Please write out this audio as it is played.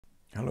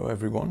Hello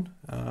everyone.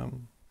 I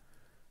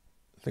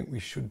think we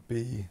should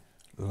be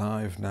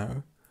live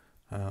now,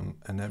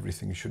 and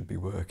everything should be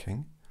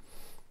working.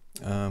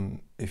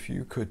 If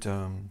you could,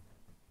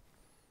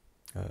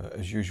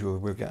 as usual,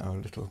 we'll get our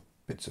little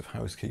bits of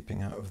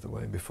housekeeping out of the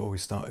way before we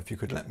start. If you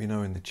could let me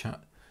know in the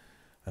chat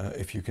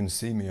if you can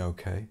see me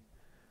okay,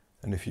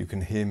 and if you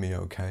can hear me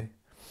okay,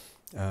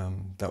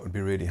 that would be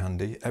really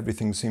handy.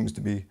 Everything seems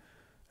to be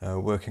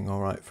working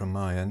all right from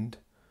my end.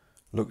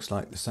 Looks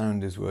like the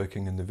sound is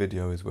working and the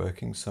video is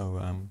working, so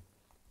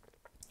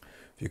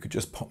if you could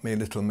just pop me a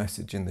little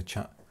message in the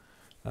chat.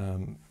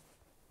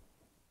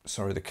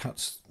 Sorry, the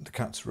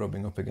cat's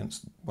rubbing up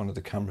against one of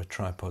the camera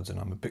tripods and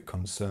I'm a bit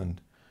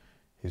concerned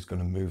he's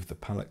going to move the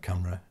palette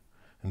camera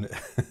and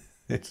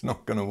it's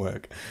not going to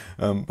work,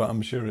 but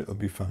I'm sure it'll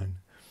be fine.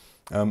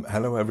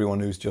 Hello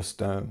everyone who's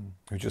just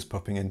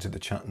popping into the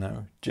chat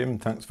now. Jim,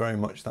 thanks very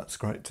much, that's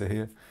great to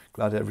hear.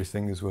 Glad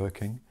everything is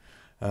working.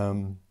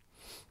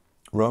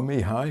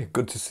 Romy, hi,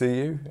 good to see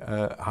you.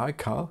 Hi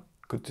Carl,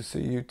 good to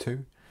see you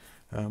too.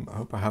 I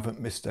hope I haven't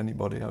missed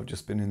anybody. I've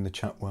just been in the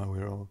chat while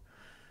we're all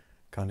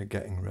kind of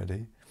getting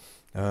ready.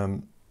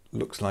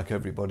 Looks like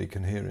everybody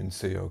can hear and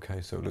see okay,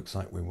 so it looks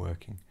like we're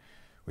working,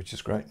 which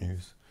is great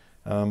news.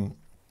 Now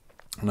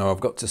I've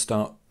got to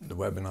start the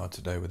webinar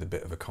today with a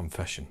bit of a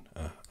confession,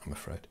 I'm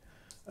afraid.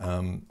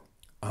 I'm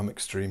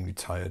extremely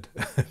tired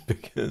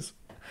because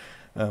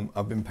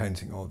I've been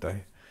painting all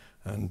day,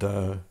 and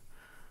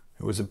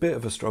it was a bit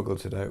of a struggle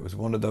today. It was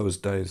one of those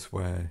days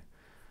where,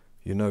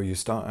 you know, you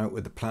start out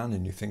with a plan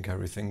and you think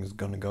everything's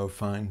going to go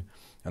fine,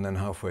 and then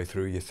halfway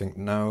through you think,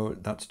 no,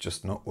 that's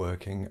just not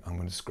working. I'm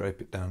going to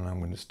scrape it down and I'm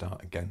going to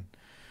start again.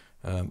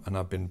 And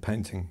I've been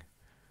painting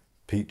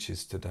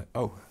peaches today.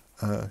 Oh,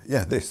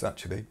 yeah, this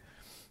actually.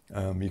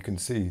 You can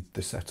see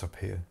the setup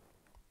here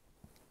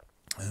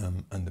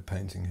and the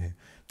painting here.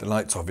 The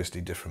light's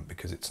obviously different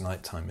because it's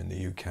nighttime in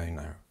the UK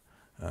now.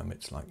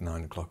 It's like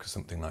 9 o'clock or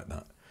something like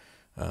that.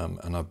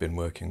 And I've been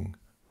working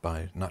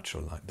by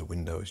natural light. The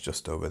window is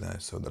just over there,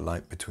 so the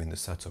light between the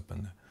setup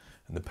and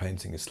the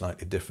painting is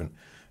slightly different.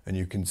 And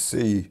you can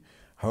see,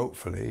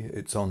 hopefully,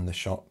 it's on the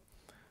shot.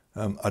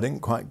 I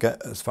didn't quite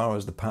get as far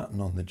as the pattern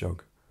on the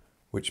jug,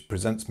 which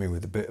presents me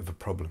with a bit of a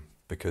problem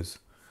because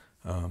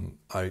I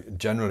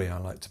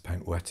like to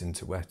paint wet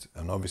into wet,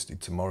 and obviously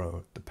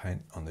tomorrow the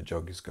paint on the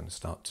jug is going to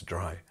start to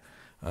dry.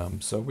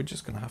 So we're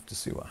just going to have to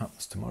see what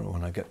happens tomorrow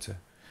when I get to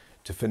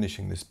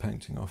finishing this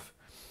painting off.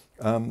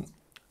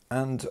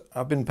 And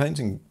I've been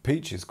painting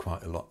peaches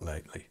quite a lot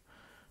lately,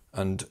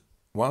 and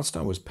whilst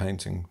I was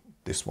painting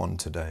this one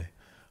today,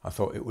 I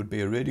thought it would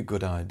be a really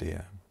good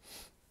idea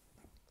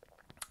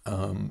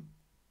if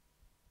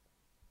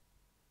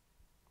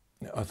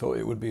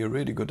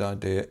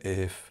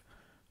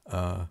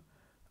I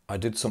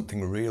did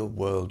something real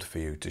world for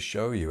you to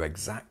show you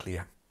exactly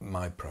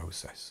my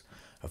process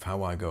of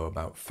how I go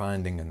about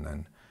finding and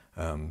then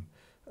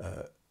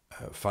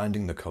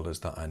finding the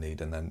colours that I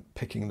need and then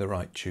picking the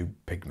right tube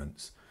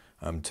pigments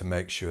to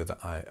make sure that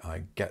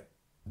I get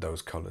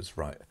those colours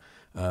right.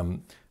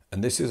 And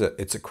this is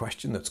it's a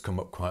question that's come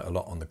up quite a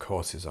lot on the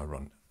courses I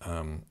run,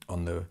 on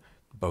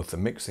both the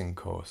mixing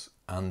course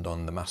and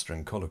on the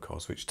mastering colour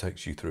course, which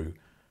takes you through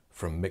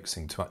from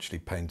mixing to actually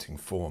painting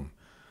form.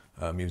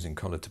 Using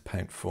colour to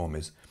paint form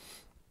is,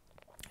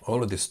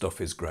 all of this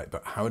stuff is great,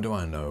 but how do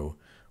I know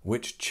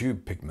which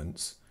tube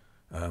pigments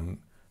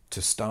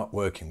to start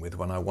working with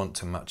when I want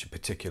to match a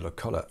particular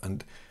colour?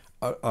 And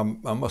I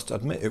must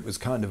admit it was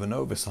kind of an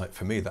oversight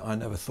for me that I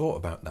never thought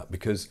about that,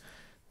 because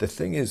the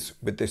thing is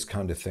with this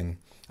kind of thing,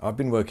 I've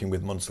been working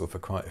with Munsell for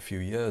quite a few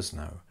years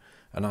now,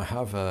 and I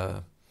have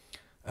a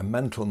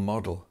mental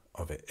model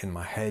of it in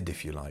my head,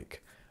 if you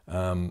like,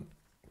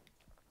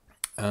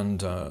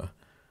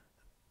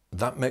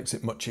 that makes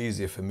it much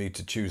easier for me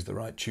to choose the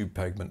right tube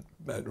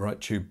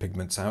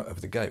pigments out of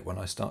the gate when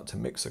I start to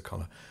mix a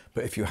colour.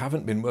 But if you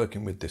haven't been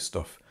working with this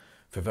stuff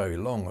for very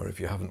long, or if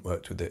you haven't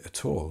worked with it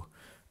at all,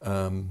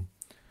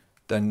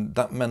 then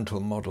that mental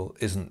model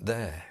isn't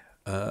there.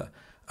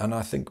 And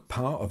I think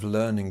part of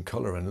learning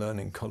colour and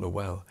learning colour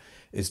well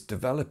is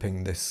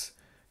developing this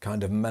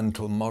kind of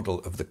mental model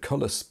of the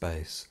colour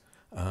space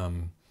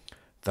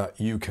that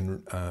you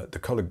can, the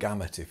colour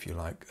gamut, if you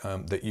like,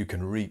 that you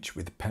can reach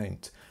with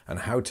paint, and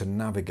how to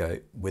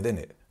navigate within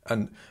it.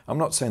 And I'm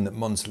not saying that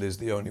Munsell is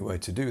the only way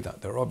to do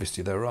that. There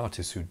are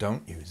artists who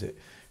don't use it,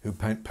 who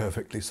paint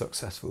perfectly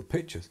successful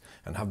pictures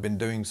and have been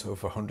doing so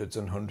for hundreds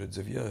and hundreds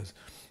of years.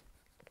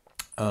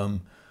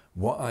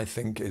 What I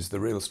think is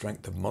the real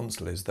strength of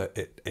Munsell is that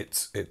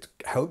it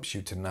helps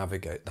you to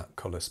navigate that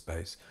colour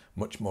space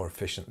much more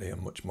efficiently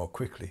and much more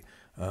quickly,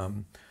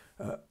 and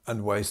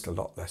waste a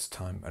lot less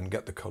time and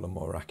get the colour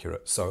more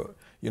accurate. So,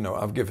 you know,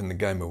 I've given the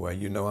game away.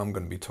 You know I'm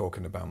going to be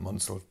talking about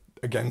Munsell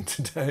again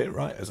today,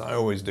 right, as I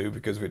always do,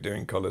 because we're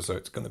doing colour, so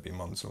it's going to be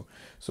Munsell.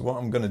 So what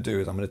I'm going to do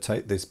is I'm going to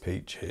take this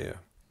peach here,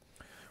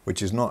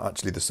 which is not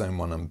actually the same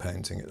one I'm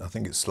painting. I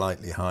think it's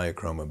slightly higher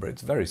chroma, but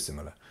it's very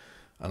similar.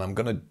 And I'm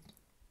going to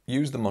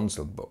use the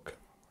Munsell book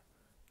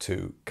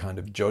to kind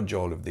of judge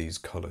all of these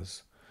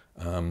colours.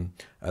 And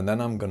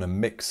then I'm going to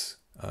mix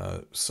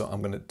So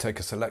I'm going to take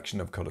a selection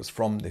of colours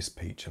from this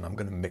peach and I'm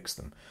going to mix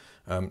them.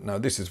 Now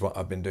this is what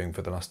I've been doing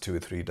for the last 2 or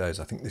 3 days.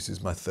 I think this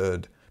is my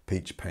 3rd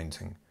peach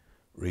painting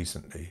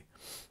recently,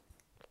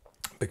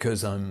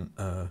 because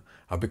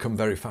I've become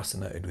very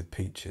fascinated with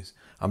peaches.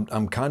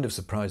 I'm kind of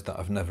surprised that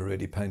I've never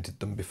really painted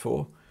them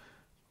before,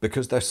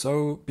 because they're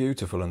so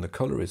beautiful and the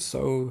colour is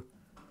so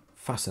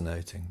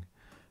fascinating,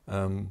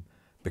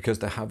 because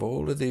they have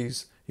all of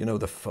these, you know,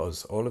 the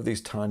fuzz, all of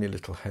these tiny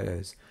little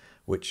hairs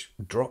which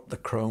drop the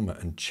chroma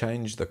and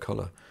change the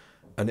colour,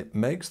 and it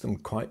makes them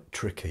quite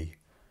tricky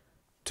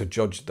to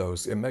judge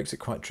those. It makes it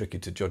quite tricky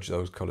to judge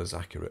those colours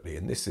accurately,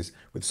 and this is,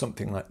 with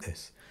something like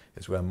this,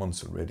 is where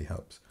Munsell really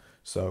helps.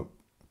 So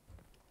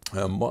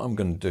what I'm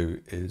going to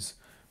do is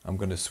I'm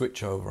going to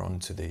switch over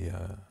onto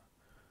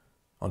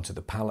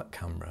the palette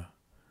camera,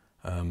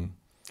 and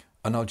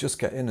I'll just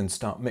get in and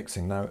start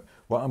mixing. Now,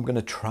 what I'm going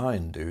to try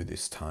and do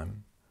this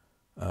time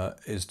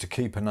is to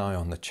keep an eye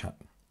on the chat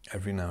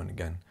every now and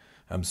again.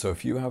 So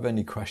if you have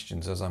any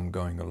questions as I'm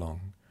going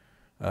along,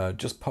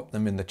 just pop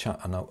them in the chat,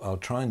 and I'll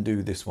try and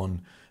do this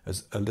one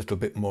as a little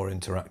bit more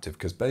interactive,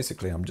 because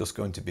basically I'm just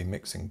going to be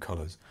mixing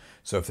colours.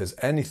 So if there's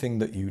anything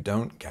that you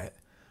don't get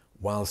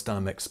whilst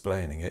I'm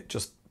explaining it,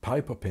 just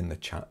pipe up in the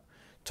chat,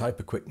 type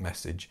a quick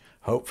message,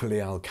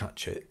 hopefully I'll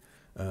catch it,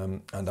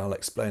 and I'll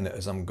explain it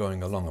as I'm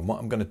going along. And what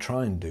I'm going to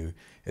try and do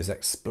is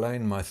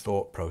explain my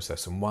thought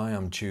process and why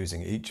I'm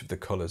choosing each of the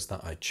colours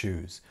that I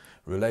choose,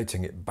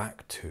 relating it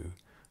back to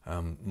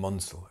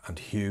Munsell and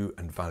hue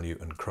and value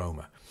and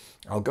chroma.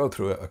 I'll go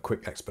through a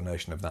quick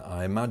explanation of that.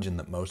 I imagine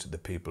that most of the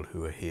people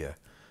who are here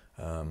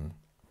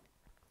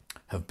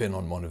have been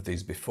on one of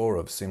these before,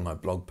 have seen my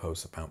blog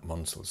posts about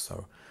Munsell,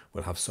 so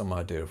we'll have some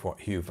idea of what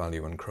hue,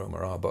 value and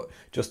chroma are. But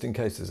just in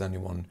case there's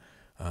anyone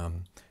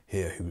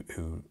here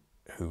who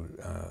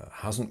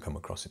hasn't come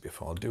across it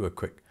before, I'll do a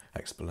quick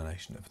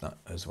explanation of that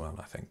as well,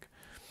 I think.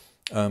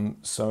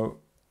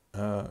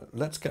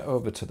 Let's get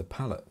over to the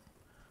palette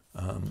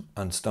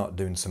and start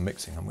doing some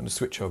mixing. I'm going to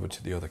switch over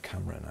to the other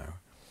camera now.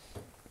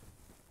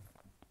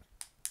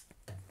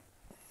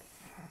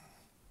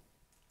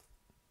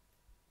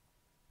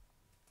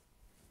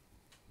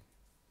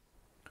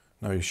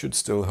 Now you should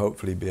still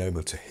hopefully be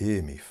able to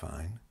hear me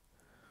fine.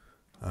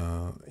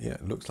 Yeah,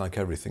 it looks like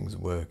everything's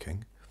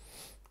working.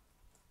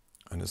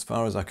 And as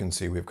far as I can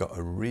see, we've got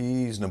a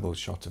reasonable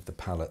shot of the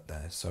palette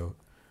there. So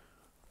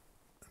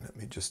let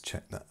me just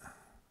check that.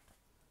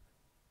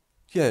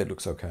 Yeah, it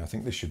looks okay. I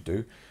think this should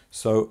do.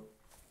 So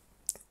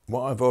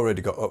what I've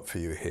already got up for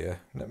you here,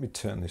 let me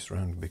turn this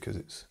around, because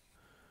it's,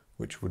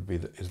 which would be,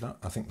 is that,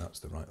 I think that's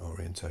the right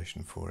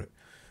orientation for it.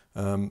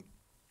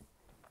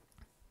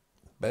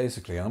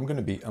 Basically, I'm going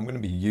to be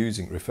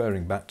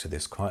referring back to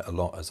this quite a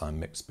lot as I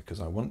mix, because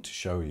I want to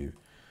show you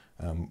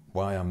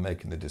why I'm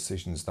making the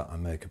decisions that I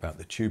make about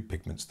the tube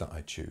pigments that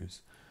I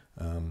choose,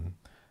 and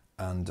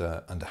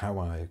how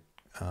I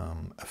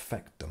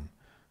affect them,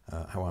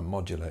 how I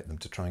modulate them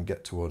to try and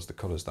get towards the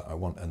colours that I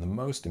want. And the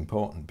most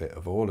important bit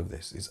of all of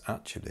this is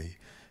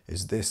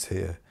this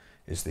here,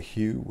 is the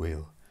hue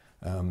wheel.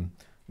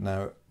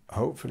 Now,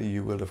 hopefully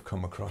you will have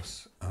come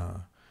across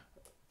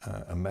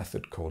a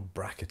method called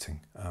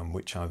bracketing,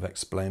 which I've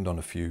explained on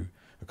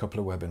a couple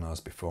of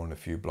webinars before, and a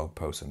few blog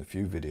posts and a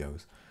few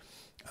videos.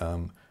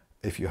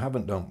 If you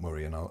haven't, don't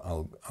worry, and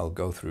I'll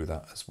go through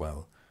that as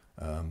well.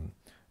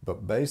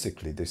 But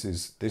basically, this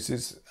is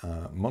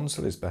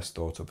Munsell is best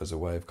thought of as a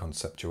way of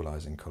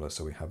conceptualizing colour.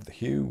 So we have the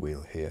hue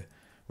wheel here,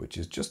 which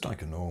is just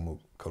like a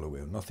normal colour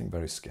wheel, nothing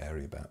very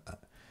scary about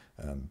that.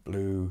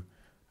 Blue,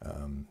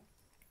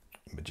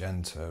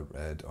 magenta,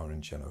 red,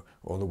 orange, yellow,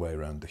 all the way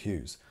around the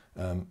hues.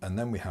 And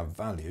then we have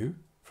value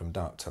from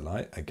dark to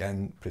light,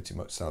 again pretty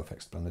much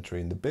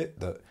self-explanatory. And the bit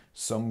that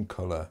some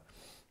colour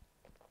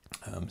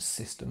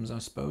systems, I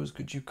suppose,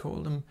 could you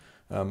call them,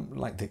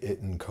 like the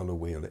Itten colour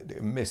wheel,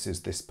 it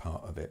misses this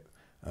part of it,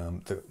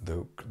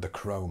 the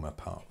chroma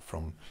part,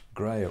 from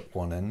grey at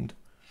one end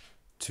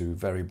to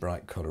very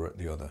bright colour at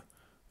the other.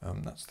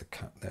 That's the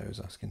cat there who's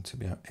asking to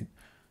be out.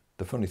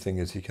 The funny thing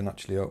is he can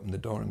actually open the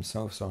door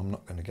himself, so I'm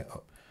not going to get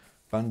up.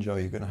 Banjo,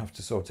 you're going to have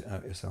to sort it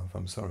out yourself.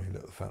 I'm sorry,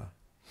 little fella.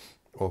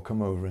 Or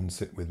come over and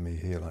sit with me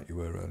here like you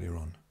were earlier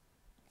on.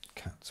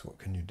 Cats, what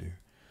can you do?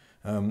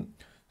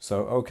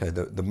 So, okay,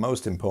 the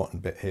most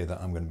important bit here that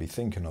I'm going to be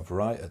thinking of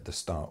right at the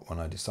start when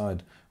I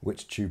decide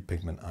which tube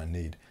pigment I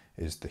need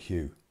is the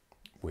hue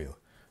wheel.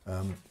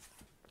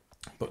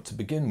 But to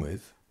begin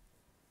with,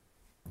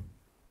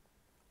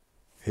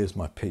 here's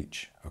my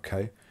peach,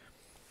 okay?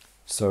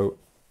 So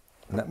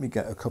let me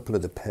get a couple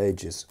of the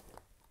pages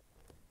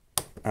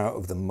out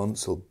of the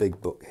Munsell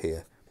big book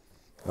here,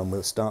 and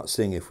we'll start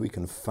seeing if we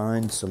can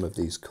find some of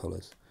these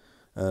colours.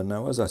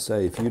 Now, as I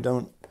say, if you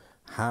don't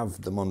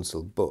have the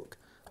Munsell book,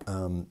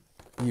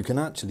 you can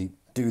actually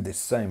do this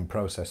same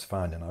process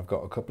fine, and I've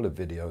got a couple of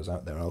videos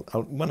out there.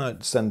 When I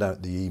send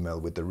out the email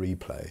with the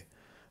replay,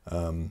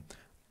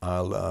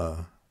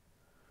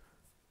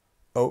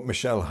 oh,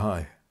 Michelle,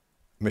 hi.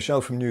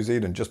 Michelle from New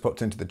Zealand just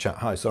popped into the chat.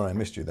 Hi, sorry I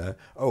missed you there.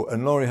 Oh,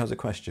 and Laurie has a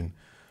question.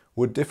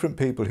 Would different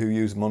people who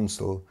use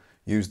Munsell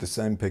use the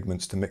same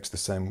pigments to mix the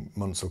same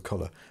Munsell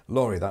colour?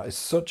 Laurie, that is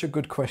such a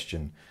good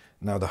question.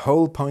 Now, the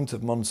whole point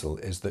of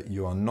Munsell is that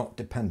you are not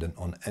dependent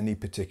on any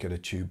particular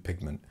tube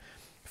pigment.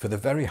 For the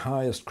very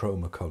highest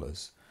chroma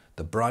colours,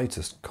 the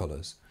brightest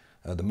colours,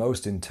 the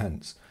most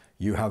intense,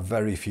 you have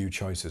very few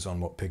choices on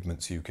what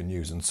pigments you can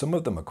use. And some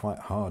of them are quite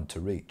hard to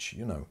reach,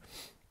 you know.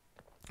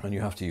 And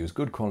you have to use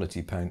good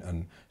quality paint,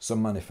 and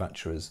some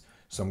manufacturers,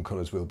 some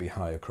colours will be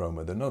higher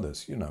chroma than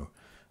others, you know.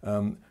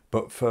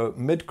 But for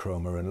mid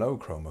chroma and low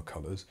chroma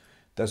colours,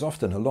 there's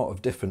often a lot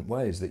of different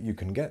ways that you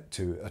can get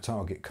to a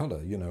target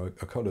colour, you know,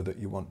 a colour that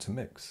you want to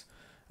mix.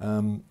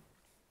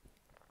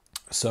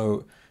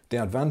 So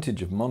the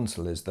advantage of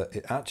Munsell is that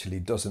it actually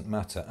doesn't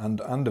matter,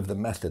 and of the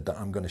method that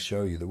I'm going to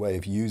show you, the way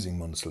of using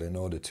Munsell in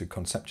order to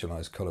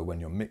conceptualise colour when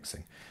you're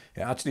mixing.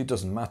 It actually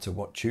doesn't matter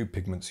what tube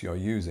pigments you're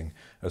using,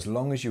 as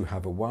long as you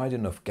have a wide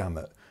enough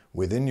gamut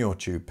within your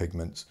tube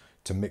pigments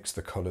to mix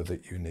the colour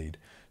that you need.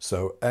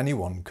 So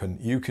anyone can,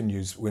 you can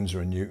use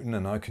Winsor & Newton,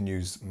 and I can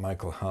use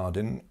Michael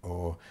Hardin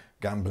or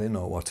Gamblin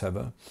or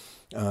whatever,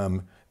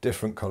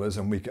 different colours,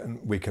 and we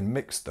can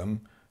mix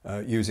them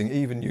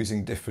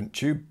using different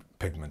tube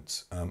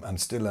pigments and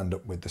still end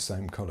up with the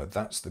same colour.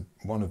 That's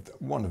one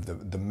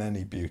of the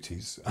many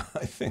beauties,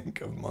 I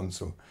think, of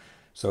Munsell.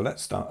 So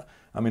let's start.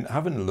 I mean,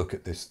 having a look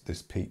at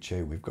this peach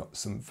here, we've got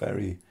some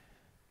very,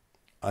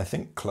 I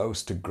think,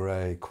 close to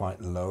grey,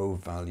 quite low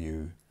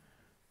value,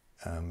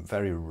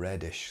 very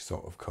reddish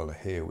sort of colour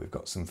here. We've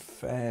got some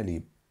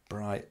fairly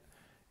brighter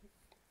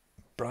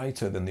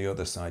than the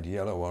other side,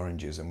 yellow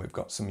oranges, and we've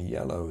got some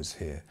yellows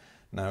here.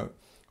 Now,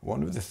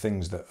 one of the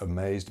things that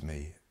amazed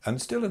me,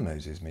 and still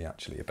amazes me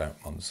actually,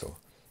 about Munsell,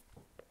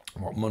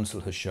 what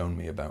Munsell has shown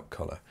me about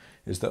colour,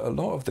 is that a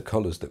lot of the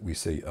colours that we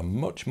see are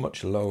much,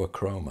 much lower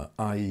chroma,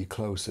 i.e.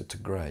 closer to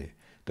grey,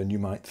 than you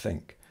might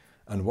think.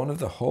 And one of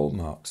the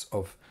hallmarks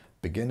of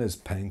beginners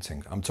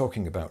painting, I'm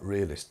talking about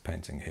realist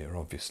painting here,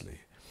 obviously,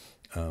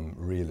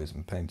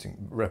 realism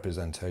painting,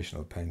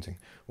 representational painting,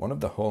 one of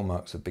the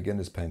hallmarks of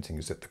beginners painting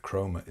is that the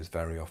chroma is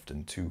very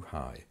often too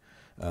high.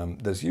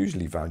 There's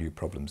usually value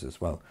problems as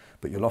well,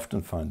 but you'll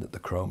often find that the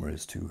chroma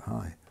is too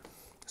high.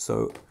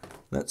 So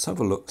let's have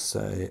a look.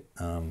 Say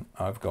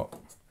I've got,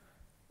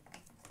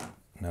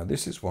 now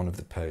this is one of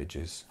the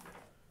pages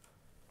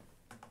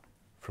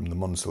from the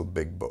Munsell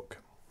Big Book.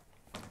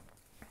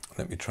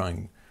 Let me try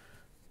and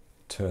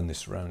turn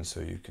this around so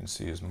you can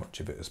see as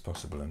much of it as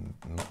possible, and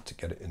not to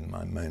get it in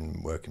my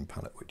main working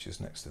palette, which is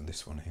next to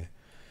this one here.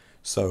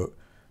 So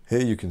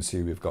here you can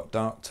see we've got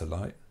dark to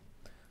light,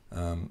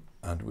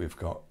 and we've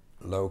got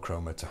low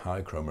chroma to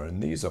high chroma,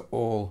 and these are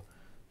all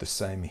the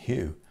same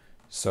hue.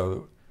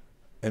 So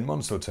in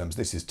Munsell terms,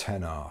 this is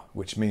 10R,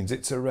 which means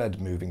it's a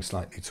red moving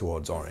slightly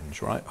towards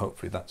orange, right?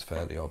 Hopefully that's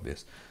fairly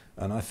obvious.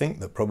 And I think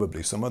that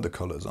probably some other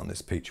colours on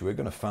this peach we're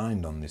going to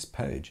find on this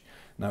page.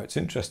 Now it's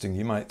interesting,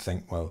 you might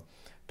think, well,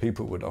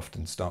 people would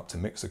often start to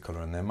mix a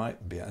colour and they might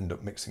end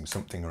up mixing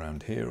something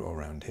around here or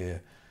around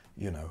here,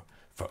 you know,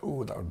 for,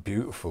 oh, that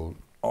beautiful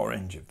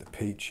orange of the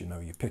peach, you know,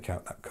 you pick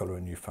out that colour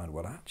and you find,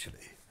 well,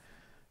 actually,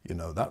 you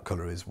know, that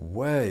colour is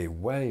way,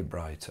 way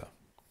brighter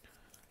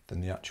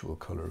than the actual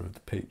colour of the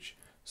peach.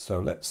 So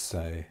let's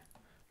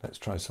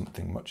try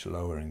something much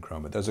lower in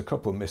chroma. There's a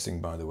couple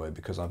missing, by the way,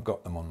 because I've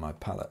got them on my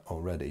palette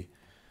already,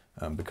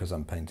 because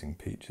I'm painting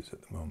peaches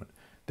at the moment.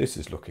 This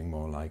is looking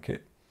more like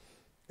it.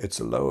 It's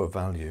a lower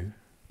value,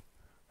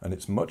 and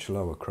it's much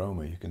lower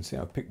chroma. You can see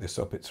I picked this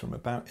up. It's from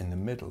about in the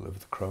middle of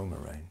the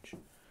chroma range.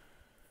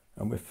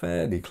 And we're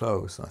fairly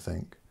close, I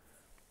think,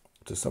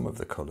 to some of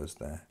the colours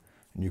there.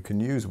 And you can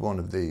use one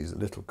of these, a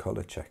little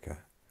colour checker.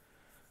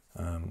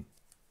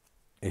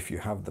 If you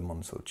have the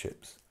Munsell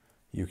chips,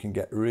 you can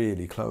get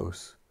really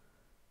close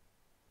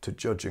to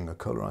judging a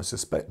colour. I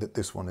suspect that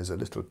this one is a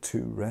little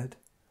too red,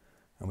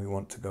 and we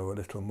want to go a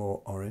little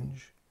more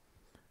orange.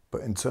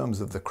 But in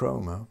terms of the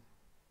chroma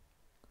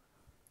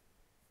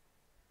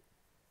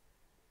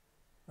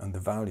and the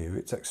value,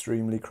 it's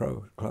extremely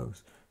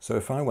close. So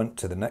if I went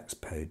to the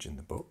next page in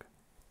the book,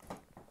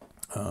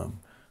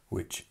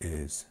 which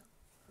is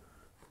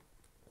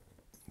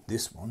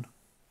this one,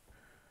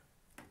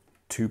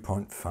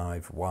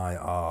 2.5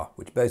 YR,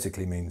 which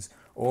basically means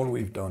all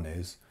we've done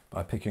is,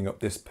 by picking up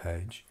this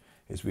page,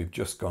 is we've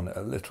just gone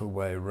a little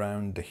way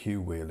round the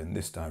hue wheel in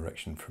this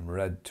direction from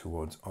red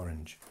towards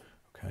orange.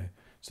 Okay,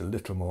 it's a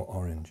little more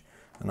orange,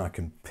 and I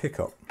can pick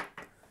up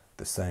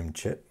the same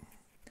chip.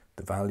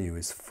 The value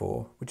is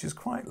 4, which is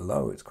quite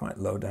low. It's quite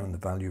low down the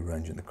value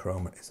range, and the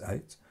chroma is 8.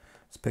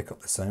 Let's pick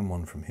up the same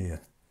one from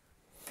here.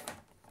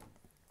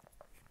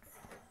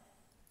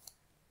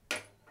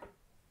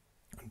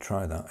 And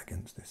try that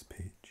against this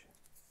peach.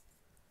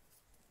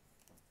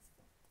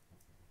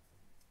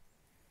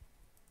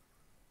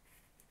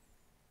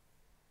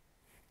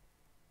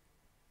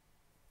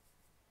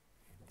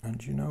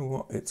 And you know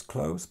what? It's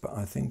close, but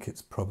I think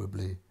it's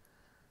probably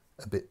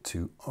a bit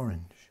too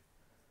orange.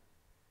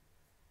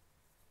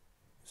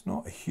 It's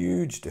not a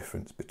huge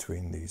difference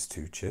between these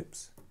two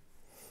chips.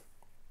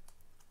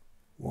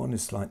 One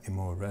is slightly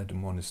more red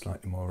and one is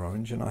slightly more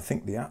orange, and I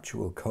think the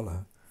actual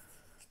colour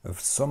of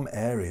some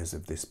areas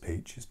of this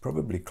peach is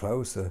probably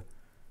closer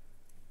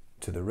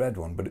to the red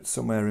one, but it's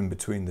somewhere in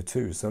between the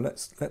two. So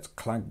let's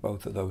clag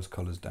both of those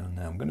colours down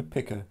now. I'm going to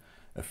pick a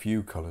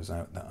few colours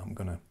out that I'm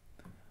going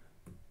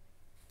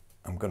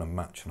to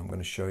match, and I'm going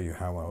to show you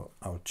how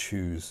I'll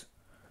choose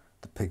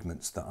the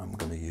pigments that I'm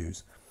going to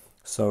use.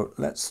 So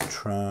let's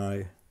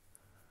try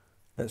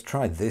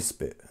this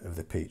bit of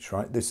the peach,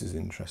 right? This is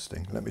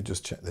interesting. Let me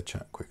just check the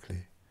chat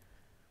quickly.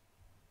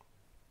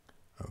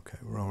 Okay,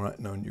 we're all right.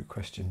 No new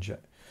questions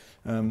yet.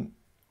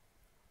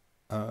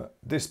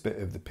 This bit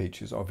of the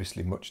peach is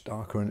obviously much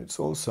darker, and it's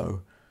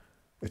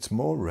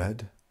more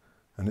red,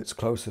 and it's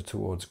closer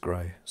towards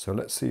grey. So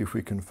let's see if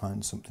we can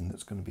find something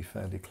that's going to be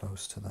fairly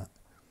close to that.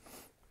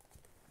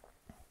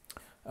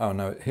 Oh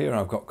no, here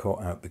I've got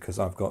caught out because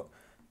I've got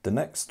the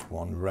next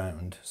one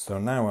round. So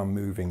now I'm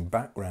moving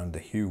back round the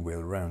hue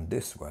wheel round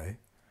this way,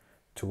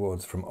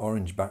 from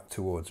orange back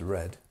towards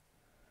red.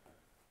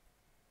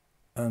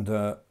 And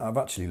I've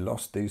actually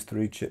lost these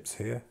 3 chips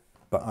here,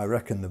 but I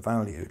reckon the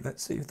value,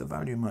 let's see if the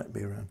value might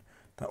be around,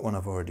 that one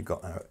I've already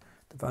got out.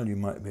 The value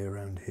might be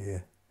around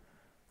here.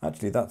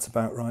 Actually, that's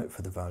about right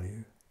for the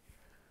value.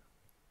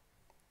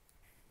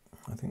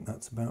 I think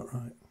that's about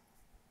right.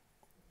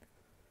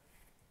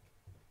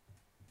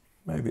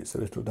 Maybe it's a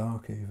little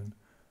dark even.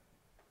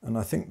 And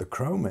I think the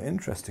chroma,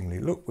 interestingly,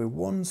 look, we're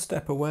 1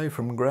 step away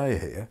from grey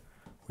here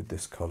with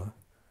this colour.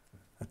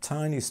 A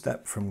tiny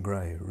step from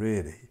grey,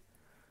 really.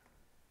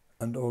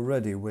 And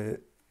already we're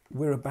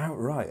about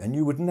right. And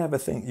you would never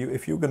think,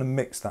 if you're going to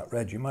mix that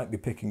red, you might be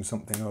picking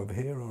something over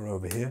here or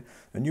over here,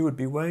 and you would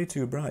be way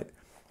too bright.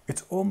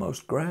 It's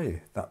almost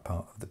grey, that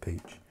part of the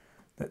peach.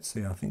 Let's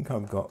see, I think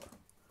I've got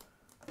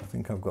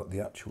the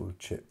actual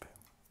chip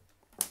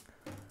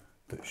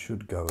that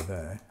should go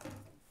there.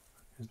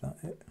 Is that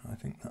it? I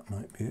think that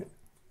might be it.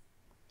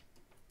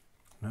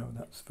 No,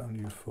 that's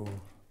value 4.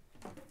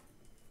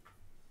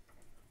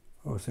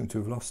 Oh, I seem to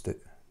have lost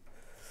it,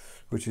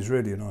 which is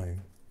really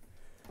annoying.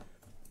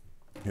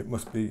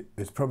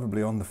 It's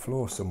probably on the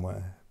floor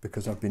somewhere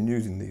because I've been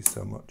using these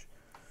so much.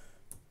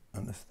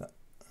 Unless that.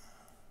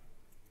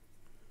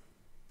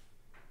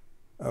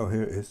 Oh,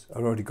 here it is.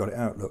 I've already got it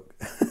out, look,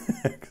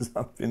 because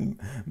I've been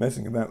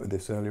messing about with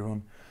this earlier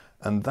on.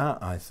 And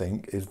that, I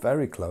think, is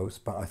very close,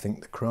 but I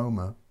think the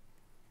chroma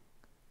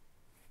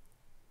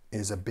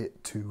is a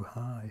bit too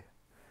high.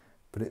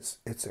 But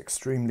it's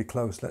extremely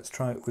close. Let's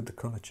try it with the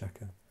colour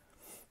checker.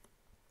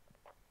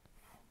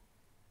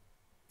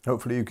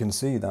 Hopefully you can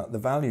see that the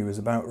value is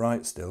about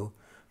right still,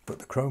 but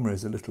the chroma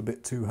is a little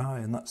bit too high,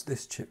 and that's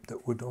this chip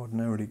that would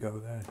ordinarily go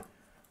there.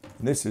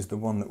 And this is the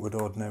one that would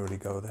ordinarily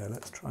go there.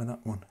 Let's try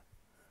that one.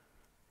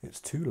 It's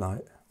too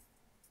light,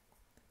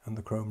 and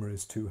the chroma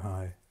is too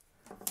high.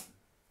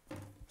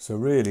 So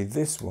really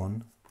this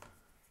one,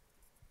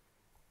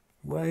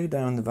 way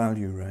down the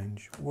value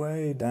range,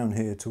 way down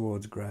here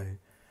towards grey,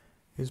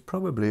 is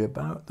probably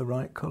about the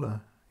right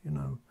colour, you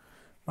know.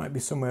 Might be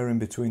somewhere in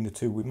between the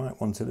two. We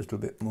might want a little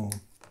bit more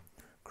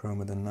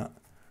chroma than that.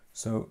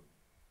 So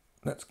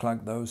let's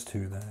clag those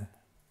 2 there.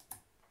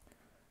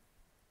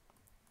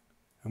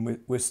 And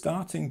we're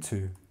starting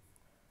to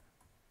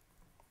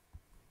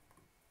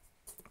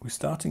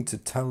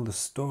tell the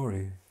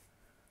story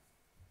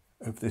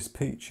of this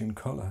peach in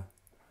colour.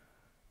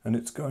 And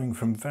it's going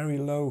from very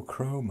low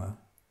chroma,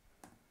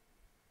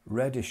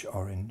 reddish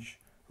orange,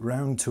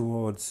 round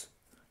towards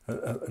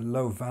a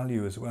low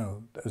value as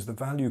well. As the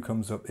value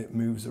comes up, it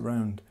moves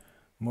around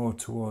more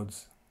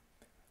towards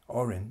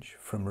orange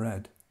from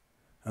red,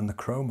 and the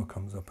chroma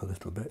comes up a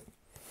little bit.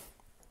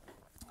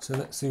 So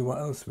let's see what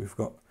else we've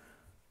got.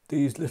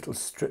 These little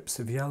strips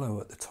of yellow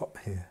at the top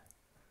here.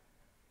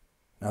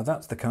 Now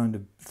that's the kind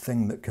of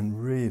thing that can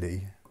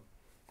really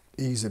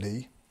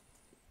easily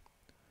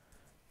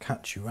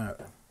catch you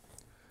out,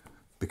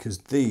 because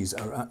these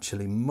are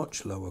actually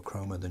much lower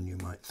chroma than you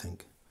might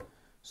think.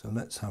 So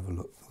let's have a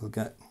look. We'll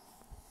get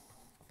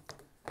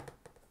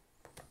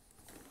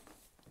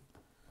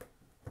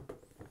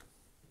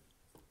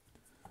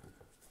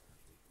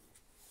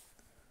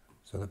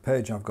so the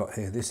page I've got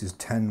here, this is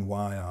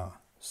 10YR.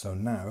 So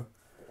now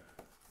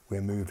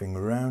we're moving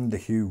around the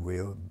hue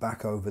wheel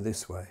back over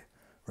this way,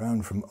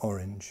 round from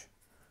orange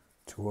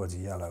towards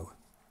yellow.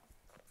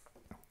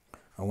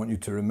 I want you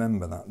to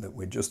remember that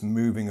we're just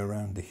moving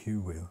around the hue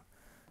wheel.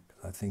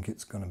 I think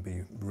it's going to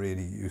be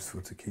really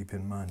useful to keep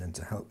in mind and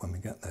to help when we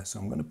get there. So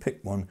I'm going to pick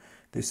one.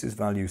 This is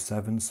value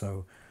 7,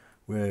 so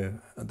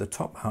we're at the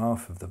top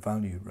half of the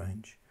value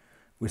range.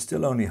 We're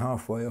still only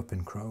halfway up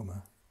in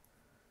chroma.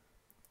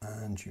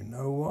 And you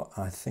know what?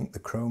 I think the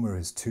chroma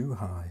is too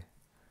high.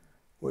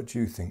 What do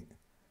you think?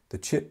 The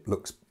chip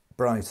looks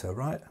brighter,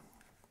 right?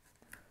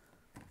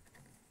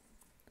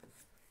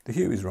 The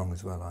hue is wrong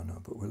as well, I know,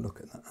 but we'll look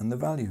at that. And the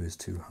value is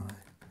too high.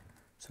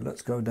 So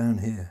let's go down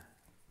here.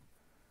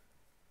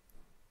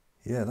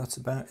 Yeah, that's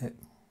about it.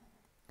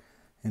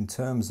 In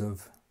terms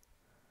of,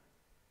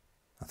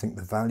 I think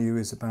the value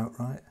is about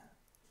right.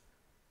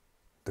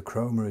 The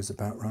chroma is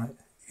about right.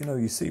 You know,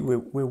 you see,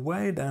 we're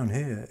way down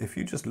here. If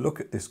you just look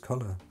at this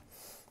colour,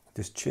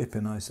 this chip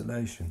in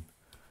isolation,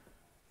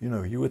 you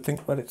know, you would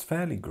think, well, it's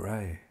fairly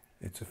grey.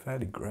 It's a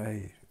fairly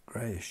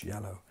greyish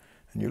yellow.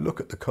 And you look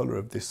at the colour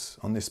of this,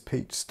 on this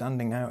peach,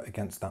 standing out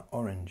against that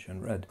orange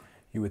and red,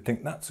 you would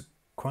think that's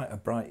quite a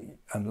bright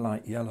and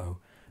light yellow.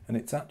 And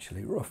it's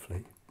actually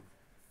roughly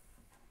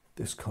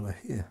this colour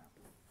here.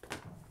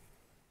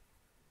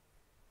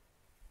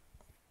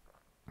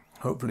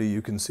 Hopefully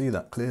you can see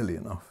that clearly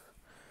enough.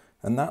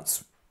 And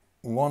that's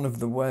one of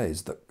the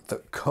ways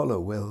that colour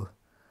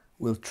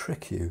will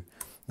trick you.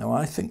 Now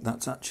I think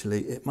that's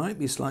actually, it might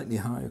be slightly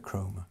higher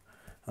chroma,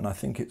 and I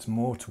think it's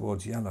more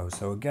towards yellow.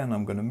 So again,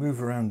 I'm going to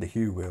move around the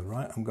hue wheel,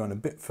 right? I'm going a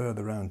bit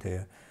further around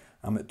here.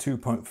 I'm at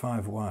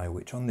 2.5Y,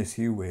 which on this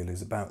hue wheel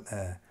is about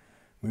there.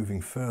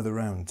 Moving further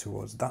around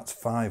towards, that's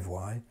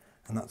 5Y,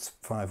 and that's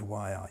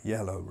 5Y,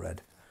 yellow,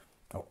 red,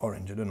 or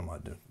orange. I don't know why I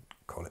don't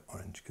call it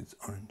orange, because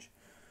it's orange.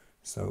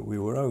 So we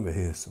were over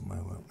here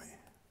somewhere, weren't we?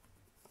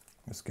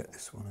 Let's get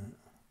this one out.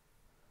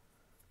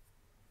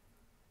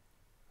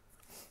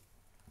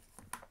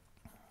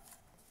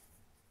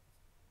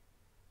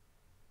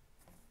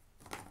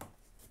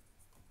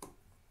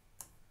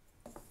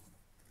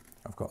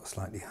 I've got a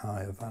slightly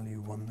higher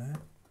value one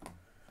there.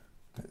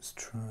 Let's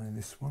try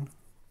this one.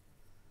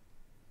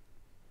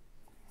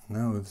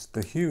 No,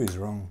 the hue is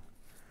wrong.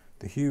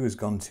 The hue has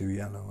gone too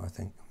yellow, I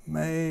think.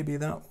 Maybe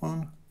that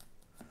one.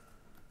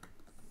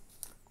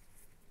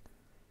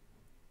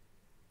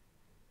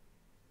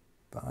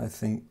 But I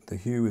think the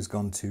hue has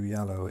gone too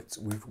yellow.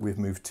 We've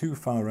moved too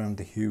far around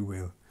the hue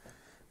wheel.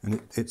 And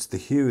it's the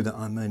hue that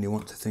I mainly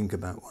want to think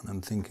about when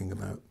I'm thinking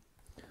about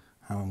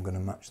how I'm going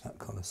to match that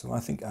colour. So I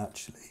think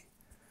actually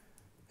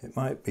it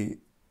might be,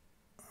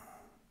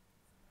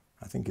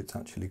 I think it's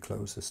actually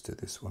closest to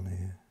this one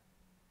here.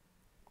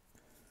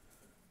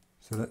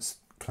 So let's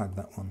clad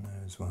that one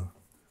there as well.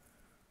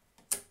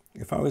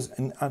 If I was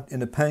in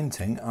a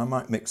painting, I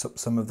might mix up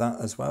some of that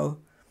as well.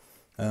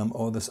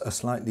 Or there's a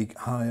slightly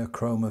higher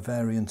chroma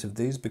variant of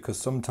these, because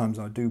sometimes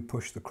I do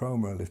push the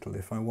chroma a little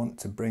if I want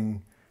to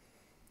bring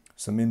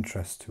some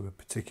interest to a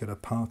particular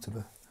part of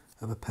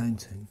a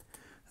painting.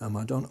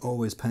 I don't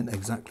always paint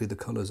exactly the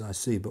colours I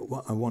see, but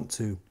what I want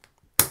to,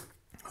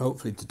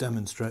 hopefully to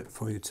demonstrate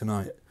for you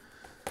tonight,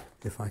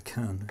 if I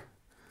can,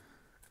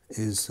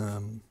 is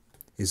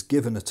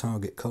given a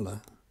target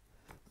colour,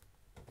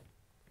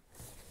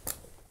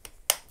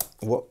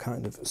 what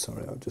kind of,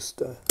 sorry, I'll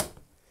just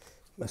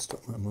messed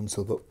up my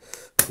munsel, but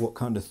what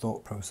kind of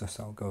thought process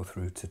I'll go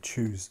through to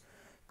choose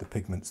the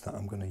pigments that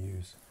I'm going to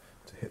use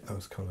to hit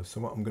those colours.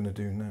 So what I'm going to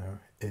do now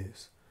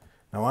is,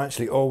 now I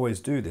actually always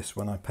do this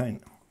when I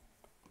paint.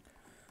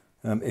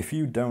 If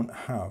you don't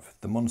have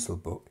the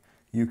Munsell book,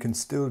 you can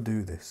still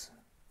do this.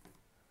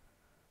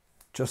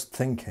 Just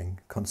thinking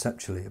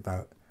conceptually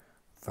about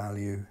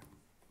value,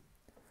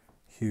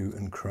 hue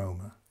and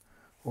chroma.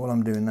 All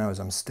I'm doing now is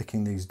I'm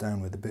sticking these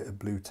down with a bit of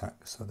blue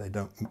tack so they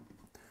don't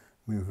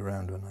move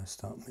around when I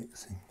start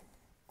mixing.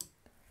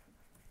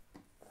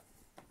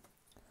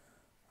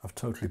 I've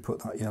totally put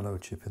that yellow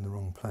chip in the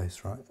wrong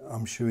place, right?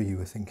 I'm sure you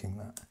were thinking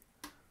that.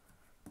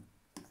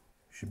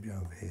 Should be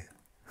over here.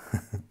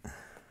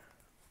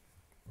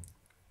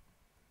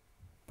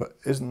 But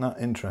isn't that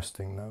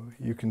interesting though?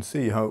 You can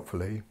see,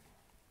 hopefully,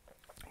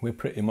 we're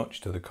pretty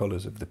much to the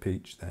colours of the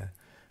peach there.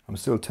 I'm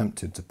still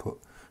tempted to put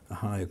a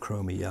higher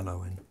chroma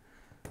yellow in,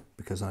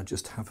 because I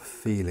just have a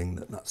feeling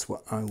that that's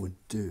what I would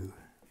do.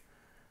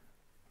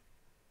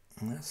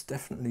 And that's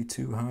definitely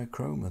too high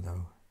chroma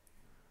though.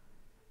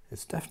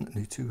 It's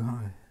definitely too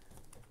high.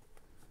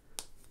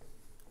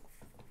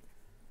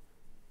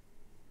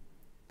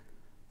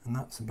 And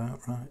that's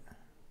about right.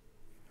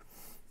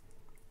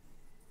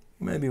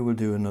 Maybe we'll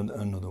do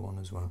another one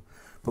as well,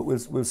 but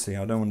we'll see.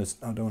 I don't want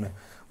to.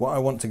 What I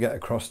want to get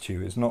across to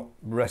you is not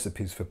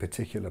recipes for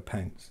particular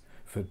paints,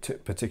 for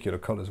particular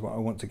colours. What I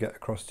want to get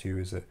across to you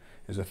is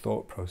a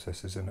thought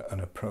process, is an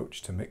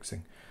approach to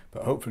mixing.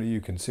 But hopefully you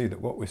can see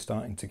that what we're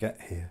starting to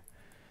get here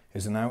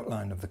is an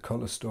outline of the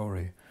colour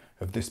story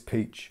of this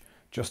peach,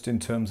 just in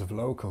terms of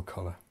local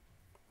colour.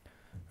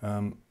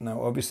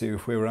 Now obviously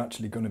if we were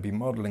actually going to be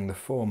modelling the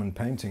form and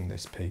painting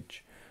this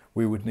peach,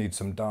 we would need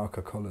some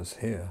darker colours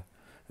here.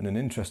 And an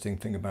interesting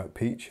thing about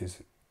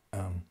peaches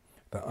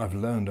that I've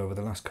learned over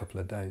the last couple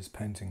of days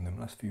painting them,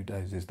 last few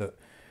days, is that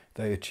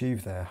they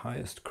achieve their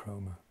highest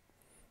chroma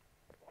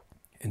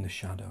in the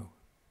shadow,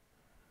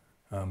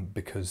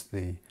 because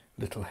the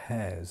little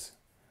hairs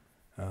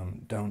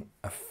don't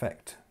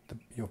affect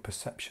your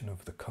perception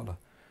of the colour.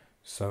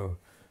 So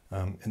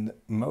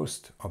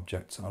most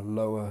objects are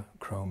lower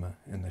chroma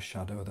in the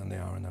shadow than they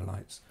are in the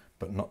lights,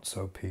 but not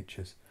so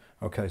peaches.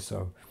 Okay,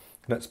 so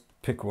let's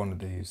pick one of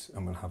these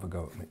and we'll have a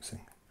go at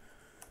mixing.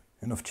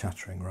 Enough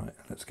chattering, right?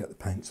 Let's get the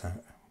paints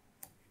out.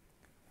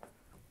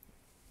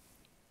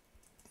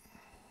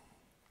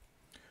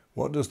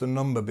 What does the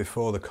number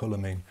before the colour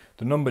mean?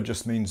 The number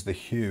just means the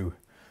hue.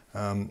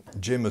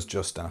 Jim has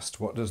just asked,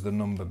 what does the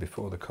number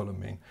before the colour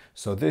mean?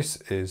 So this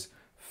is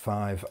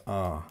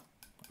 5R,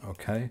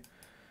 okay?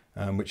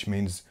 Which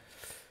means,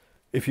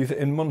 if you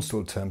in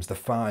Munsell terms, the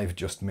 5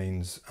 just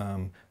means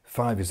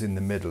 5 is in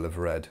the middle of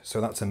red,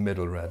 so that's a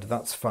middle red.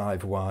 That's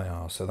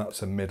 5YR, so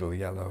that's a middle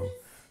yellow,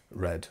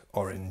 red,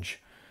 orange.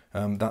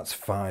 That's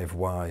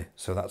 5Y,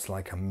 so that's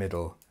like a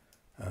middle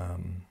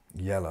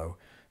yellow.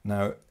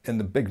 Now, in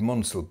the big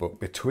Munsell book,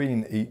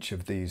 between each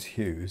of these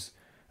hues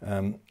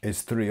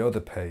is 3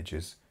 other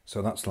pages.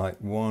 So that's like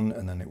 1,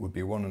 and then it would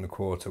be 1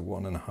 1/4,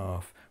 1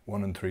 1/2,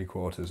 1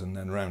 3/4, and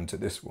then round to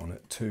this one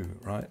at 2,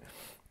 right?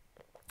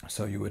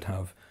 So you would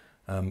have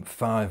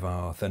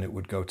 5R, then it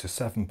would go to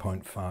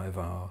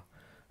 7.5R,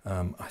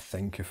 I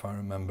think, if I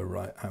remember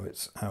right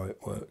how it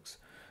works.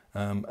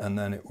 And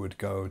then it would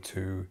go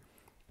to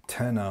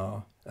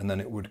 10R, and then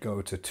it would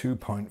go to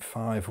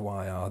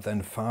 2.5YR,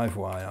 then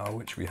 5YR,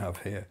 which we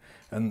have here,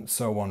 and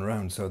so on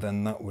round. So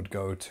then that would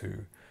go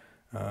to,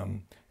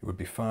 it would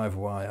be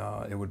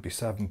 5YR, it would be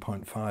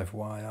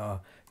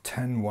 7.5YR,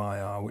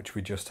 10YR, which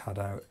we just had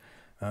out,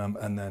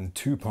 and then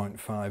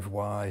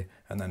 2.5Y,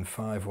 and then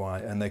 5Y,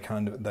 and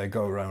they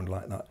go around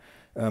like that.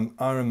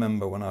 I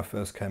remember when I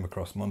first came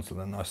across Munsell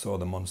and I saw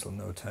the Munsell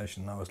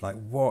notation, and I was like,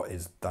 what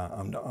is that?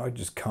 I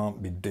just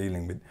can't be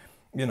dealing with,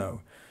 you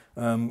know,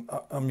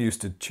 I'm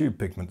used to tube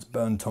pigments,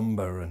 burnt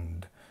umber,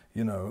 and,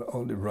 you know,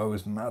 all the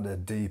rose madder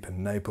deep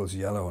and Naples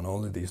yellow, and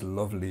all of these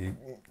lovely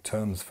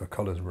terms for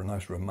colours,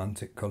 nice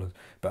romantic colours.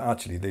 But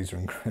actually these are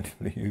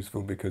incredibly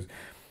useful, because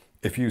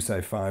if you say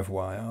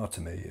 5YR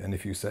to me, and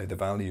if you say the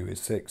value is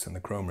 6 and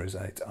the chroma is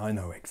 8, I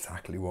know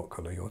exactly what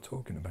colour you're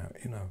talking about,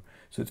 you know.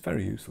 So it's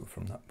very useful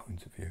from that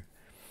point of view.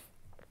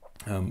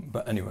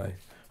 But anyway,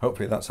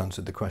 hopefully that's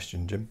answered the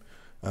question, Jim.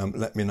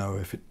 Let me know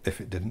if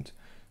it didn't.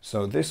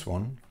 So this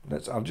one,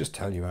 I'll just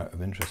tell you out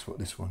of interest what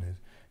this one is.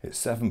 It's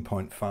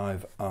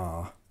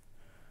 7.5R,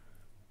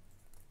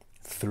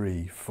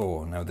 3,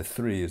 4. Now the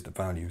 3 is the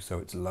value, so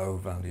it's low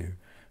value,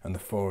 and the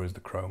 4 is the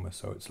chroma,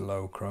 so it's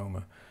low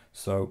chroma.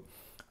 So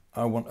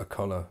I want a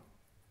colour,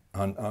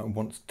 and I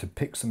want to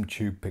pick some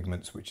tube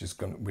pigments which are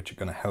going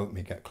to help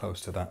me get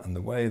close to that. And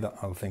the way that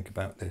I'll think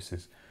about this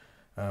is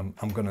I'm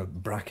going to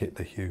bracket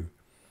the hue.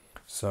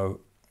 So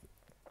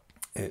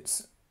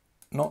it's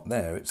not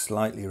there, it's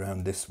slightly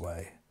around this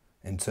way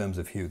in terms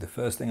of hue. The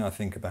first thing I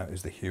think about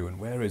is the hue, and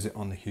where is it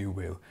on the hue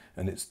wheel?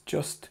 And it's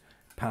just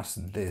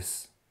past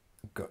this,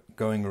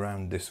 going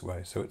around this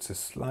way. So it's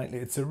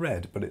a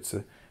red, but it's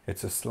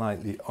a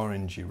slightly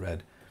orangey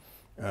red.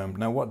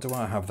 Now what do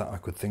I have that I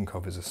could think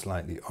of as a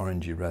slightly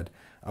orangey red?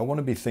 I want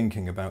to be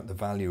thinking about the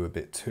value a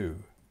bit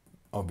too,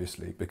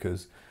 obviously,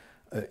 because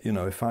you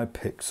know, if I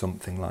pick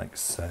something like,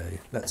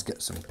 say, let's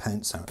get some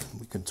paints out and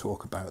we can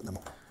talk about them.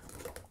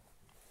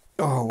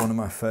 Oh, one of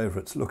my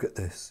favourites, look at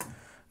this.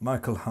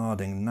 Michael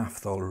Harding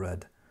Naphthol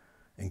red,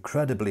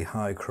 incredibly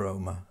high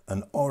chroma,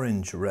 an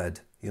orange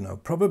red, you know,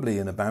 probably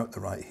in about the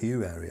right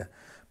hue area,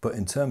 but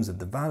in terms of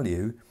the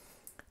value,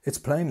 it's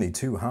plainly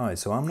too high,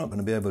 so I'm not going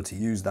to be able to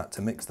use that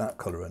to mix that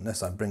colour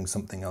unless I bring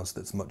something else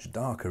that's much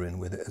darker in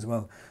with it as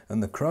well.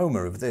 And the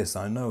chroma of this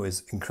I know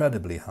is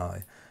incredibly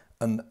high,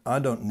 and I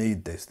don't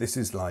need this. This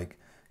is like,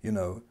 you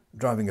know,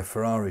 driving a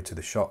Ferrari to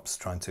the shops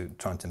trying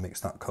to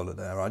mix that colour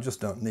there. I just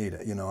don't need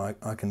it. You know,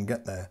 I can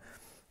get there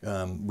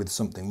with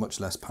something much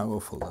less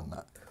powerful than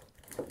that.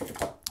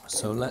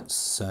 So let's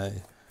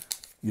say,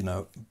 you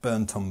know,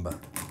 burnt umber.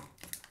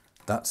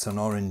 That's an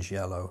orange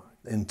yellow.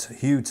 In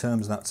hue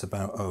terms, that's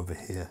about over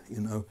here, you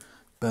know.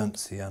 Burnt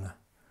sienna,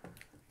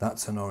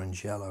 that's an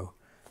orange yellow.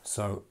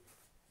 So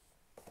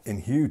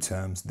in hue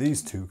terms,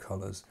 these two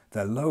colours,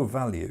 they're low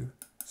value,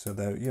 so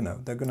they're, you know,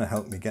 they're going to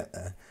help me get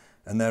there,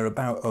 and they're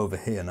about over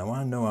here. Now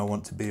I know I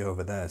want to be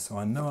over there, so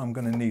I know I'm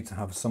going to need to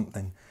have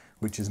something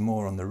which is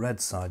more on the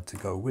red side to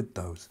go with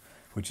those,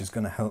 which is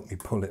going to help me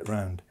pull it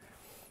round.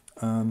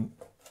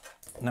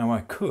 Now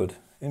I could,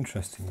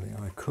 interestingly,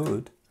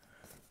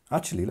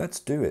 actually, let's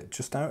do it.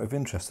 Just out of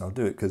interest, I'll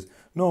do it, because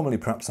normally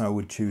perhaps I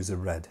would choose a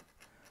red,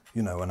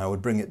 you know, and I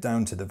would bring it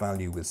down to the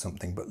value with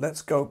something. But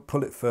let's go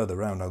pull it further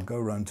round. I'll go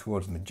round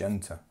towards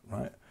magenta,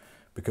 right?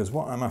 Because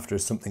what I'm after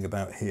is something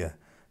about here.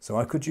 So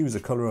I could use a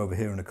colour over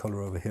here and a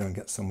colour over here and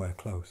get somewhere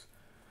close.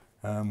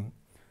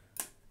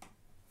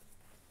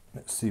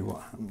 Let's see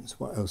what happens.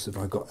 What else have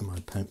I got in my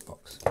paint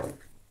box?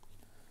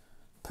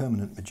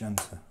 Permanent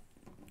magenta.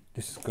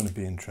 This is going to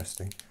be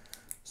interesting.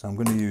 So I'm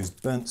going to use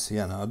burnt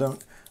sienna.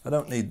 I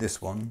don't need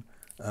this one.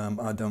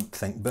 I don't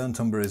think burnt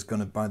umber is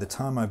going to, by the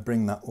time I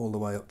bring that all the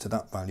way up to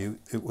that value,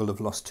 it will have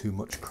lost too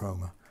much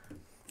chroma.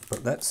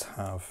 But let's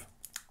have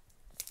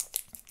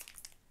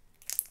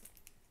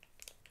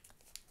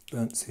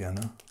burnt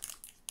sienna.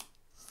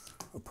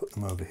 I'll put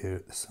them over here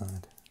at the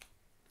side.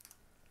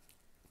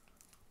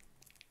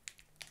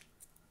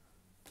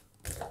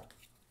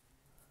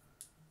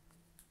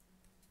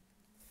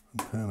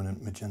 And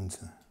permanent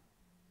magenta.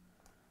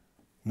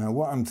 Now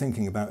what I'm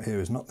thinking about here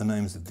is not the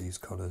names of these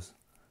colours.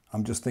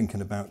 I'm just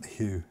thinking about the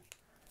hue.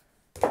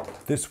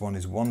 This one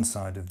is one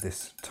side of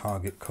this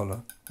target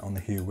colour on the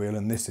hue wheel,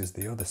 and this is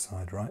the other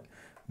side, right?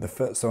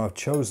 So I've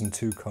chosen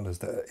two colours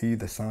that are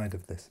either side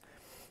of this.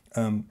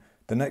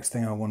 The next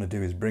thing I want to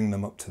do is bring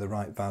them up to the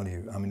right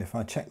value. I mean, if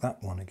I check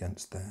that one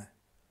against there,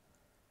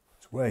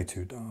 it's way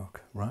too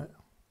dark, right?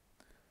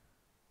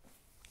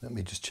 Let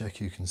me just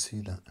check you can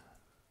see that.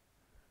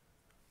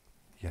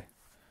 Yeah,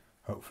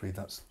 hopefully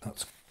that's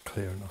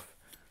clear enough.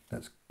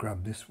 Let's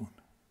grab this one.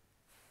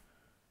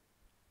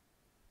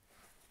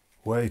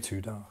 Way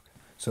too dark.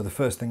 So the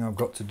first thing I've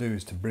got to do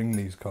is to bring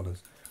these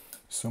colours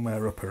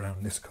somewhere up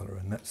around this colour,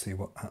 and let's see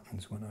what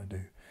happens when I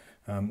do.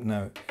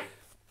 Now,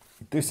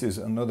 this is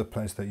another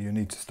place that you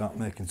need to start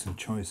making some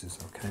choices,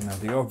 okay? Now,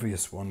 the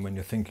obvious one when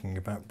you're thinking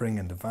about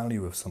bringing the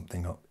value of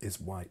something up is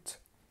white.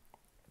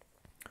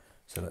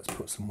 So let's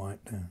put some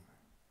white down.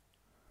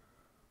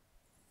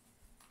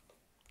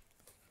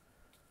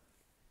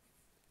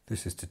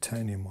 This is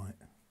titanium white,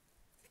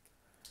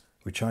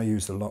 which I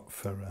use a lot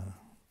for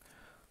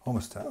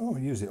I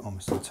use it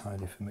almost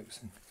entirely for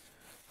mixing.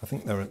 I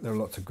think there are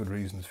lots of good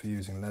reasons for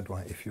using lead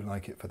white if you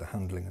like it for the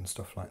handling and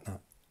stuff like that.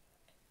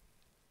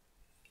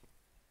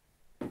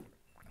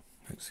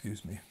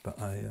 Excuse me, but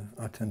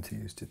I tend to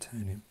use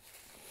titanium.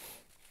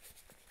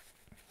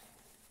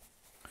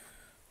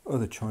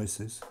 Other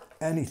choices,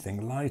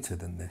 anything lighter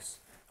than this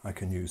I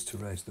can use to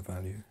raise the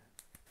value.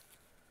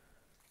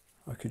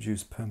 I could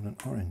use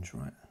permanent orange,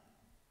 right?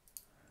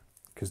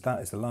 Because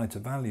that is a lighter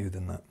value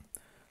than that.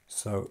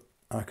 So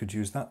I could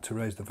use that to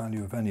raise the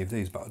value of any of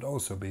these, but I'd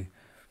also be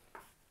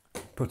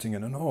putting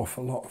in an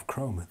awful lot of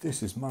chroma.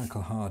 This is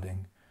Michael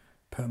Harding,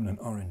 permanent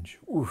orange.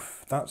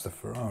 Oof, that's the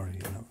Ferrari,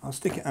 you know. I'll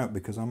stick it out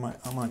because I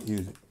might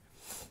use it.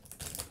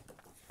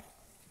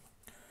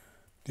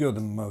 The other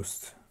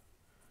most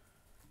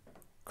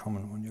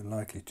common one you're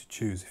likely to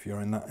choose if you're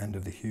in that end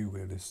of the hue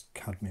wheel is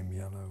cadmium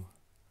yellow.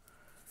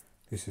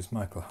 This is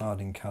Michael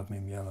Harding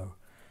cadmium yellow.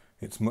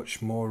 It's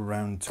much more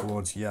round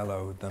towards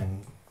yellow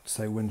than,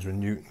 say, Winsor &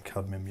 Newton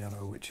cadmium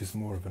yellow, which is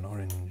more of an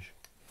orange.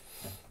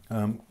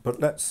 But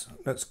let's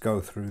go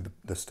through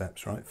the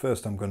steps, right?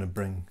 First, I'm going to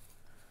bring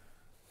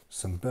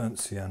some burnt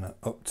sienna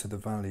up to the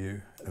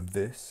value of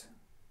this.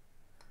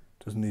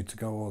 Doesn't need to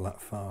go all that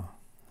far.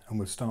 And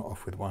we'll start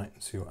off with white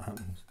and see what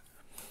happens.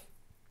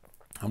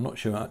 I'm not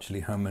sure actually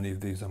how many of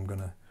these I'm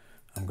gonna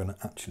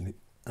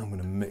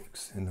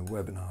mix in the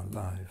webinar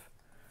live.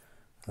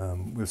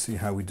 We'll see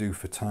how we do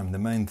for time. The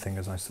main thing,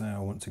 as I say, I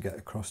want to get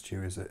across to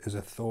you is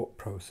a thought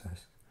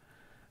process,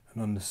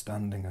 an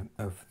understanding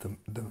of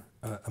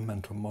a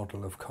mental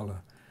model of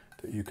colour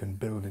that you can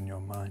build in your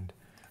mind.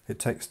 It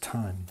takes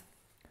time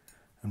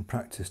and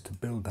practice to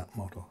build that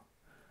model,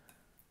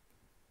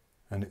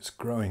 and it's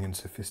growing in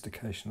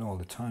sophistication all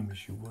the time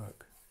as you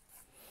work.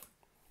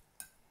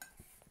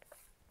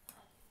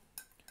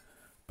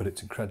 But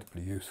it's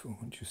incredibly useful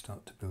once you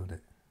start to build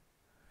it.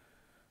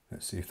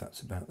 Let's see if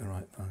that's about the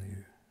right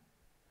value.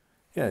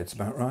 Yeah, it's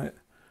about right,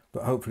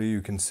 but hopefully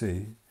you can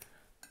see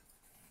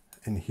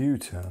in hue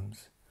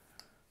terms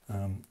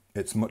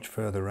it's much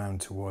further round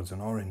towards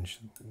an orange,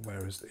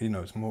 whereas, you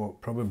know, it's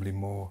probably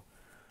more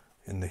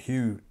in the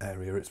hue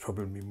area, it's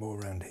probably more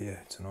around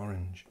here, it's an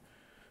orange.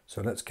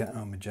 So let's get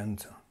our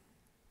magenta,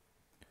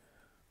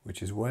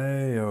 which is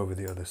way over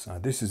the other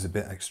side. This is a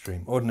bit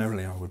extreme.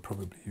 Ordinarily I would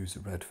probably use a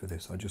red for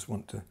this. I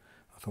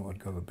thought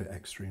I'd go a bit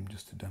extreme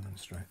just to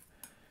demonstrate.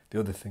 The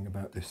other thing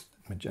about this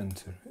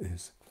magenta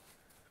is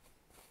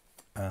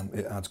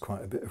it adds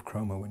quite a bit of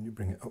chroma when you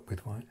bring it up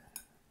with white.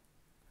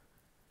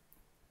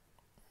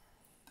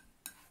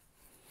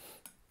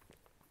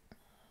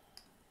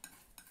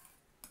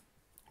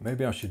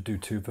 Maybe I should do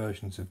two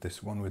versions of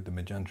this, one with the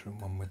magenta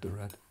and one with the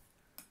red.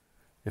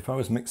 If I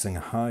was mixing a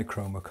high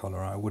chroma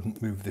colour, I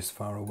wouldn't move this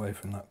far away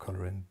from that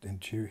colour in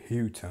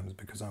hue terms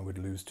because I would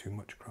lose too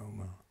much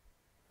chroma.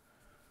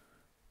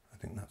 I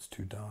think that's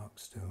too dark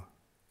still.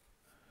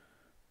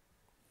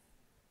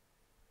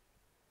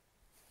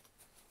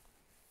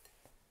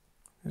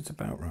 It's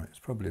about right, it's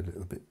probably a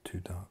little bit too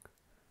dark.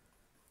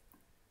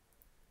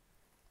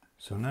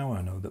 So now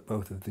I know that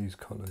both of these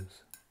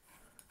colours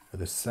are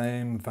the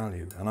same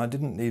value, and I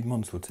didn't need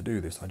Munsell to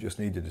do this, I just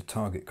needed a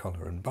target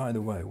colour. And by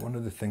the way, one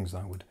of the things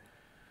I would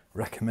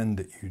recommend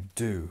that you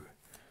do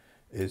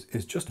is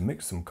just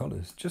mix some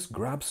colours. Just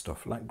grab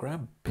stuff, like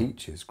grab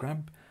peaches,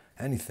 grab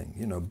anything,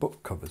 you know,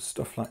 book covers,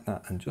 stuff like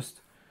that, and just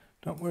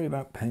don't worry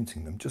about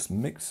painting them. Just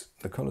mix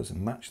the colours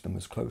and match them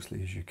as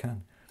closely as you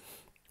can.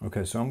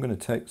 Okay, so I'm going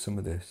to take some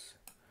of this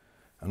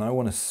and I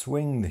want to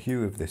swing the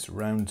hue of this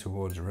round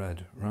towards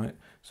red, right?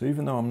 So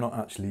even though I'm not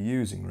actually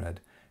using red,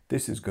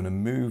 this is going to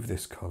move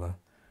this colour.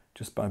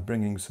 Just by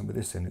bringing some of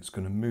this in, it's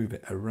going to move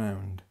it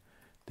around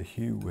the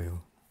hue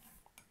wheel.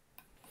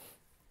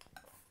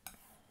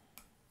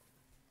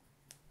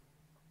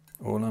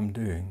 All I'm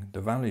doing, the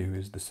value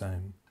is the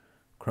same.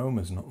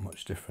 Chroma's not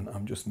much different,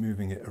 I'm just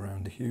moving it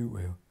around the hue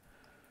wheel.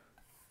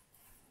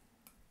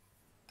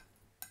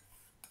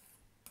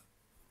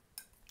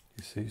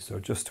 You see, so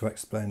just to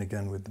explain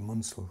again with the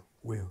Munsell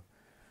wheel,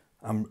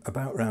 I'm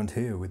about round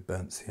here with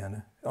burnt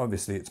sienna.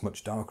 Obviously it's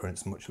much darker and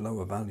it's much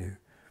lower value.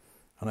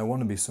 And I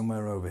want to be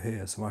somewhere over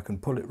here, so I can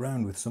pull it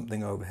round with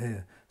something over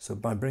here. So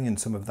by bringing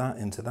some of that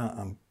into that,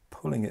 I'm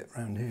pulling it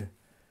round here.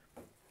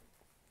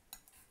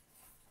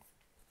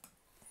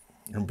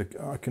 And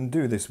I can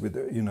do this with,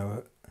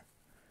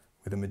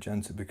 with a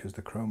magenta because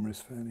the chroma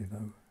is fairly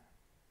low.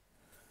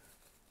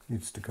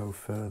 needs to go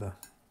further.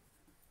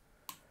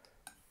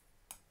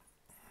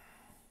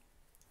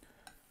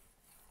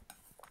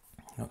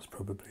 That's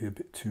probably a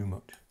bit too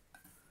much.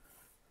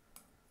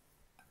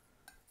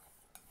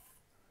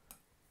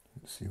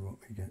 Let's see what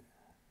we get.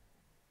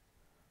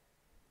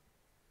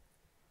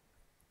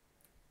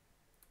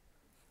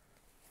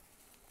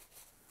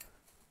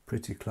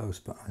 Pretty close,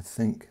 but I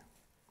think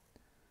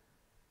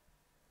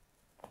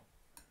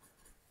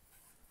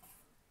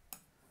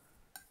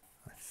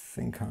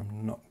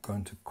I'm not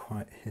going to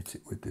quite hit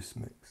it with this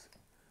mix.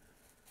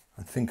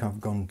 I think I've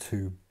gone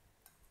too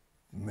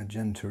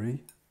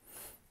magenta-y.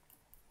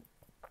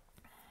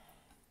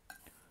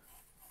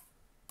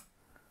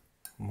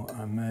 What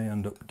I may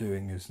end up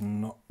doing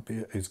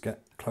is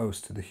get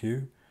close to the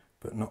hue,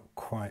 but not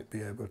quite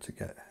be able to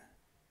get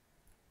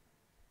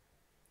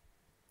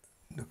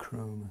the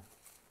chroma.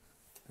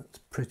 That's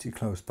pretty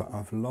close, but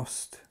I've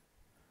lost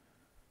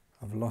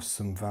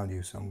some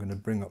value, so I'm going to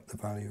bring up the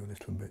value a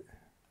little bit.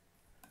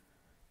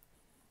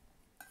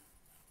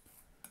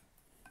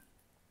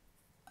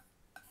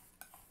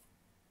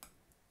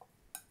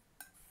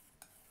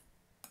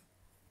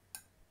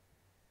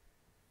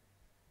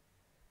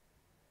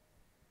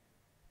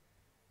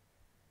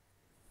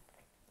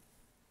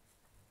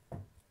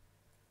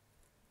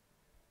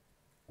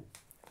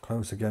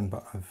 Close again,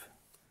 but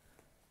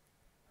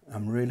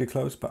I'm really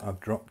close, but I've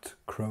dropped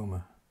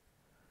chroma.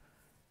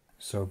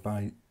 So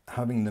by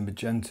having the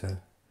magenta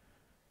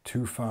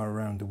too far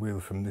around the wheel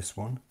from this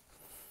one,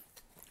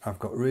 I've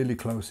got really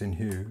close in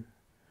hue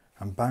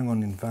and bang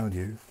on in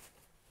value,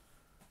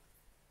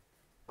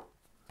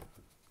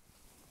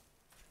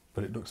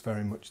 but it looks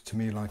very much to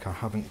me like I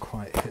haven't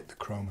quite hit the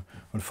chroma.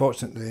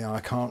 Unfortunately, I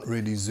can't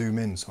really zoom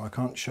in, so I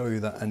can't show you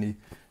that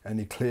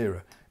any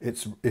clearer.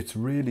 It's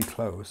really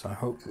close. I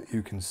hope that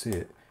you can see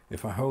it.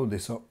 If I hold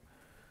this up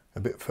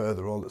a bit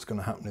further, all that's going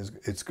to happen is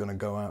it's going to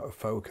go out of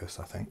focus,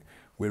 I think.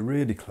 We're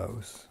really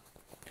close,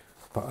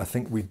 but I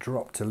think we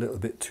dropped a little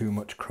bit too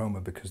much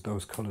chroma because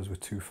those colours were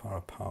too far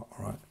apart,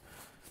 all right?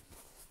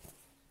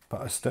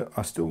 But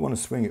I still want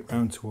to swing it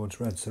round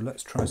towards red, so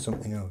let's try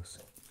something else.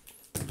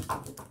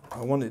 I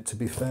want it to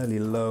be fairly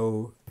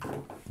low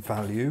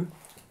value.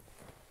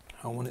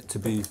 I want it to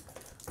be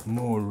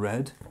more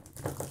red.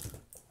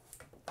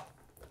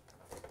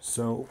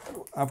 So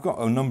I've got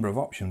a number of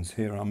options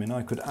here. I mean,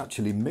 I could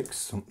actually mix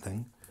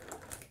something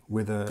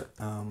with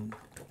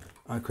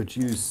I could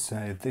use,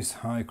 say, this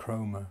high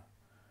chroma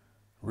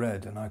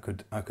red, and I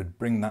could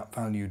bring that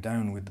value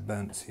down with the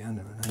burnt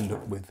sienna and end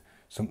up with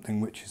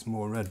something which is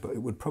more red, but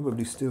it would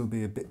probably still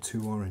be a bit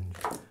too orange.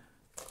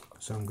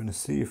 So I'm going to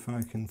see if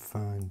I can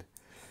find,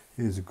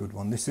 here's a good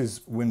one. This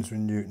is Winsor &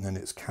 Newton, and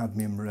it's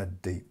cadmium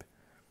red deep,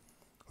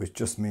 which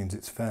just means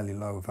it's fairly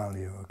low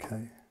value,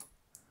 okay?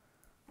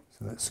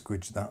 So let's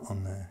squidge that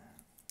on there.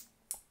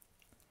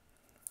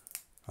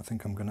 I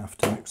think I'm going to have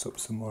to mix up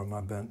some more of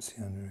my burnt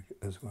sienna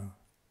as well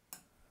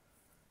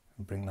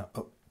and bring that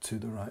up to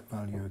the right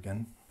value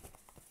again.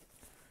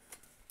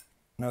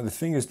 Now the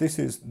thing is, this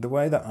is the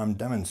way that I'm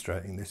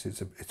demonstrating this.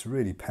 It's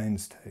really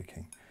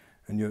painstaking,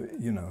 and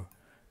you know,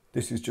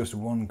 this is just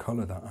one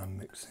colour that I'm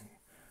mixing.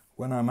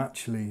 When I'm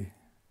actually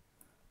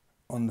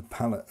on the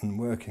palette and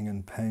working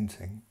and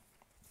painting,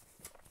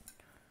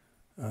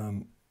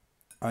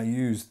 I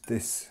use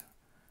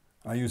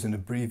an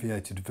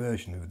abbreviated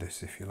version of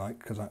this, if you like,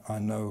 because I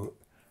know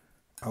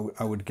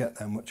I would get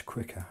there much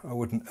quicker. I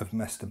wouldn't have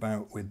messed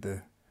about with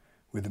the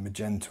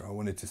magenta. I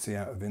wanted to see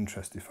out of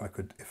interest if I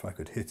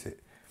could hit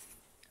it,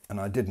 and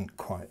I didn't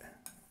quite,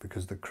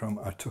 because the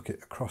chroma, I took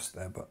it across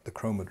there, but the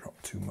chroma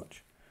dropped too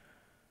much.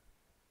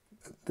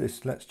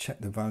 Let's check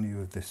the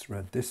value of this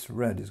red. This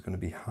red is going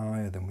to be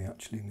higher than we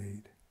actually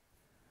need.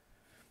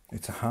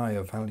 It's a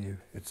higher value.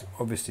 It's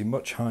obviously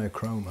much higher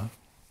chroma.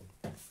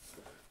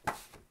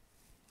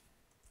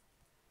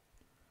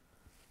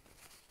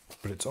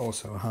 But it's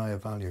also a higher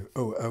value.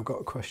 Oh, I've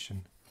got a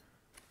question.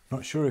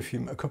 Not sure if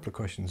a couple of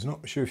questions.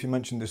 Not sure if you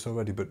mentioned this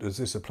already, but does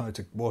this apply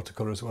to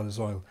watercolour as well as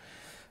oil?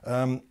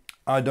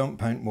 I don't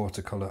paint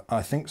watercolour.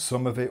 I think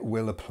some of it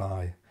will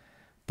apply,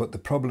 but the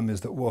problem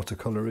is that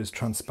watercolour is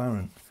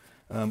transparent,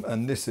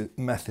 and this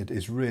method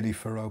is really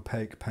for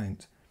opaque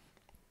paint.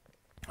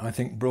 I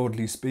think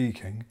broadly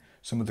speaking,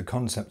 some of the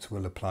concepts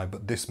will apply,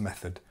 but this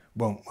method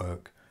won't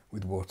work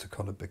with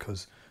watercolour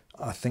because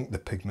I think the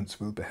pigments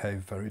will behave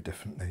very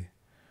differently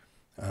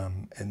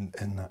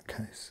in that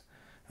case.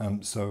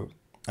 So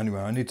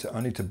anyway, I need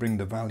to bring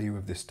the value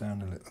of this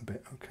down a little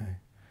bit. Okay,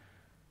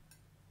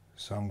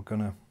 so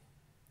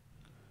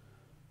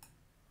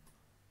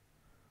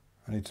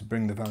I need to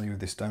bring the value of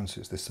this down so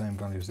it's the same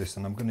value as this,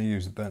 and I'm going to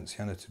use the burnt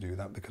sienna to do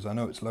that because I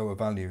know it's lower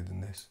value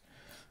than this,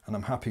 and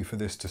I'm happy for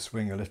this to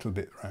swing a little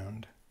bit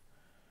round,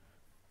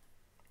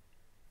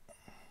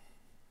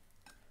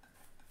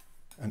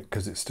 and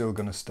because it's still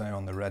going to stay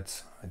on the red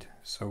side.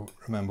 So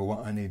remember,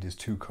 what I need is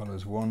two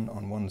colours, one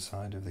on one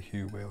side of the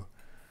hue wheel,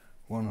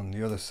 one on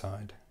the other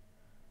side,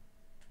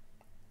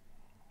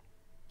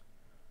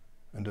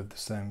 and of the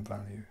same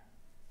value.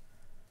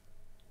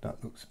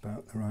 That looks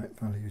about the right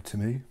value to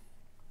me.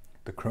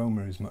 The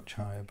chroma is much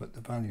higher, but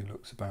the value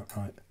looks about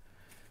right.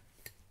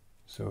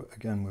 So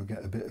again, we'll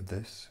get a bit of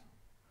this.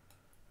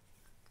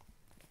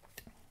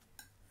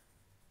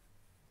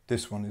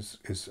 This one is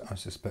I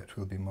suspect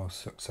will be more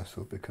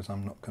successful because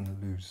I'm not going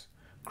to lose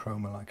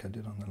chroma like I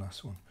did on the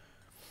last one.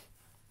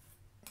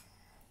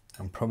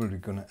 I'm probably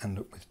going to end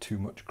up with too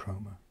much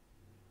chroma.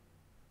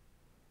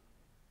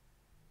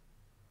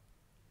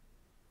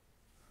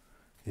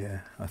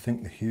 Yeah, I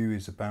think the hue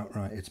is about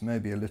right. It's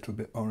maybe a little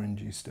bit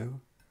orangey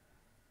still.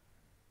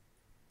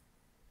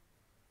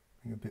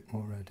 Bring a bit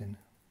more red in.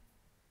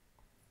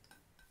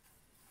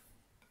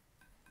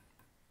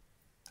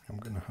 I'm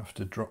going to have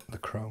to drop the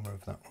chroma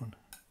of that one.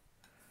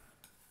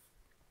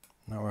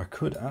 Now I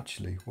could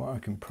actually, what I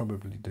can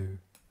probably do,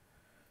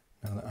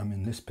 now that I'm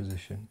in this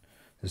position,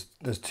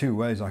 there's two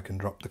ways I can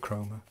drop the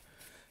chroma.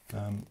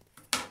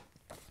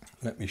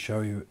 Let me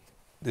show you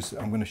this.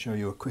 I'm going to show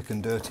you a quick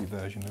and dirty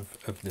version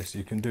of this.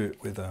 You can do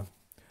it with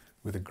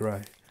a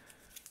grey.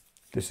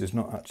 This is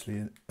not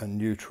actually a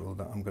neutral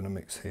that I'm going to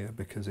mix here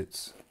because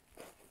it's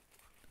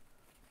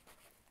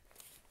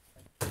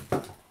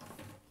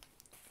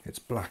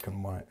black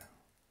and white,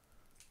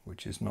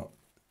 which is not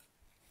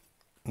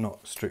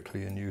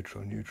strictly a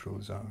neutral.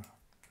 Neutrals are,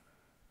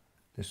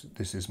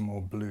 this is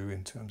more blue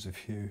in terms of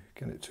hue.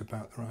 Get it to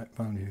about the right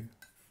value.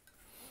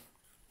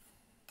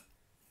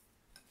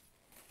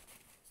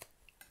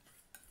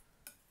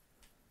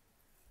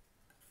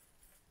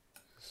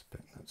 I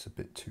suspect that's a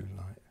bit too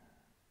light.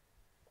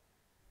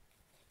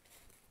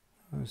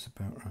 Oh, that's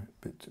about right,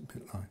 a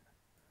bit light.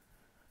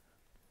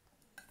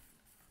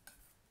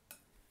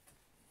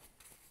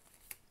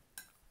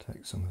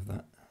 Take some of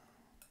that.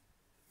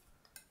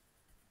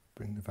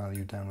 Bring the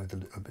value down with a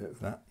little bit of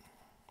that.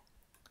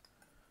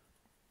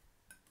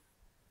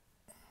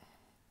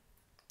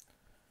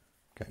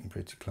 Getting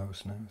pretty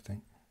close now, I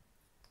think.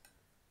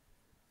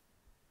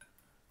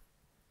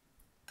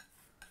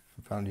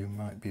 The value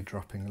might be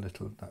dropping a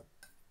little. That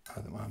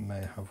I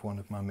may have one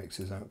of my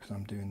mixes out because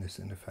I'm doing this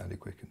in a fairly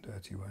quick and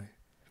dirty way.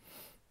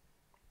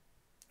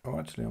 Oh,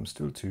 actually, I'm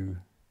still too.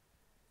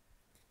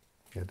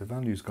 Yeah, the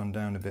value's gone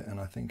down a bit, and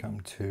I think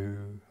I'm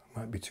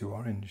might be too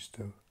orange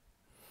still.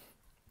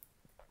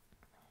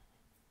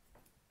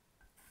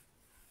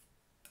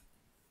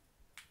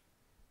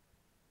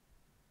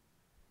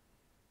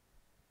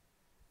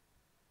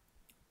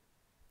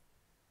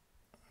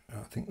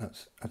 I think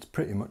that's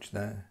pretty much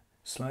there.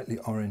 Slightly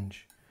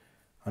orange.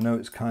 I know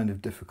it's kind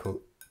of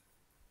difficult.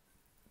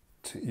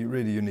 You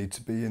need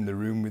to be in the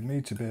room with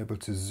me to be able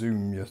to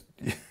zoom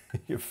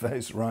your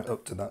face right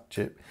up to that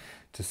chip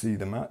to see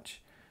the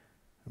match.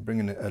 I'm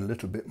bringing it a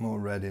little bit more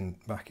red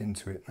back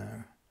into it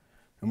now,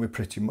 and we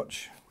pretty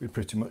much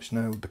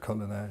nailed the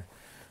colour there.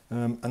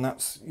 And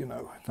that's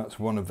that's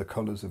one of the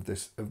colours of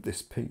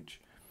this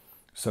peach.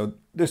 So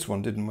this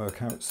one didn't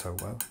work out so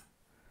well.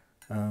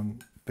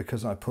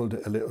 Because I pulled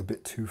it a little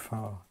bit too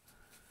far.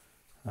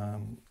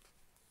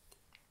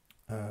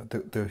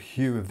 The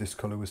hue of this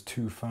colour was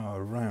too far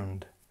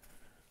around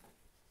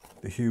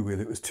the hue wheel.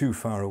 It was too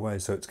far away,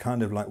 so it's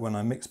kind of like when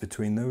I mix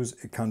between those,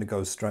 it kind of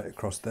goes straight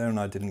across there, and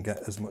I didn't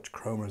get as much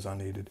chroma as I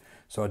needed.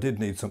 So I did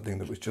need something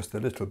that was just a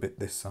little bit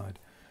this side.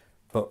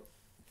 But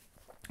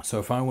so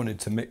if I wanted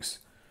to mix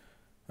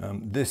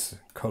this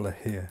colour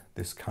here,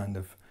 this kind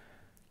of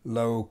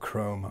low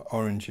chroma,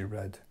 orangey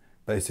red,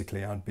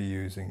 basically I'd be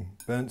using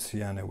burnt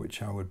sienna,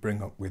 which I would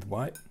bring up with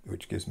white,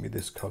 which gives me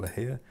this colour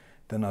here.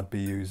 Then I'd be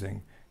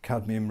using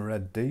cadmium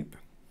red deep,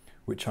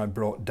 which I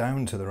brought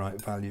down to the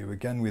right value,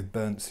 again with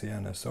burnt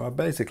sienna. So I've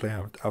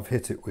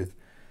hit it with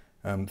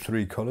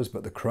 3 colours,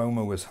 but the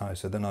chroma was high,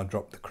 so then I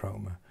dropped the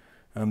chroma.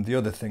 The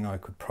other thing I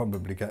could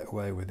probably get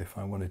away with if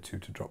I wanted to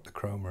drop the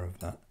chroma of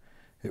that,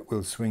 it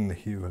will swing the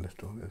hue a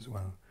little as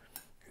well,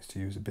 is to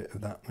use a bit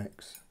of that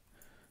mix.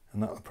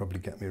 And that will probably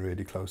get me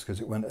really close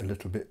because it went a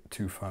little bit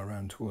too far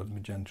around towards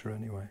magenta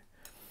anyway.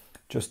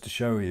 Just to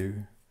show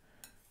you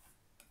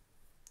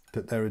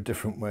that there are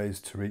different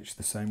ways to reach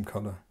the same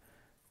colour.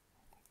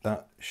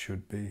 That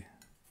should be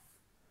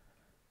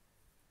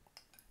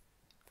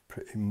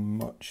pretty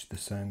much the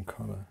same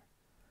colour,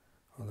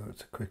 although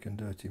it's a quick and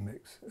dirty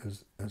mix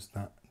as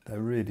that.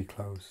 They're really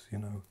close,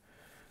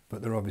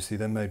 but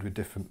they're made with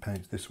different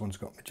paints. This one's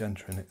got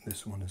magenta in it,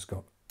 this one has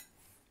got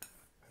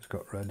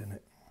red in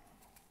it.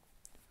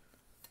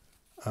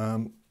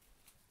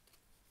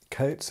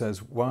 Kate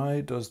says,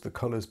 why does the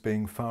colours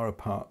being far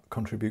apart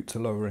contribute to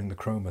lowering the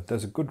chroma?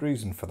 There's a good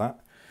reason for that.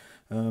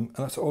 And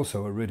that's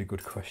also a really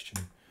good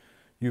question.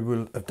 You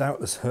will have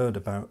doubtless heard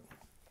about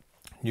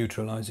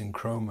neutralising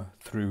chroma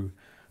through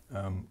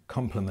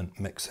complement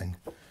mixing.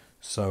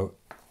 So,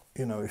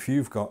 if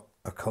you've got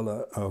a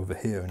colour over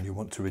here and you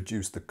want to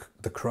reduce the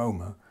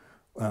chroma,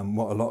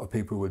 what a lot of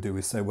people will do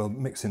is say, well,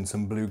 mix in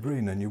some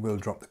blue-green and you will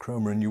drop the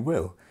chroma, and you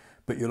will.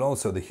 But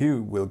the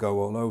hue will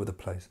go all over the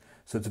place.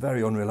 So it's a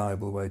very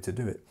unreliable way to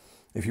do it.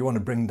 If you want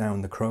to bring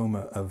down the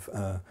chroma of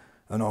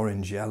an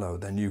orange yellow,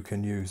 then you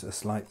can use a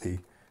slightly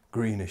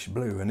greenish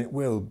blue, and it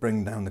will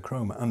bring down the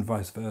chroma, and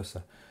vice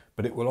versa.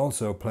 But it will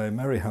also play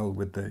merry hell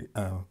with the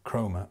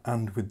chroma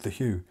and with the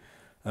hue.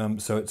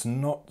 So it's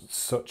not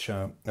such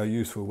a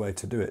useful way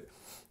to do it.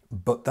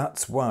 But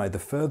that's why the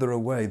further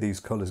away these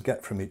colours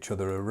get from each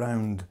other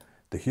around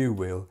the hue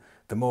wheel,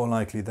 the more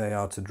likely they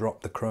are to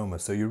drop the chroma.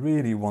 So you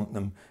really want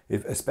them,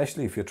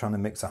 especially if you're trying to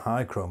mix a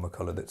high chroma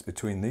colour that's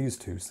between these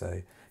two,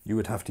 say, you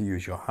would have to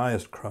use your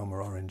highest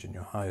chroma orange and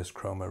your highest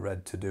chroma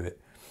red to do it.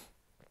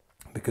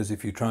 Because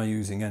if you try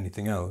using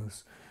anything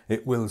else,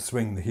 it will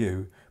swing the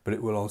hue, but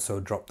it will also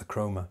drop the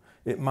chroma.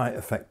 It might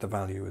affect the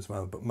value as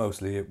well, but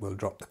mostly it will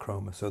drop the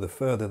chroma. So the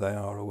further they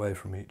are away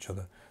from each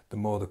other, the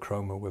more the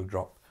chroma will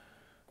drop.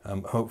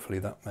 Hopefully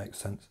that makes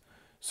sense.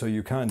 So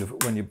you kind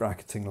of, when you're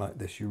bracketing like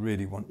this, you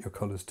really want your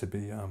colours to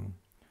be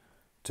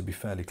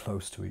fairly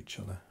close to each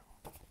other.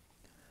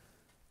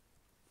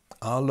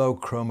 Are low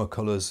chroma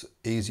colours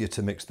easier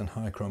to mix than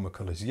high chroma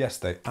colours? Yes,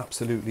 they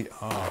absolutely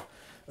are.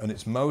 And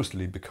it's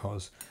mostly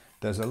because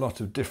there's a lot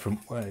of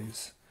different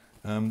ways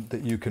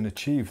that you can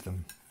achieve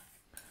them.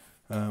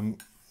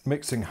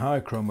 Mixing high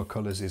chroma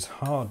colours is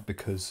hard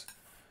because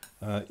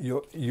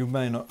your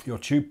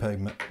tube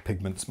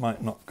pigments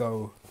might not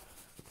go,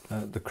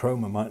 the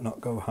chroma might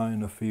not go high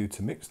enough for you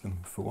to mix them,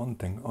 for one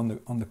thing.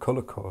 On the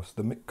colour course,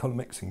 the colour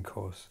mixing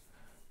course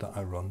that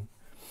I run,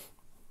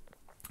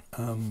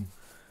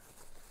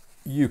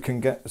 you can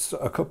get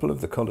a couple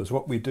of the colours.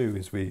 What we do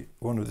is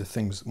one of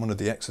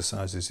the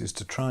exercises is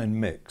to try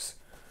and mix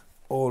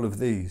all of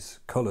these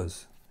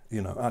colours.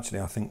 You know,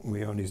 actually I think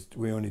we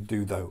only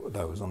do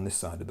those on this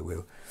side of the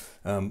wheel,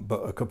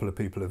 but a couple of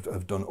people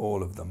have done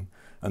all of them,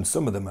 and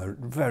some of them are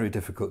very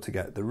difficult to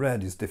get. The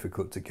red is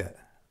difficult to get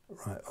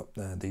right up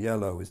there, the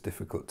yellow is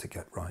difficult to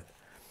get right.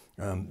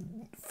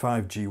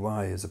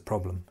 5GY is a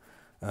problem.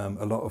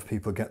 A lot of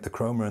people get the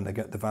chroma and they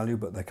get the value,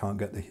 but they can't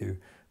get the hue.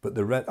 But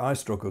the red, I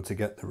struggle to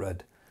get the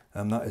red,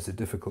 and that is a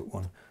difficult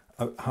one.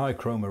 High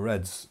chroma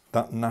reds,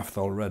 that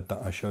naphthol red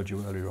that I showed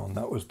you earlier on,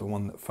 that was the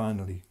one that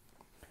finally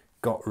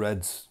got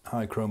reds,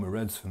 high chroma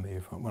reds for me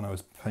when I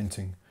was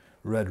painting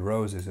red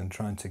roses and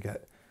trying to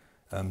get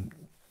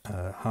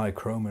high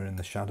chroma in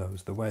the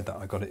shadows. The way that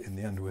I got it in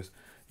the end was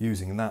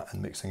using that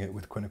and mixing it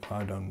with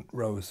quinacridone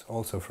rose,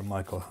 also from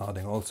Michael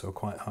Harding, also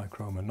quite high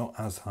chroma, not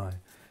as high,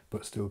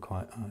 but still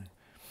quite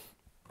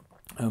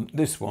high.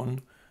 This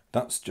one,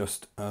 that's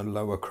just a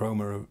lower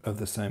chroma of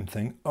the same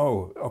thing.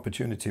 Oh,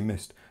 opportunity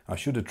missed. I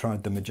should have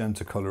tried the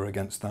magenta colour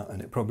against that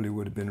and it probably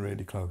would have been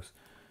really close.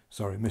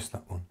 Sorry, missed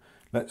that one.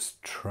 Let's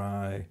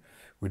try,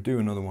 we'll do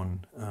another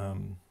one.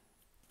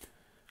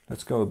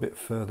 Let's go a bit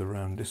further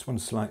around. This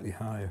one's slightly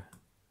higher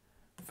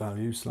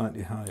value,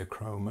 slightly higher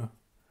chroma.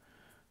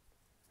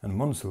 And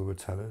Munsell would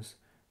tell us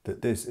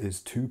that this is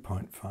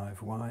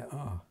 2.5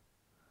 YR,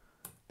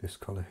 this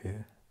colour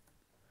here.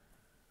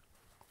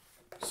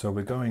 So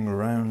we're going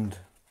around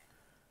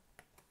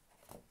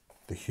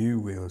the hue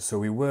wheel. So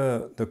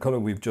the colour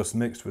we've just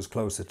mixed was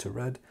closer to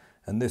red,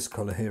 and this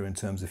colour here in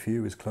terms of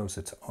hue is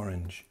closer to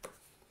orange.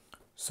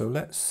 So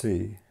let's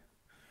see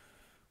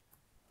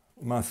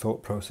my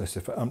thought process.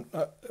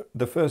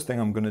 The first thing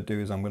I'm going to do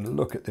is I'm going to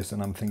look at this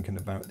and I'm thinking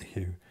about the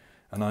hue,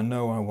 and I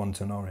know I want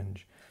an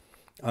orange.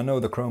 I know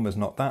the chroma's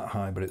not that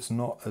high, but it's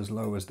not as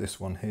low as this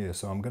one here,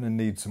 so I'm going to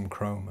need some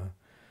chroma.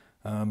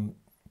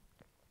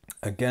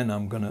 Again,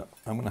 I'm gonna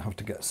have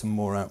to get some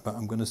more out, but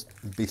I'm going to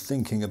be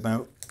thinking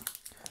about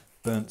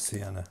burnt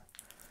sienna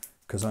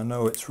because I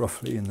know it's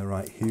roughly in the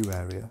right hue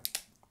area,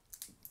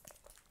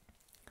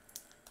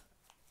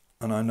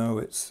 and I know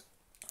it's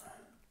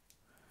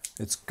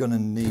going to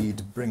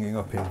need bringing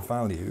up in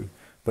value.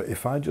 But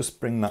if I just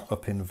bring that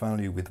up in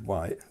value with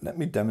white, let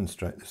me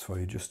demonstrate this for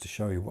you just to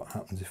show you what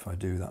happens if I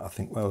do that. I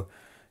think, well,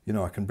 you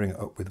know, I can bring it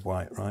up with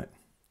white, right?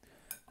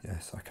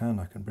 Yes, I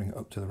can bring it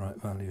up to the right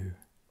value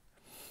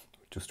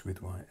just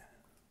with white.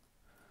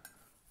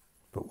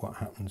 But what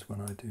happens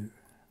when I do?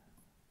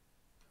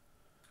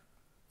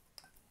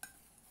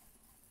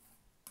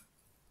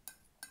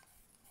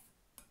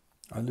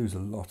 I lose a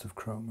lot of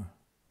chroma.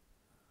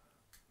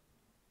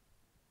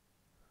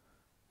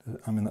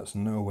 I mean, that's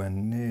nowhere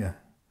near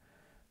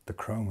the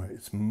chroma.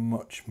 It's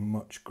much,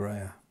 much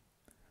grayer.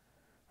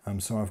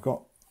 So I've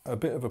got a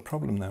bit of a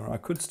problem there. I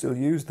could still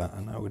use that,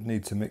 and I would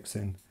need to mix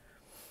in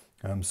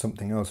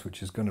something else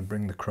which is going to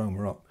bring the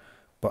chroma up.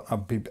 But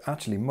I'd be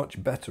actually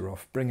much better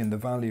off bringing the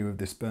value of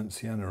this burnt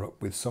sienna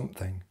up with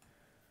something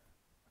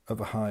of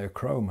a higher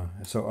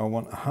chroma. So I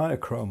want a higher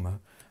chroma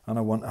and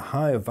I want a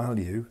higher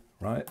value,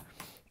 right?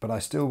 But I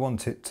still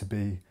want it to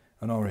be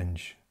an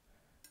orange.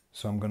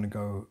 So I'm going to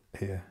go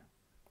here.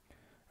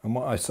 And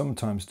what I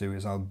sometimes do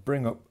is I'll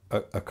bring up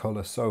a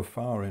colour so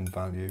far in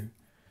value.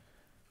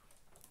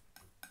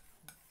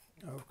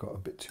 I've got a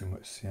bit too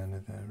much sienna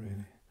there,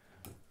 really.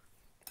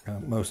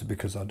 Mostly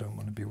because I don't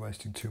want to be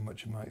wasting too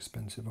much of my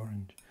expensive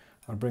orange.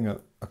 I'll bring a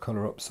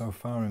colour up so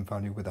far in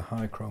value with a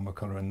high chroma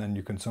colour, and then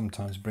you can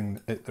sometimes bring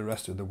it the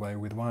rest of the way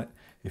with white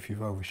if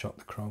you've overshot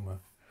the chroma.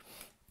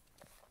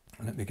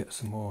 And let me get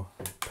some more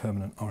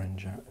permanent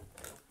orange out.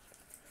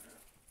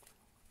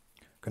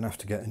 I'm going to have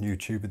to get a new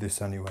tube of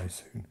this anyway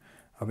soon.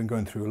 I've been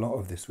going through a lot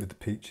of this with the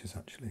peaches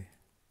actually.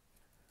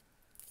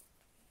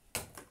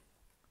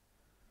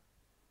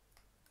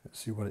 Let's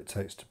see what it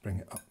takes to bring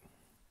it up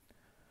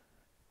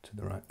to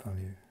the right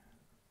value.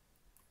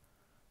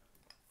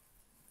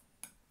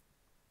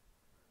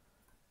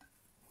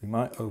 We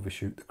might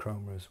overshoot the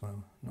chroma as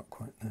well, not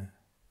quite there.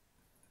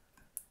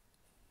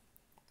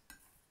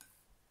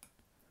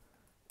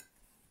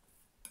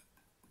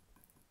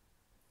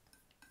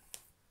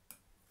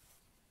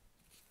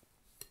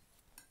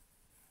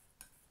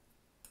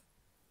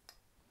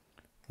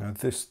 Now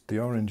the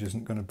orange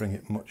isn't going to bring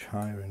it much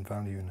higher in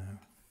value now.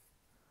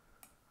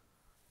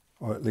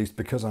 Or at least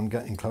because I'm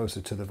getting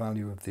closer to the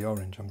value of the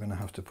orange, I'm going to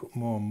have to put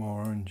more and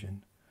more orange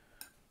in.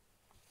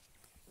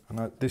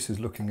 And this is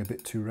looking a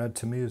bit too red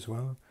to me as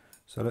well.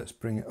 So let's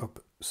bring it up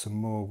some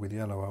more with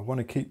yellow. I want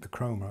to keep the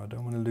chroma. I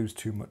don't want to lose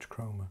too much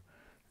chroma.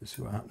 Let's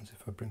see what happens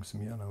if I bring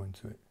some yellow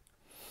into it.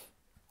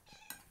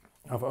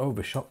 I've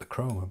overshot the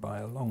chroma by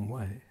a long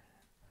way.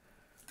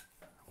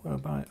 Well,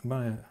 by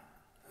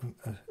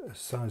a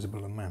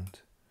sizable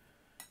amount.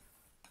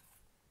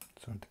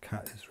 So the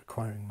cat is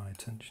requiring my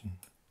attention.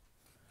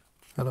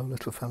 Hello,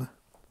 little fella.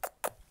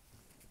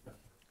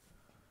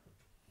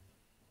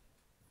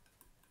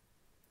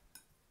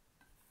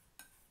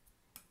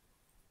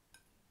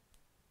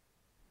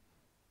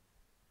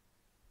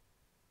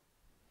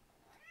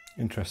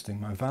 Interesting,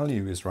 my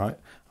value is right.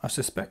 I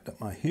suspect that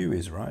my hue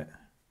is right,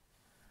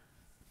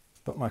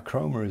 but my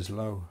chroma is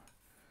low.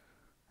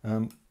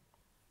 And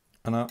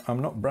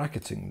I'm not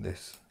bracketing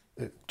this,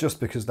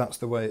 just because that's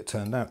the way it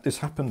turned out. This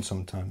happens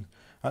sometimes.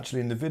 Actually,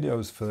 in the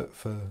videos for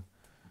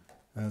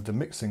the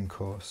mixing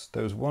course,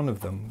 there was one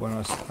of them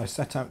where I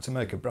set out to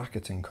make a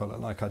bracketing colour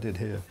like I did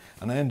here,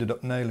 and I ended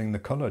up nailing the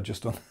colour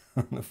just on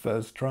the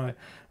first try,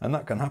 and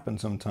that can happen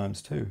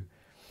sometimes too.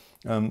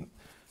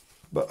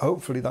 But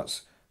hopefully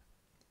that's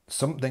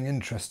something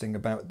interesting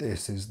about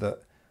this, is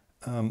that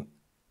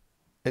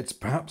it's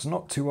perhaps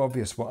not too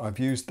obvious what I've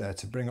used there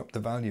to bring up the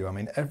value. I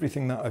mean,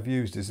 everything that I've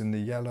used is in the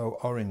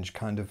yellow-orange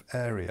kind of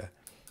area,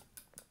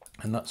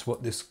 and that's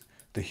what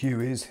the hue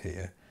is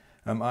here.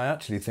 I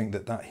actually think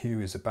that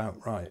hue is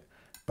about right,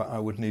 but I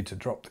would need to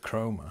drop the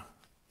chroma,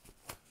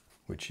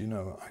 which, you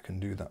know, I can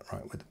do that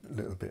right with a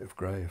little bit of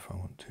grey if I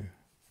want to.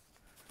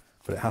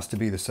 But it has to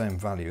be the same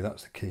value,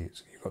 that's the key.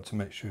 You've got to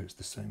make sure it's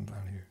the same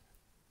value.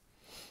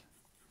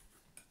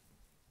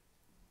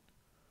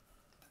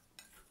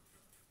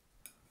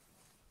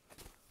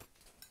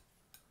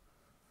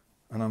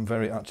 And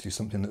actually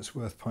something that's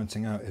worth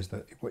pointing out is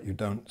that what you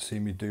don't see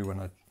me do when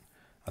I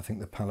think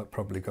the palette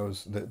probably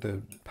goes,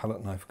 the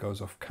palette knife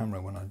goes off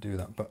camera when I do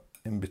that, but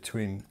in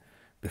between,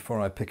 before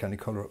I pick any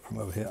colour up from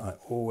over here, I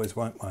always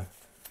wipe my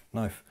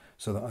knife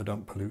so that I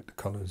don't pollute the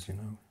colours, you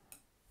know.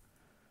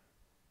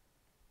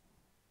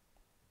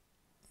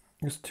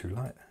 It's too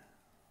light.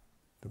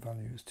 The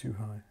value is too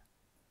high.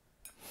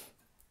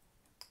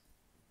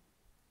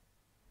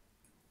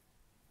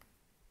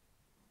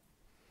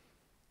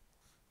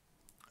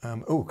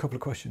 Oh, a couple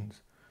of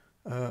questions.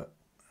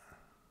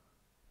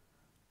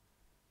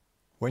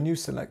 When you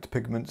select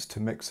pigments to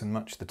mix and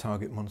match the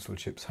target Monsell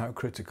chips, how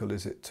critical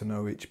is it to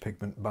know each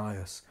pigment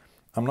bias?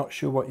 I'm not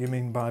sure what you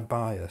mean by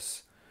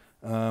bias.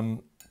 Yeah,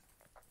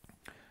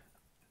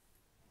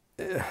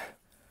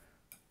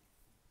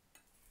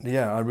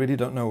 I really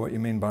don't know what you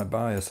mean by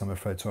bias, I'm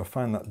afraid, so I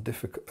find that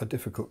a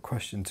difficult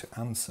question to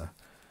answer.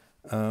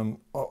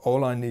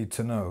 All I need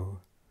to know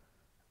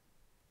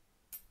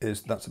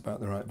is that's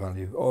about the right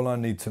value. All I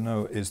need to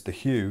know is the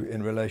hue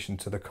in relation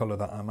to the colour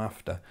that I'm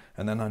after,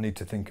 and then I need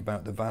to think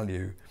about the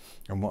value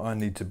and what I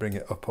need to bring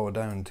it up or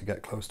down to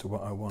get close to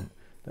what I want.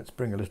 Let's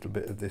bring a little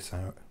bit of this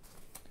out.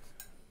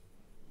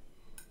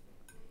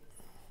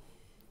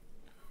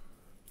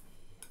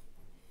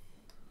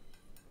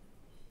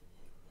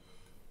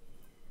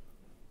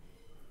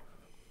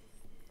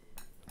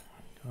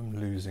 I'm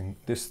losing.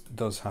 This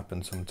does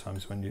happen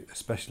sometimes when you,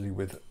 especially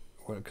with,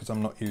 because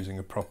I'm not using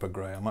a proper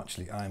grey.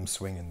 I'm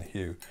swinging the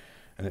hue,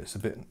 and it's a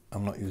bit.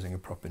 I'm not using a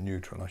proper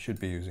neutral. I should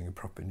be using a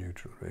proper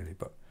neutral really,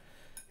 but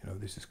you know,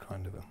 this is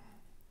kind of a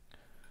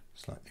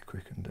slightly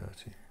quick and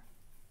dirty.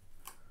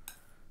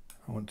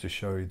 I want to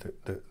show you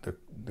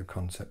the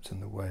concept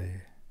and the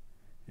way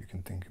you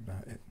can think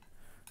about it.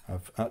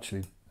 I've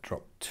actually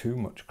dropped too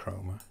much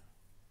chroma.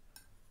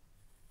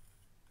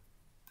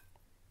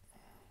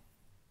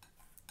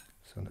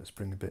 So let's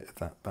bring a bit of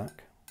that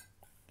back.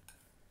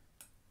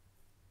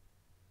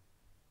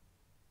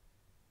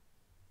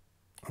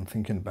 I'm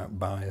thinking about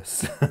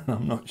bias.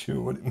 I'm not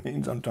sure what it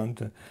means.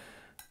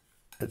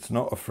 It's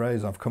not a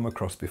phrase I've come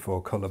across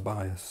before, colour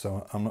bias,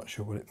 so I'm not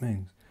sure what it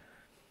means.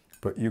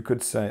 But you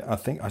could say,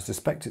 I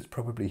suspect it's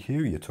probably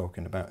hue you're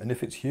talking about. And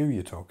if it's hue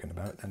you're talking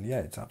about, then yeah,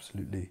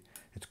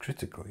 it's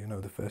critical. You know,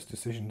 the first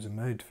decisions are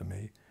made for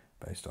me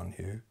based on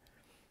hue.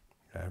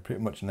 Yeah, I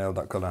pretty much nailed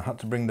that colour. I had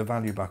to bring the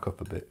value back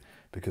up a bit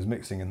because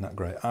mixing in that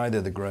grey,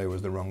 either the grey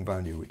was the wrong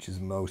value, which is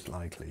most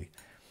likely,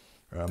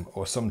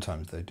 or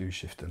sometimes they do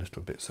shift a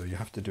little bit, so you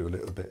have to do a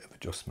little bit of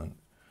adjustment.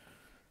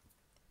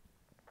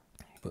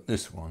 But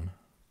this one,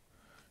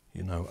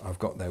 you know, I've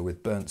got there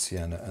with burnt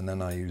sienna, and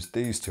then I used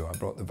these two. I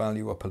brought the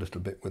value up a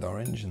little bit with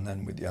orange and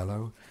then with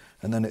yellow,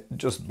 And then it,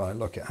 just by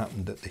luck, it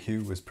happened that the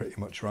hue was pretty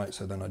much right,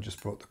 so then I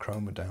just brought the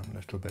chroma down a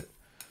little bit.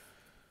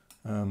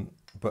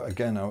 But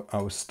again,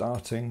 I was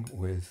starting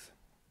with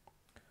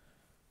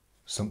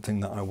something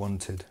that I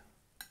wanted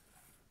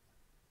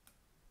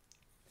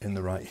in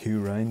the right hue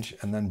range,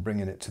 and then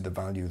bringing it to the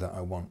value that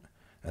I want,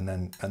 and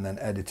then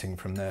editing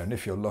from there. And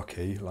if you're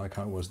lucky, like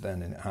I was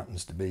then, and it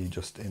happens to be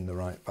just in the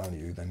right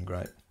value, then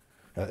great.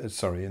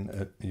 Sorry,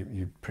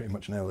 you pretty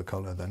much nail the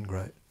colour, then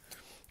great.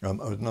 Oh,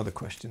 another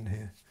question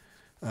here.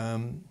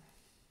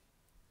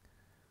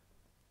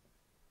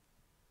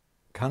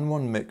 Can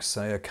one mix,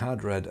 say, a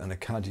cad red and a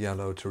cad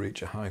yellow to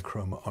reach a high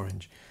chroma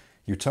orange?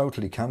 You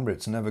totally can, but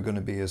it's never going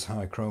to be as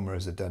high chroma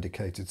as a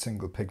dedicated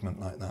single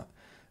pigment like that.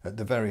 At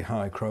the very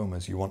high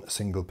chromas, you want a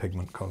single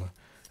pigment colour.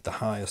 The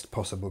highest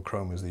possible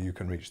chromas that you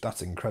can reach.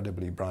 That's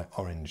incredibly bright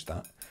orange,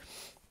 that.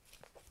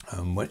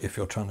 If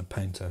you're trying to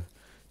paint a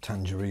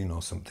tangerine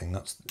or something,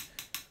 that's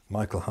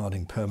Michael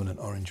Harding permanent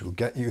orange will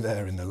get you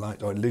there in the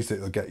light, or at least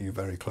it'll get you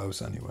very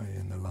close anyway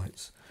in the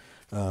lights.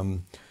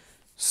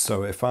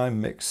 So if I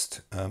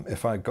mixed,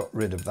 if I got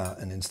rid of that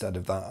and instead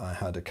of that I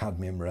had a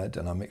cadmium red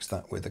and I mixed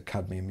that with a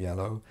cadmium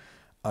yellow,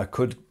 I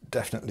could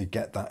definitely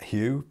get that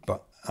hue,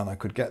 and I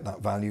could get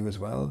that value as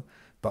well,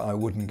 but I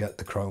wouldn't get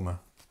the chroma.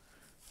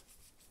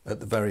 At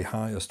the very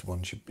highest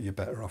ones, you're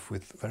better off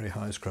with, very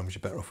highest chromas,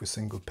 you're better off with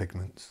single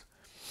pigments.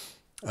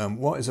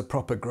 What is a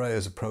proper grey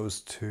as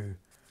opposed to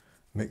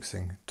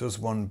mixing? Does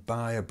one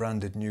buy a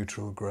branded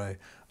neutral grey?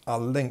 I'll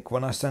link,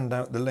 when I send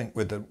out the link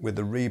with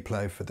the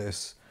replay for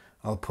this,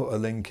 I'll put a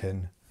link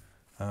in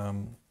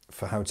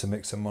for how to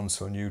mix a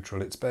Monceau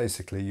neutral. It's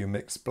basically you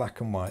mix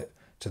black and white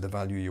to the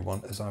value you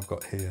want, as I've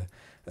got here,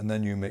 and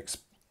then you mix,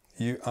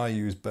 I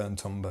use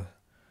burnt umber,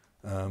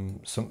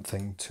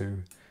 something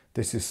to,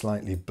 this is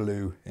slightly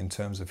blue in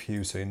terms of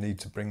hue, so you need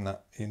to bring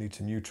that, you need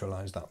to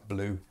neutralise that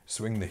blue,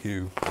 swing the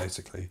hue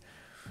basically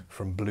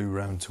from blue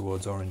round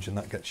towards orange, and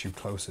that gets you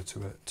closer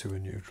to a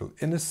neutral.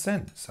 In a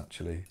sense,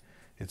 actually,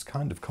 it's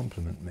kind of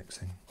complement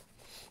mixing,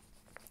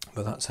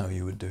 but that's how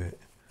you would do it.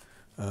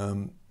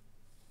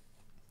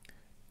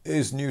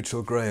 Is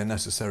neutral grey a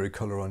necessary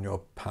colour on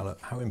your palette?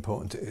 How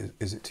important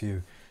is it to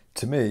you?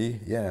 To me,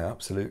 yeah,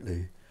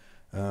 absolutely.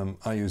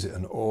 I use it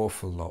an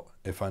awful lot.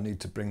 If I need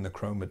to bring the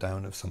chroma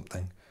down of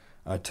something,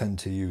 I tend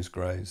to use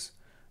greys.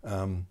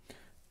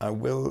 I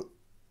will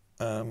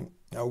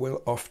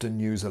often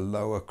use a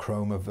lower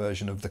chroma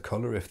version of the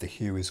colour if the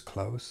hue is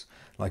close.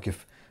 Like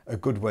if a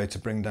good way to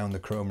bring down the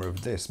chroma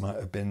of this might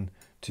have been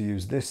to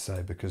use this,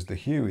 say, because the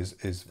hue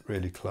is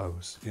really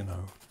close, you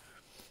know.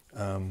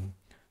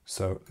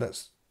 So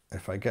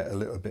if I get a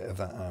little bit of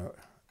that out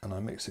and I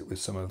mix it with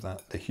some of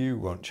that, the hue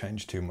won't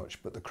change too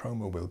much, but the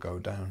chroma will go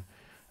down.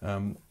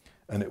 And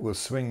it will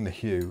swing the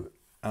hue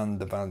and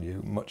the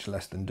value much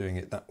less than doing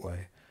it that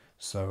way.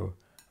 So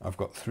I've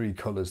got 3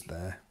 colours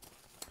there,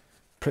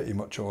 pretty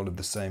much all of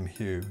the same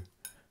hue,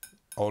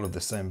 all of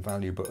the same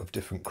value, but of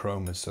different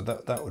chromas. So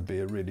that would be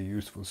a really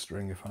useful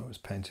string if I was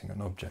painting an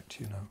object,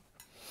 you know.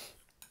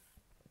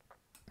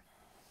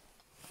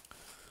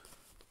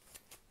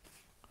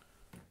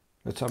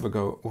 Let's have a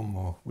go at one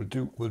more. We'll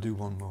do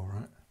one more,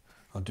 right?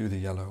 I'll do the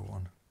yellow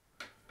one.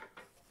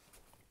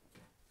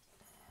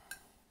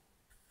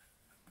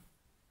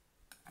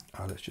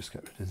 Let's just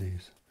get rid of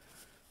these.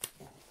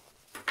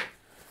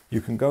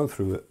 You can go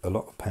through a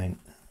lot of paint,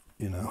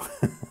 you know,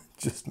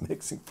 just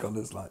mixing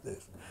colours like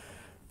this.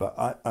 But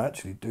I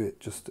actually do it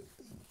just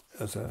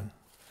as a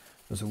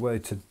way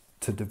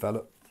to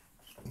develop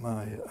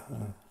my,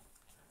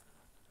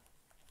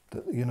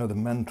 the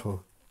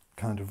mental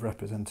kind of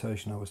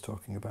representation I was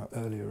talking about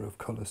earlier of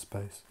colour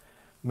space.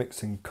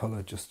 Mixing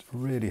colour just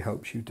really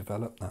helps you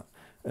develop that.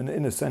 And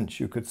in a sense,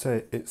 you could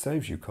say it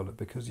saves you colour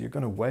because you're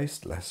going to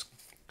waste less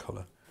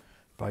colour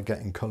by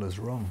getting colours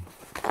wrong.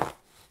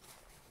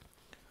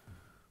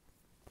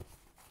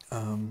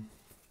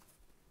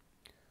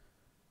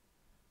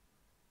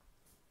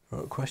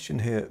 A question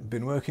here,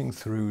 been working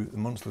through the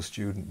Monceau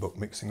student book,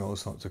 mixing all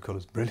sorts of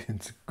colours.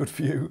 Brilliant, good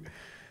for you.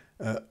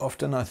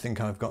 Often I think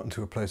I've gotten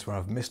to a place where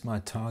I've missed my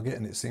target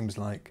and it seems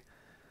like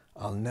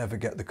I'll never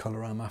get the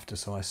colour I'm after,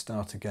 so I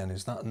start again.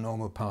 Is that a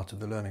normal part of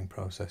the learning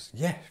process?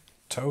 Yeah,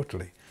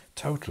 totally.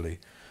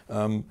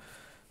 I'm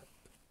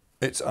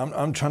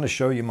trying to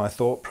show you my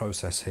thought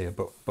process here,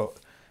 but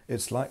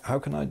it's like, how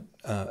can I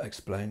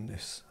explain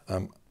this?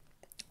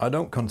 I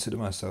don't consider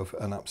myself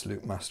an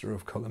absolute master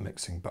of colour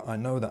mixing, but I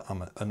know that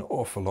I'm an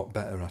awful lot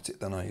better at it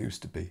than I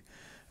used to be.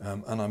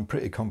 And I'm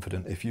pretty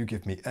confident if you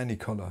give me any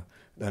colour,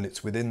 then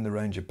it's within the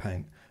range of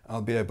paint,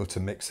 I'll be able to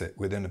mix it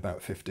within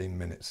about 15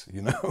 minutes,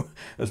 you know,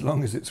 as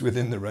long as it's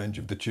within the range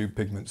of the tube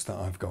pigments that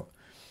I've got,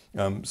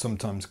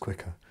 sometimes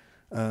quicker.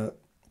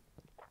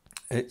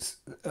 It's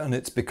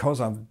because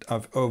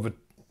I've over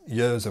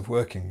years of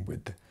working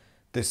with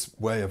this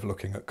way of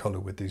looking at colour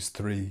with these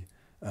 3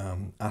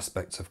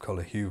 aspects of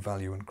colour, hue,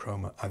 value and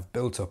chroma. I've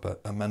built up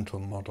a mental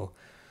model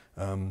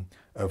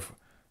of,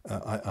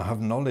 I have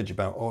knowledge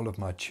about all of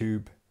my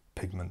tube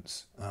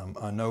pigments.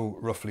 I know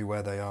roughly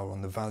where they are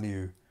on the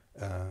value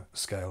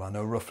scale. I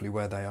know roughly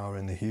where they are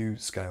in the hue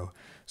scale,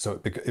 so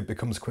it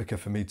becomes quicker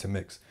for me to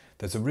mix.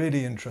 There's a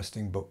really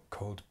interesting book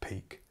called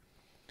Peak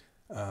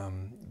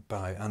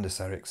by Anders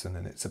Ericsson,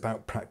 and it's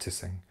about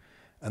practicing.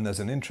 And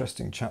there's an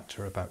interesting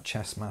chapter about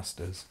chess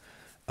masters,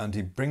 and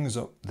he brings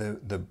up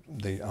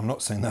the I'm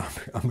not saying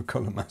that I'm a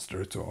colour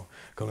master at all,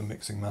 colour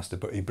mixing master,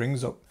 but he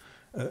brings up,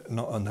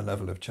 not on the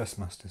level of chess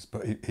masters,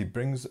 but he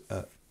brings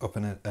up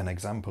an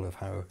example of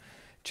how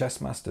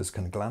chess masters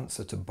can glance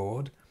at a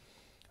board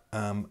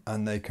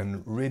and they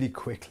can really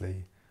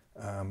quickly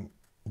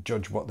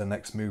judge what the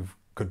next move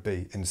could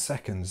be. In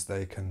seconds,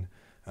 they can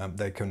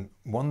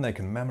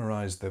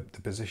memorize the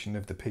position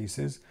of the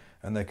pieces,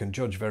 and they can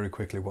judge very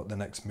quickly what the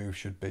next move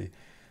should be.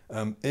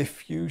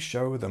 If you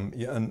show them,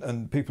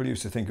 and people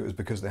used to think it was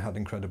because they had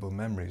incredible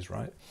memories,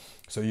 right?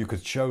 So you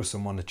could show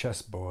someone a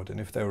chessboard, and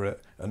if they were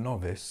a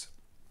novice,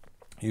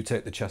 you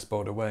take the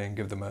chessboard away and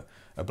give them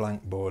a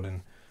blank board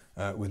and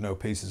with no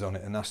pieces on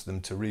it, and ask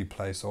them to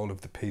replace all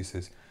of the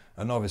pieces.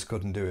 A novice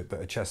couldn't do it,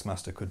 but a chess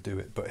master could do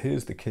it. But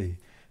here's the key.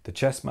 The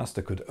chess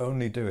master could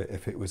only do it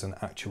if it was an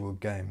actual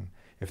game.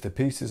 If the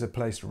pieces are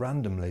placed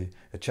randomly,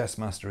 a chess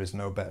master is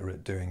no better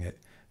at doing it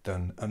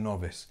than a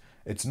novice.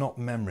 It's not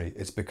memory,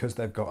 it's because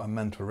they've got a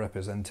mental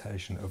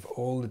representation of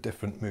all the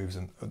different moves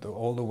and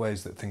all the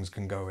ways that things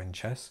can go in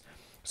chess.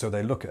 So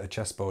they look at a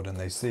chessboard and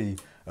they see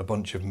a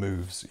bunch of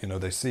moves, you know,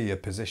 they see a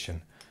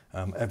position.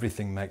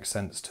 Everything makes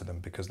sense to them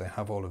because they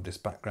have all of this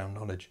background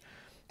knowledge.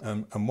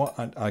 And what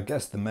I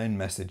guess the main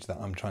message that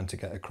I'm trying to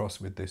get across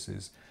with this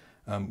is,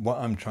 what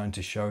I'm trying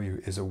to show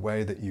you is a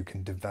way that you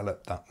can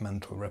develop that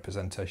mental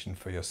representation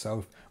for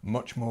yourself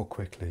much more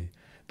quickly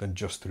than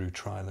just through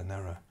trial and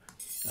error,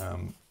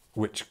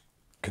 which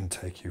can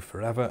take you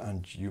forever,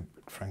 and you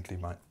frankly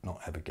might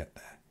not ever get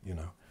there, you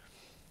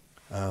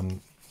know.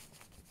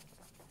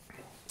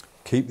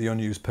 Keep the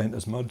unused paint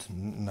as mud?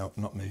 No,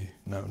 not me.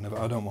 No, never.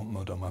 I don't want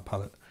mud on my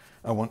palette.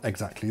 I want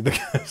exactly the,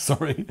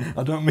 sorry,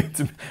 I don't mean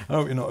to, I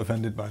hope you're not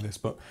offended by this,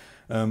 but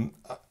I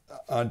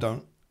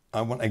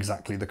want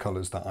exactly the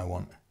colours that I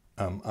want.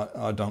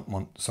 I don't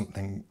want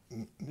something,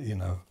 you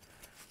know,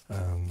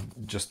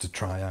 just to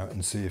try out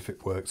and see if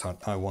it works.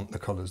 I want the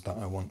colours that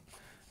I want.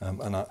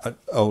 And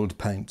old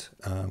paint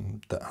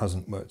that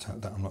hasn't worked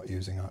out, that I'm not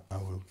using, I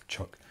will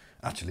chuck.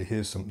 Actually,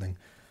 here's something.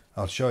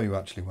 I'll show you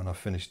actually when I've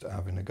finished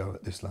having a go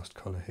at this last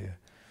colour here,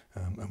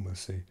 and we'll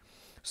see.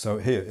 So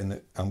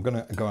here, I'm going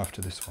to go after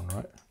this one,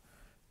 right?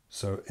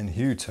 So in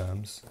hue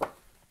terms,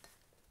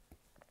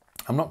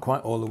 I'm not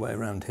quite all the way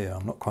around here.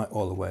 I'm not quite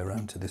all the way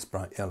around to this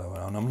bright yellow,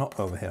 and I'm not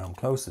over here. I'm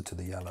closer to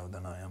the yellow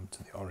than I am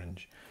to the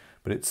orange,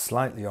 but it's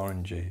slightly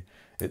orangey.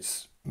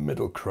 It's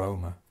middle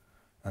chroma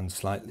and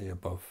slightly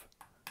above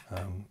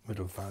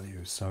middle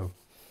value. So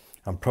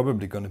I'm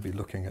probably going to be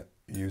looking at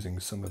using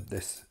some of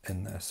this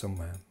in there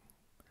somewhere,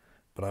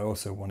 but I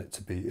also want it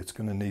to be, it's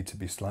going to need to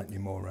be slightly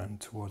more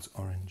round towards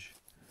orange.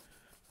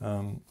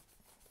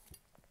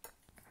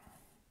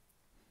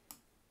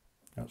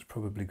 That's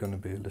probably going to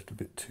be a little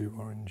bit too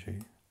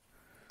orangey.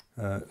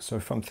 So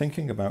if I'm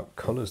thinking about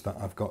colours that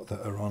I've got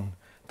that are on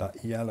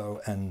that yellow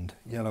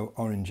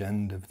orange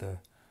end of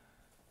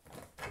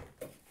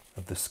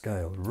the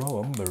scale, raw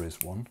umber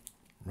is one,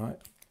 right?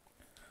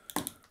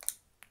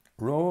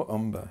 Raw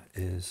umber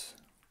is,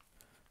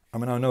 I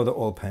mean, I know that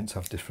all paints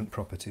have different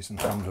properties and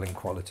handling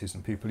qualities,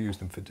 and people use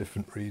them for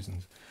different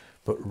reasons,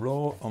 but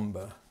raw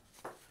umber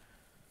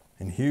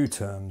in hue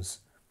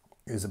terms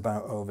is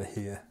about over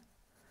here.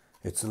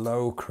 It's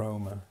low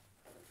chroma.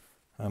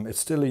 It's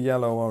still a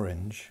yellow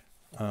orange,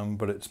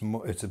 but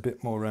it's a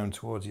bit more round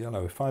towards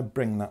yellow. If I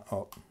bring that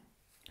up,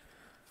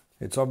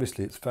 it's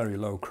very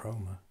low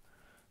chroma.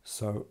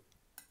 So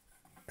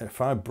if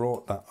I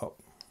brought that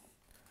up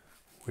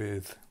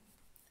with,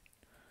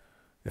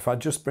 if I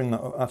just bring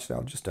that up, actually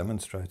I'll just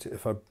demonstrate it.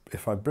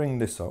 If I bring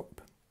this up,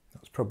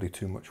 that's probably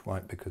too much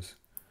white because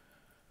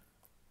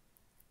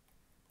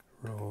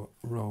raw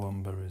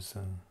umber is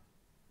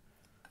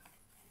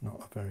not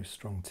a very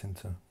strong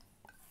tinter.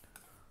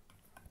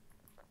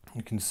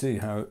 You can see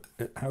how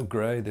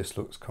grey this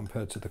looks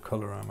compared to the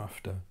colour I'm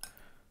after.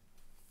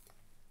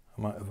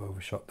 I might have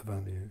overshot the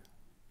value.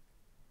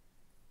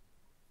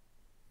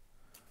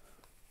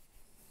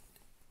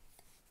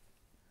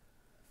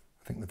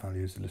 I think the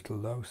value is a little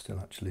low still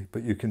actually,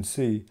 but you can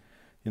see,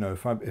 you know,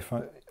 if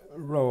I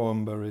raw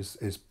umber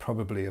is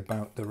probably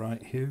about the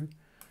right hue,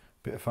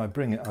 but if I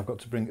bring it, I've got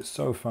to bring it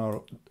so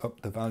far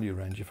up the value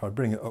range. If I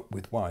bring it up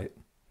with white,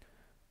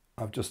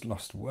 I've just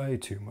lost way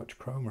too much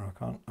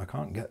chroma. I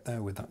can't get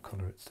there with that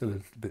colour. It's still a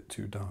little bit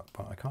too dark,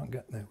 but I can't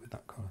get there with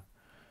that colour.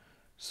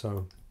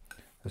 So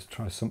let's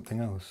try something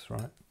else,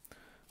 right?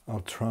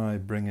 I'll try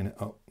bringing it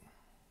up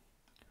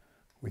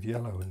with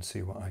yellow and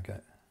see what I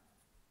get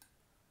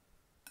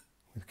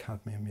with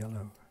cadmium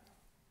yellow.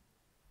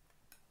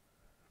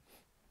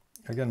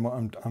 Again, what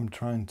I'm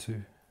trying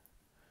to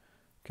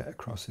get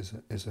across is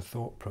a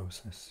thought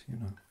process, you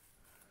know.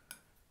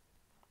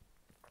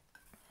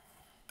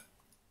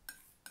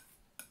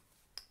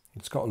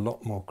 It's got a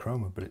lot more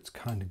chroma, but it's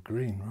kind of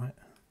green, right?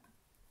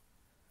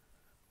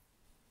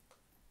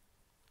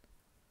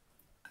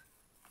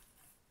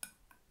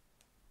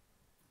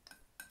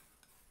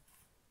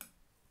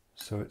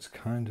 So it's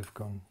kind of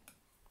gone,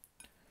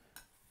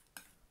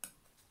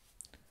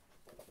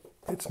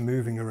 it's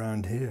moving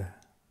around here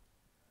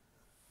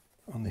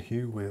on the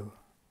hue wheel,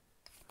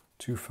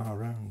 too far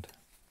round.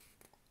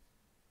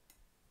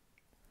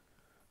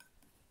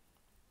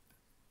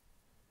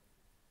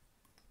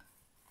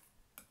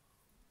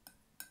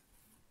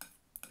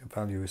 The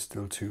value is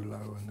still too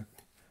low, and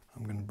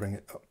I'm going to bring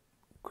it up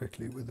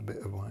quickly with a bit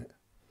of white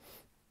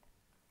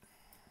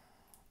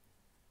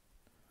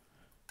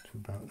to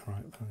about the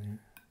right value.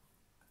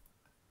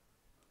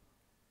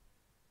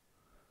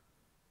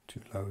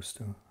 Too low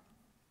still.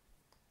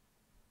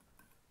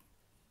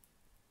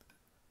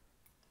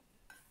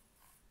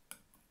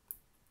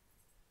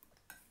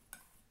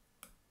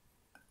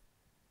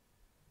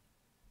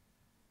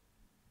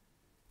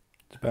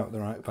 It's about the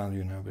right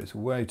value now, but it's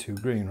way too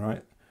green,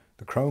 right?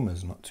 The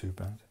chroma's not too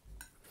bad.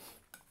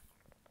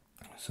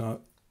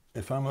 So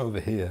if I'm over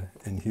here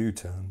in hue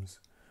terms,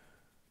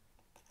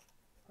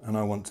 and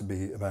I want to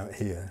be about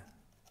here,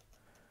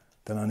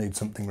 then I need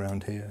something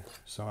around here.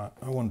 So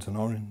I want an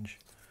orange.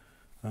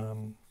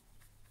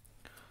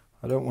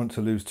 I don't want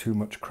to lose too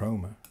much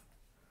chroma.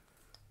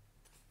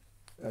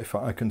 If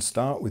I can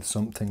start with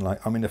something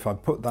like, I mean, if I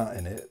put that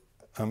in it,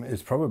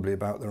 it's probably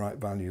about the right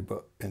value,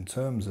 but in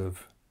terms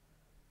of,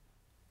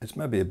 it's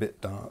maybe a bit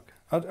dark.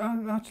 I'd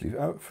actually,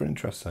 for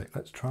interest's sake,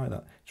 let's try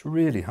that. It's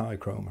really high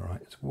chroma,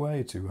 right? It's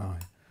way too high.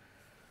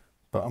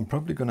 But I'm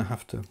probably going to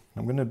have to,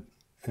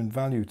 in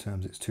value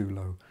terms, it's too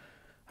low.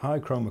 High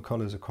chroma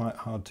colours are quite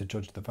hard to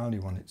judge the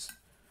value on. It's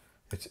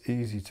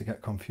easy to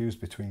get confused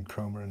between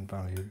chroma and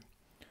value.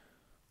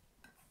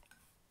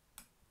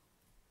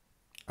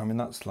 I mean,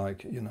 that's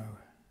like, you know,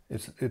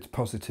 it's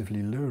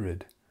positively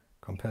lurid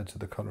compared to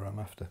the colour I'm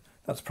after.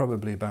 That's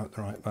probably about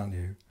the right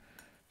value.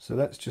 So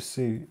let's just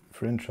see,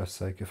 for interest's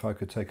sake, if I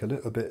could take a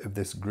little bit of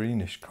this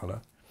greenish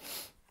colour,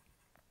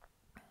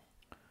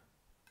 a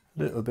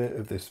little bit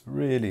of this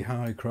really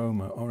high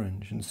chroma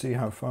orange, and see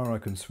how far I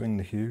can swing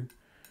the hue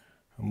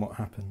and what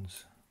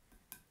happens.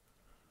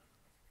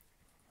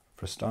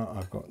 For a start,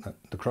 I've got that.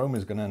 The chroma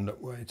is going to end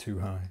up way too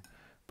high,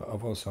 but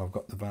I've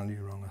got the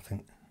value wrong, I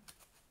think.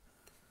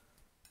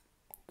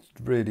 It's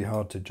really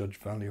hard to judge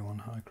value on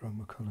high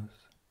chroma colours.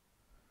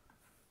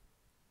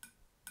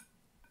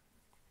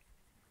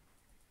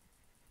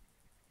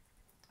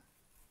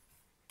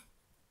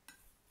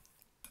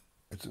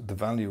 The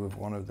value of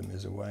one of them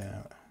is a way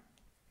out.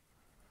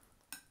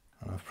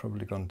 And I've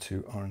probably gone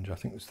too orange. I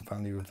think it's the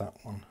value of that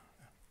one.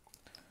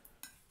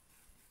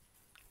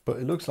 But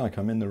it looks like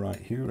I'm in the right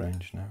hue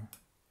range now.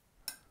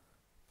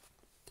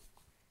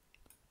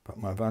 But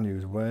my value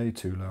is way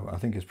too low. I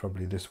think it's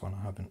probably this one.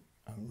 I haven't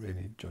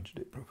really judged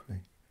it properly.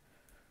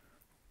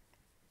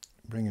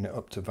 Bringing it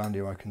up to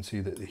value, I can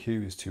see that the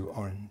hue is too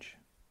orange.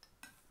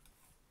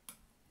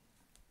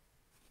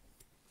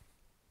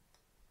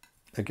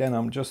 Again,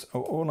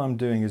 all I'm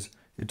doing is,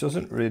 it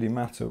doesn't really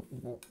matter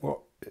what,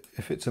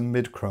 if it's a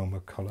mid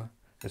chroma colour,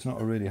 it's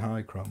not a really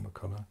high chroma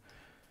colour.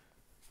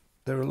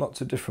 There are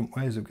lots of different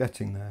ways of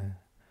getting there,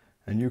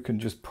 and you can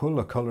just pull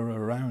a colour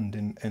around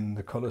in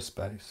the colour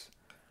space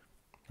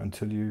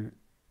until you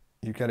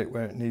get it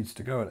where it needs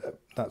to go.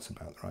 That's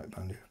about the right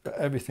value. But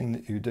everything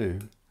that you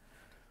do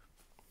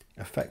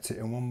affects it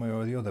in one way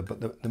or the other.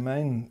 But the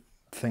main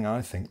thing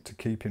I think to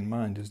keep in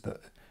mind is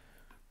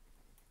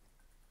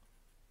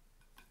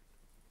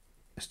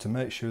to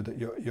make sure that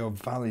your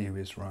value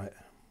is right.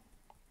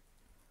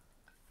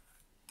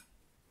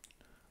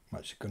 I'm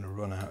actually going to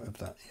run out of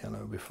that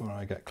yellow before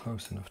I get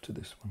close enough to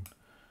this one.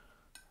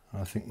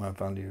 I think my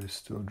value is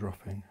still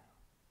dropping.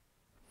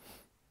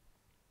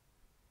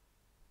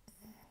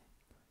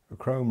 The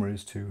chroma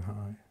is too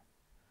high.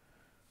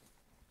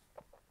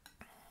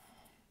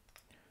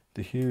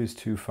 The hue is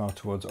too far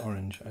towards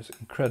orange. It's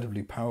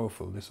incredibly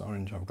powerful, this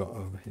orange I've got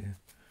over here.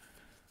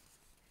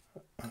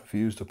 I've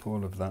used up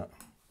all of that.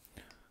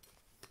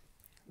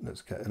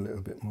 Let's get a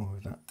little bit more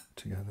of that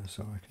together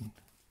so I can...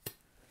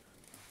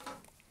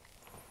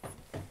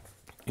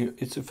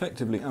 It's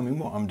effectively, I mean,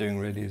 what I'm doing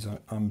really is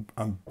I'm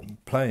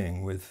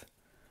playing with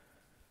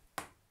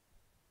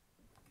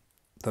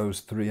those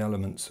three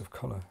elements of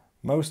colour.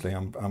 Mostly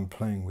I'm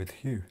playing with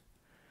hue,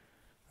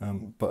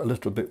 but a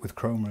little bit with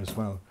chroma as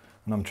well.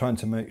 And I'm trying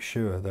to make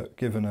sure that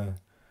given a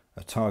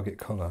target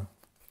colour,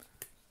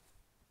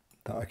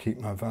 that I keep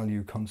my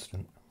value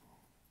constant.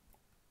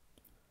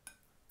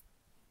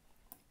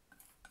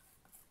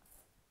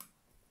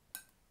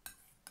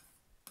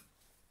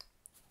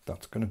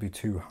 That's going to be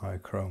too high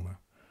chroma.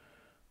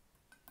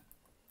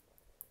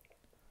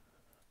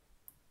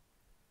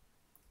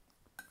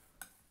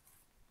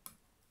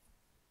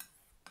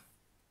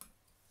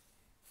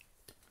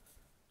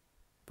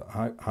 But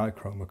high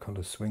chroma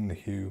colours swing the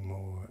hue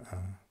more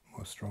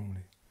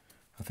strongly.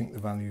 I think the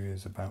value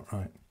is about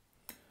right.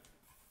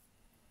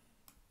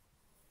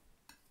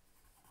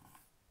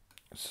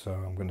 So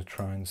I'm going to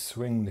try and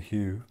swing the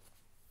hue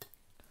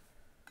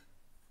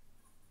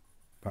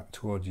back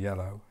towards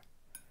yellow.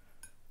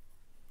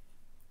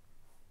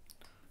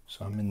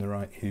 So I'm in the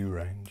right hue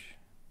range.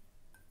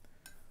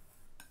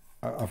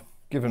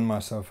 given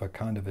myself a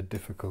kind of a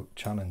difficult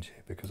challenge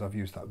here because I've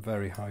used that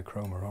very high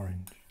chroma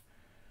orange.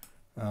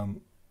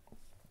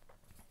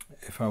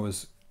 If I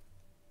was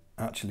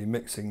actually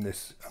mixing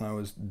this and I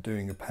was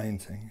doing a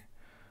painting,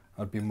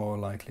 I'd be more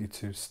likely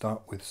to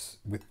start with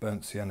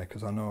burnt sienna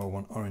because I know I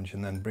want orange,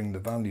 and then bring the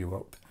value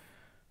up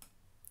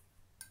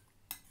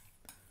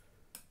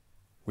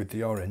with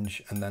the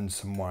orange and then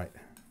some white.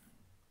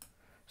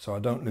 So I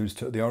don't lose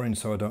the orange,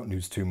 so I don't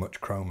lose too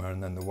much chroma,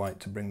 and then the white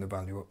to bring the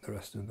value up the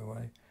rest of the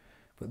way.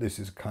 But this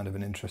is kind of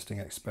an interesting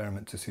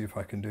experiment to see if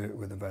I can do it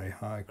with a very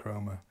high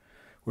chroma.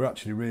 We're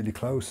actually really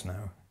close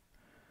now.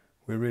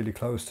 We're really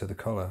close to the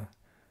colour,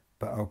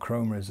 but our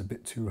chroma is a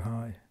bit too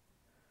high.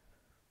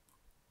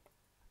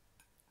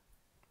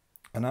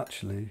 And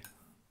actually,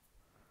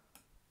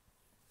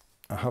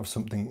 I have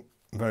something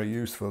very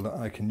useful that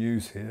I can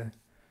use here.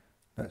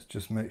 Let's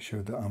just make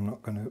sure that I'm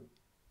not going to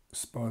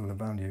spoil the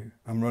value.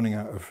 I'm running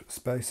out of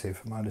space here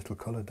for my little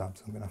colour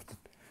dabs. I'm going to have to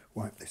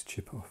wipe this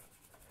chip off.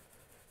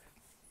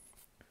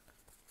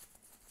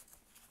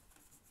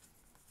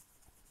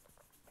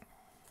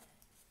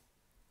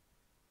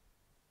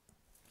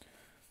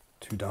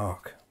 Too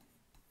dark.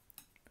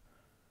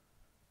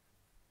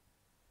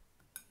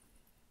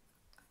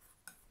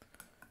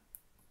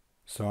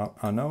 So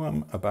I know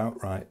I'm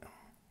about right.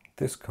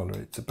 This colour,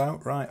 it's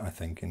about right, I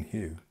think, in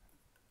hue.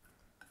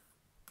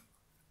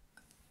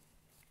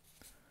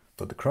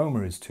 But the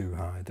chroma is too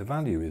high. The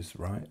value is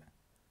right.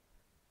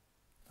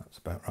 That's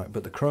about right,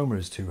 but the chroma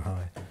is too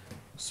high.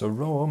 So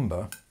raw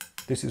umber,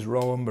 this is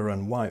raw umber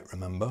and white,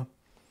 remember?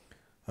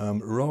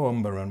 Raw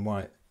umber and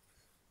white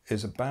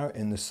is about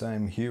in the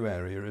same hue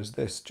area as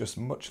this, just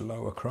much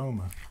lower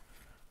chroma.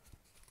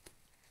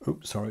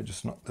 Oops, sorry,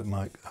 just knocked the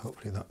mic.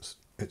 Hopefully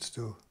it's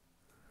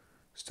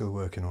still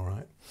working all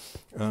right.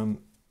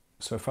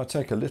 So if I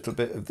take a little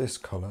bit of this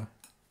colour,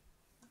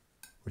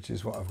 which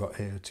is what I've got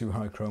here, too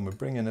high chroma,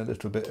 bring in a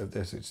little bit of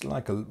this. It's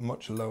like a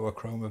much lower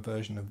chroma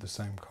version of the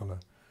same colour.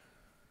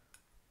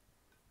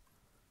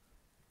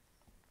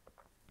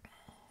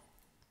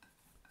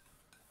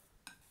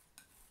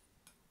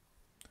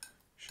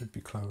 Should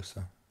be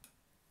closer.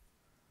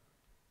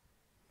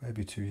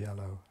 Maybe too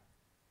yellow.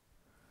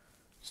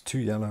 It's too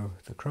yellow.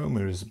 The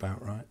chroma is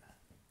about right.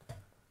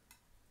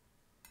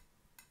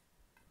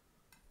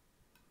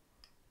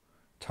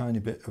 Tiny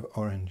bit of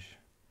orange.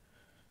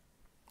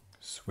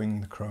 Swing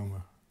the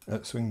chroma,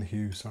 swing the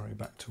hue, sorry,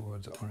 back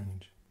towards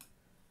orange.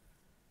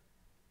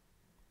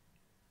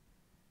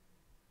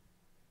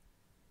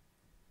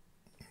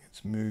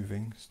 It's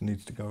moving, it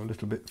needs to go a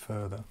little bit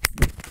further.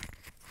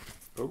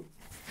 Oh.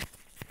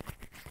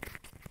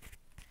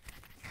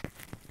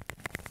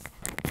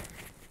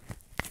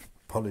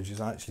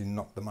 Apologies, I actually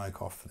knocked the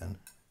mic off then.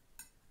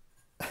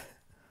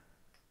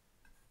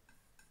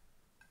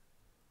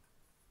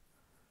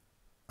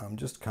 I'm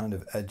just kind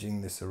of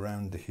edging this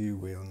around the hue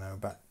wheel now,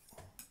 back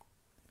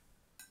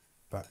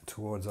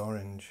towards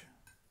orange.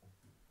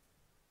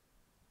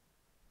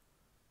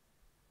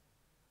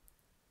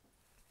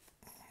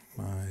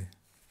 My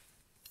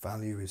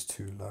value is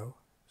too low,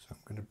 so I'm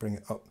going to bring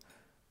it up,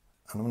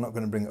 and I'm not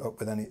going to bring it up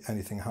with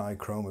anything high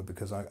chroma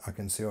because I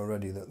can see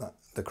already that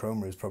the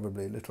chroma is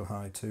probably a little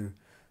high too,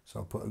 so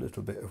I'll put a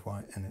little bit of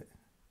white in it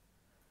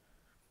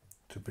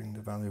to bring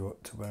the value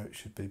up to where it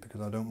should be, because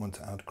I don't want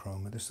to add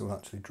chroma. This will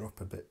actually drop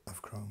a bit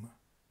of chroma.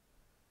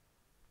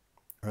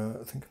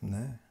 I think I'm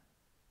there.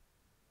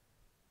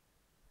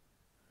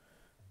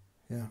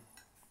 Yeah.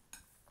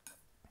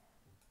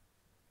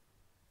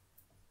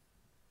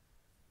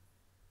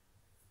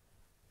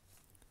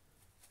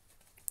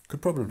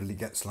 Could probably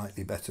get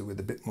slightly better with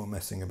a bit more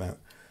messing about.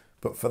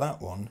 But for that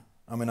one,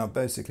 I mean, I've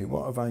basically,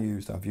 what have I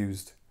used? I've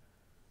used,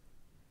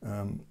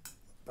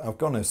 I've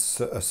gone a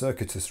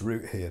circuitous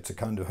route here to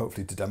kind of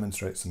hopefully to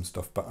demonstrate some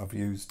stuff, but I've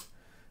used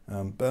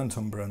burnt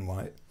umber and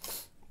white,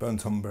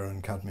 burnt umber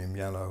and cadmium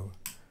yellow,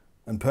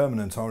 and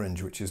permanent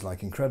orange, which is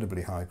like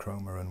incredibly high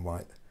chroma and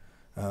white.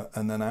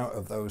 And then out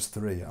of those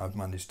three, I've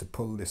managed to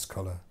pull this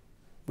colour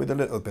with a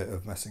little bit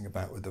of messing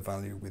about with the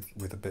value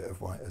with a bit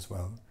of white as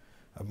well.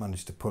 I've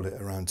managed to pull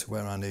it around to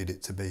where I need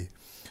it to be.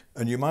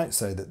 And you might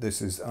say that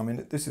this is, I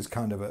mean, this is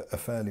kind of a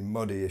fairly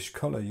muddy-ish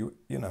colour. You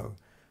know,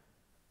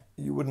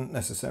 you wouldn't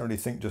necessarily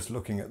think just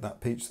looking at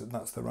that peach that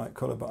that's the right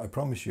colour, but I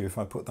promise you if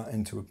I put that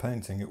into a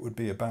painting, it would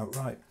be about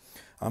right.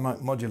 I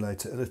might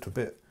modulate it a little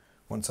bit.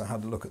 Once I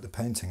had a look at the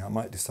painting, I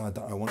might decide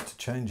that I want to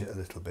change it a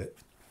little bit.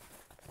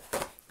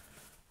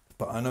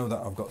 But I know that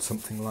I've got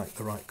something like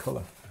the right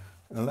colour.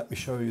 And let me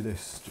show you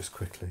this just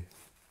quickly.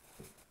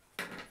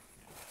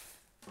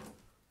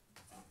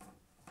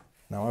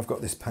 Now I've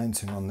got this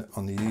painting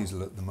on the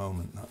easel at the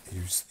moment that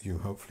you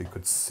hopefully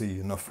could see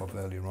enough of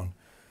earlier on.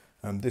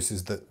 This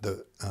is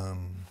the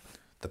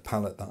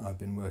palette that I've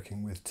been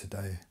working with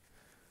today.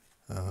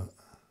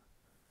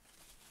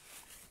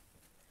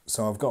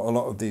 So I've got a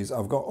lot of these.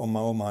 I've got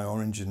all my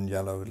orange and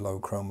yellow low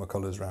chroma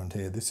colours around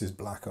here. This is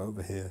black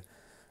over here.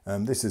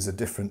 This is a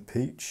different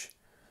peach,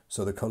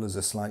 so the colours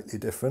are slightly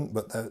different,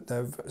 but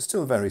they're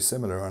still very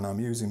similar. And I'm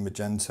using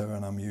magenta,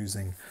 and I'm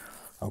using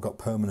I've got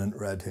permanent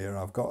red here,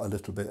 I've got a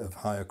little bit of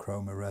higher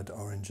chroma red,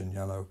 orange and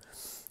yellow,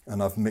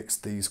 and I've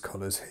mixed these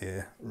colours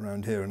here,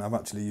 around here, and I've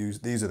actually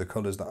used, these are the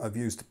colours that I've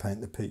used to paint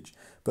the peach,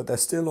 but they're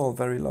still all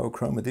very low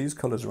chroma. These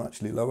colours are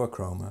actually lower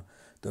chroma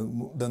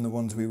than the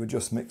ones we were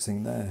just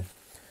mixing there.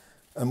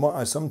 And what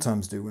I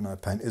sometimes do when I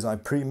paint is I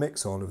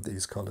pre-mix all of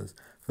these colours.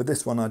 For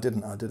this one I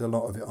didn't, I did a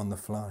lot of it on the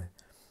fly.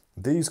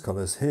 These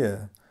colours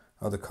here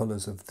are the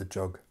colours of the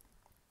jug.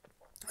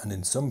 And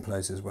in some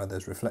places where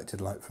there's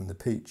reflected light from the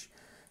peach,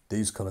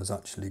 these colours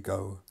actually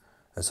go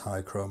as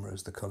high chroma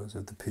as the colours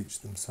of the peach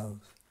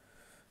themselves.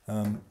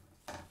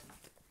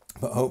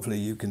 But hopefully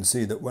you can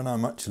see that when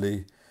I'm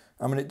actually,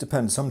 I mean, it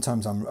depends.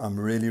 Sometimes I'm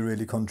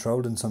really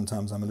controlled, and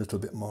sometimes I'm a little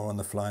bit more on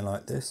the fly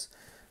like this.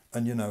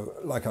 And you know,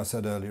 like I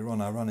said earlier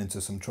on, I ran into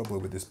some trouble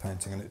with this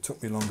painting, and it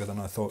took me longer than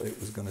I thought it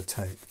was going to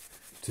take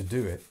to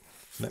do it.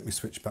 Let me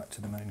switch back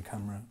to the main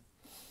camera.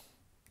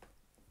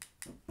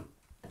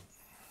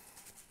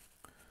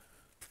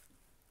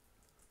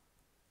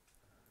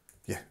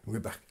 Yeah, we're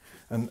back.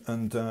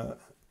 And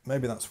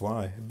maybe that's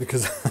why,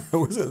 because I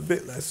was a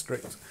bit less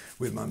strict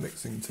with my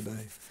mixing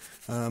today.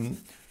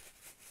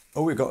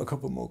 Oh, we've got a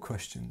couple more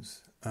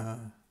questions.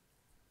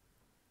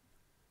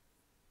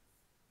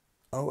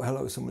 Oh,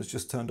 hello, someone's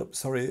just turned up.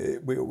 Sorry,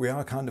 we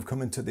are kind of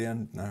coming to the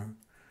end now.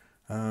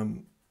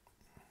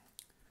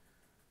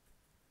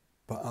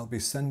 But I'll be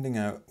sending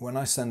out, when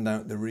I send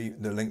out the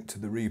link to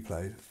the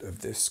replay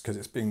of this, because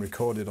it's being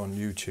recorded on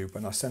YouTube,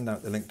 when I send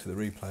out the link to the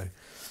replay,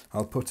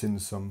 I'll put in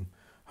some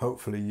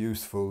hopefully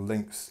useful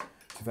links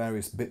to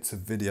various bits of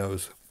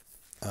videos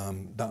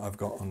that I've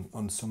got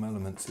on some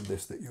elements of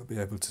this that you'll be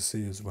able to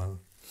see as well.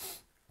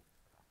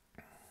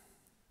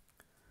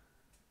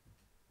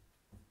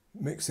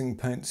 Mixing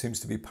paint seems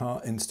to be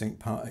part instinct,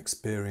 part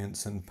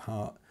experience, and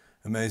part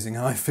amazing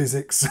eye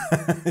physics.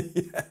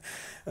 Yeah.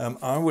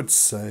 I would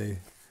say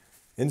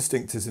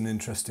instinct is an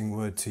interesting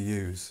word to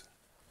use.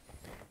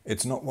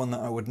 It's not one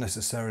that I would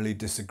necessarily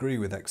disagree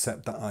with,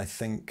 except that I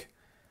think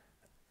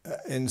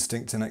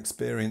instinct and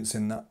experience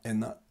in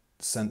that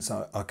sense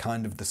are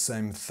kind of the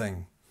same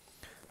thing.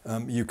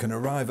 You can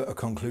arrive at a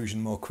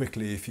conclusion more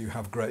quickly if you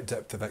have great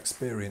depth of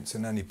experience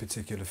in any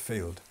particular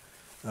field.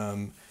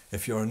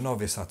 If you're a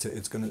novice at it,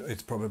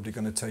 it's probably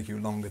going to take you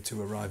longer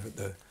to arrive at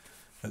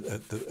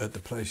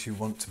the place you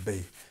want to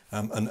be.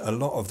 And a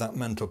lot of that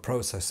mental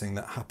processing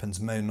that happens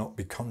may not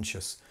be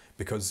conscious,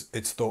 because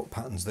it's thought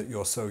patterns that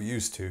you're so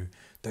used to,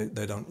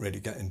 they don't really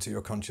get into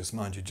your conscious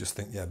mind. You just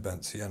think, yeah,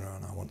 burnt sienna,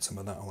 and I want some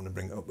of that, I want to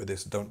bring it up with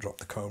this, don't drop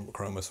the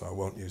chroma, so I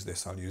won't use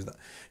this, I'll use that.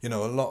 You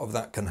know, a lot of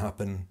that can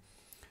happen.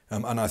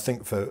 And I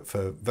think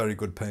for very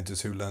good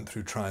painters who learn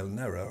through trial and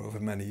error over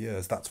many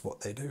years, that's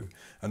what they do.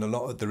 And a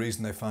lot of the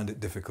reason they find it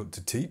difficult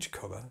to teach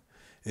colour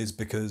is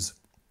because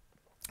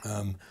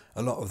a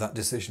lot of that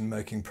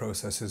decision-making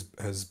process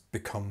has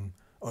become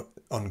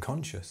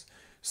unconscious.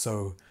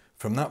 So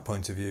from that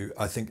point of view,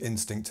 I think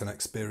instinct and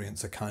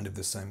experience are kind of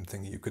the same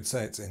thing. You could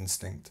say it's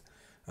instinct,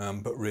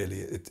 but really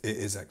it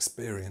is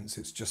experience.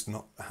 It's just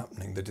not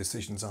happening. The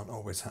decisions aren't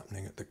always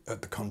happening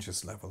at the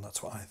conscious level.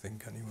 That's what I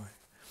think anyway.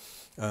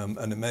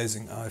 An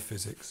amazing eye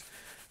physics.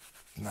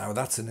 Now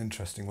that's an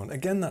interesting one.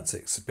 Again, that's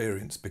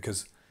experience,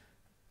 because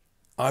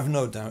I've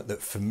no doubt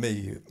that for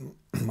me,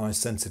 my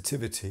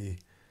sensitivity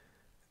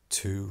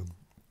to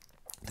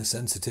the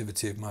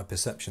sensitivity of my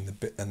perception,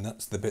 and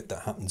that's the bit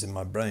that happens in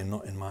my brain,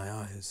 not in my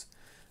eyes,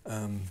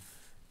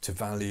 to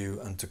value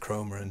and to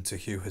chroma and to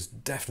hue, has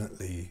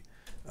definitely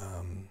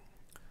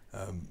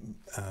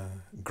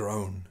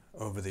grown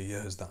over the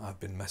years that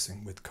I've been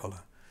messing with colour.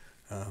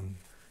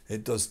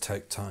 It does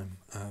take time,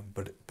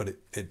 but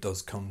it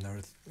does come.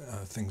 There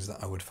are things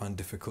that I would find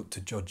difficult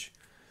to judge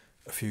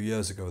a few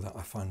years ago that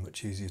I find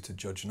much easier to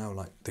judge now,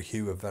 like the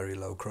hue of very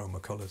low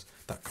chroma colours.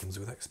 That comes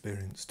with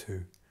experience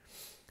too.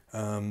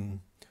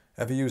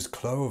 Ever used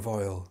clove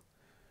oil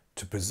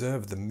to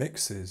preserve the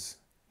mixes?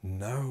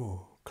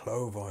 No,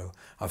 clove oil.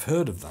 I've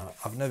heard of that.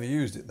 I've never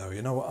used it though.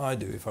 You know what I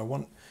do? If I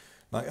want,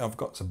 like I've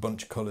got a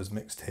bunch of colours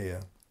mixed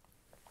here.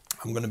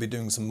 I'm going to be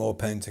doing some more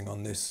painting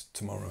on this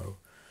tomorrow.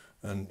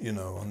 And, you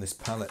know, on this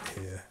palette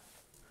here,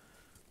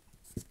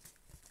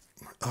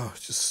 oh,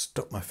 just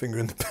stuck my finger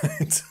in the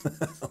paint.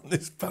 On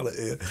this palette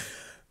here,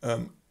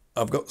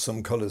 I've got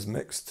some colours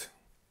mixed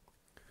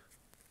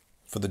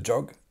for the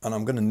jog, and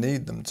I'm going to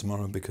need them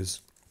tomorrow because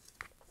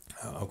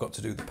I've got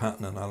to do the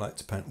pattern, and I like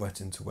to paint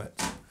wet into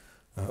wet.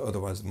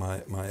 Otherwise,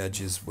 my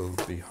edges will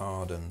be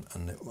hard and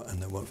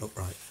they won't look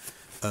right.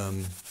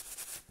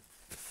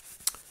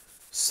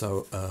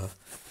 So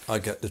I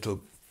get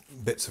little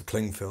bits of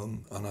cling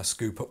film and I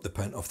scoop up the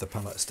paint off the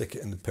palette, stick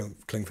it in the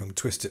cling film,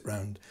 twist it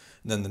round,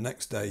 and then the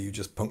next day you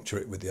just puncture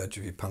it with the edge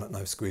of your palette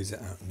knife, squeeze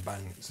it out, and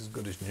bang, it's as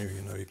good as new.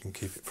 You know, you can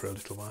keep it for a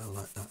little while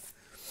like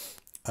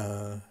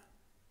that.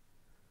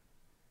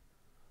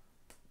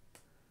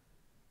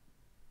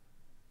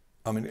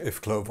 I mean,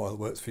 if clove oil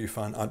works for you,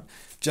 fine.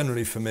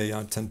 Generally for me,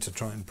 I tend to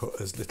try and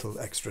put as little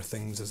extra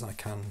things as I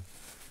can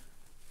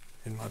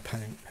in my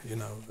paint. You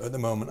know, at the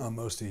moment I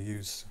mostly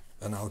use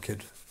an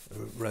alkyd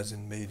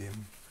resin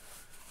medium,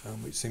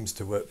 which seems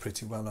to work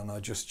pretty well, and I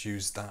just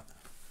use that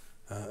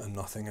and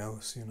nothing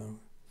else, you know.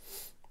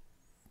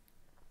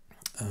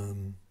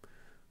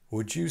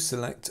 Would you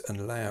select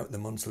and lay out the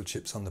Munsell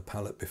chips on the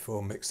palette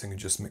before mixing, and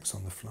just mix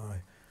on the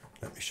fly?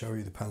 Let me show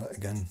you the palette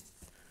again.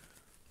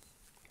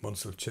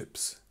 Munsell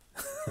chips.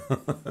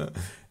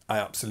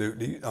 I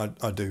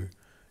do.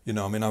 You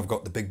know, I mean, I've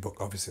got the big book,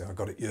 obviously. I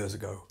got it years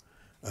ago,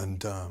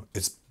 and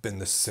it's been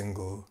the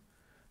single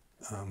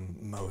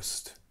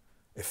most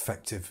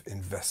effective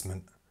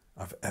investment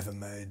I've ever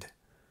made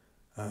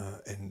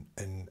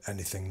in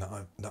anything that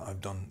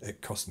I've done.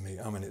 It cost me,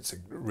 I mean, it's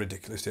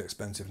ridiculously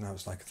expensive now.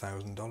 It's like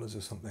 $1,000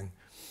 or something.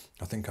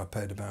 I think I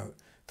paid about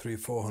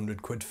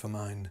 300-400 quid for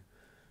mine,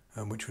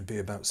 which would be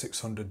about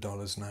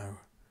 $600 now.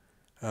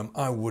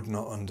 I would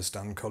not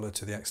understand colour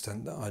to the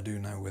extent that I do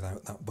now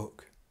without that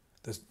book.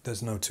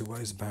 There's no two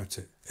ways about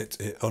it.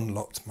 It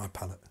unlocked my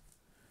palette.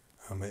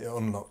 It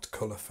unlocked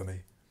colour for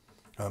me.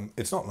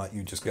 It's not like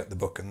you just get the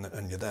book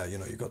and you're there. You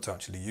know, you've got to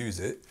actually use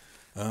it.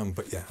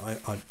 But yeah,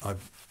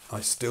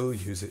 I still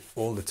use it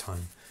all the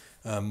time.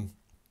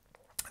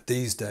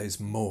 These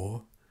days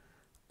more,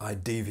 I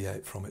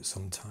deviate from it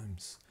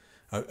sometimes.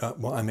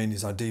 What I mean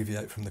is I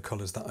deviate from the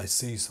colours that I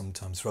see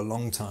sometimes. For a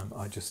long time,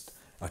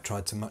 I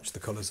tried to match the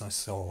colours I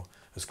saw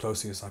as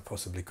closely as I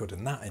possibly could,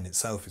 and that in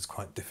itself is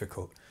quite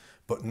difficult.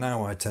 But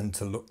now I tend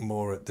to look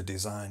more at the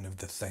design of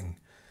the thing,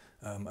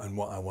 and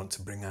what I want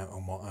to bring out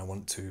and what I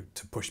want to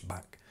push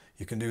back.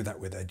 You can do that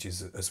with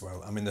edges as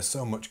well. I mean, there's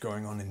so much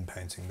going on in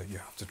painting that you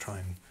have to try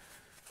and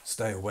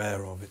stay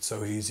aware of. It's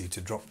so easy to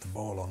drop the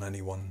ball on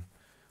any one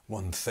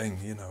thing,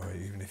 you know,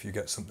 even if you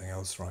get something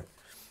else right.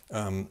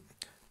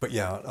 But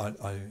yeah,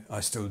 I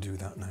still do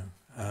that now.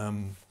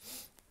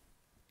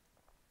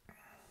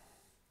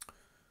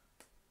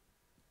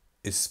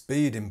 Is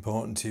speed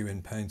important to you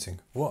in painting?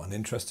 What an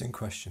interesting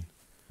question.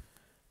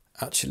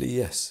 Actually,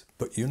 yes,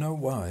 but you know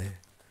why?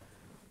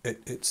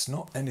 It's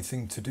not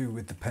anything to do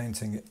with the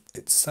painting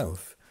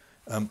itself.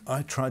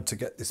 I tried to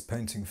get this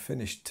painting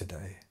finished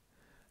today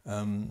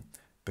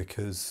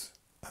because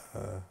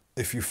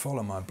if you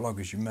follow my blog,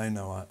 as you may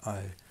know,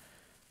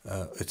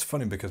 it's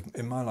funny because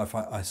in my life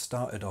I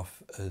started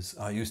off as,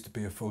 I used to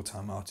be a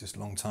full-time artist a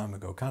long time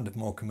ago, kind of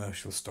more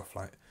commercial stuff.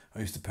 Like I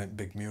used to paint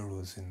big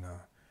murals in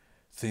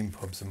theme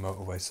pubs and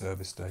motorway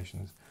service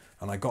stations,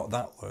 and I got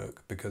that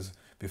work because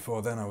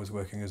before then I was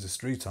working as a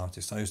street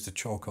artist. I used to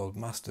chalk old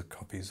master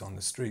copies on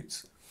the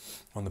streets,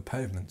 on the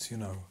pavements, you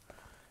know,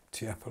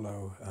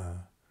 Tiepolo,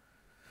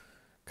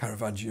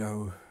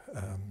 Caravaggio,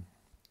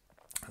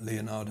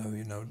 Leonardo,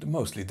 you know,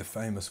 mostly the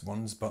famous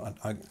ones, but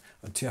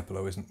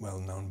Tiepolo isn't well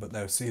known, but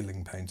they're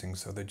ceiling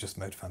paintings, so they just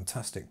made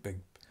fantastic big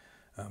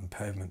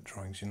pavement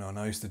drawings, you know, and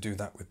I used to do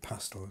that with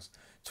pastels.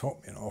 It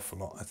taught me an awful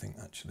lot, I think,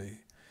 actually.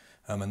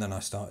 And then I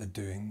started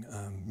doing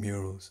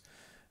murals,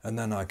 and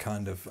then I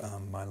kind of,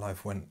 my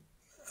life went,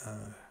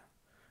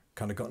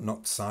 kind of got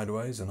knocked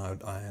sideways, and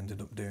I ended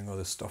up doing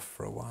other stuff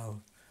for a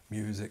while,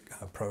 music,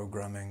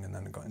 programming, and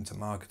then I got into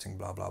marketing,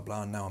 blah, blah,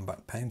 blah, and now I'm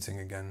back painting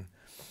again.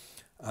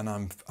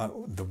 And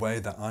the way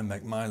that I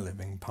make my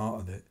living,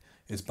 part of it,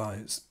 is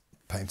by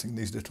painting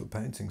these little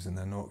paintings and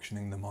then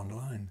auctioning them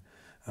online.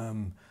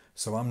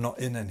 So I'm not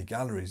in any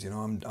galleries, you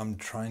know, I'm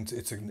trying to,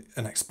 it's an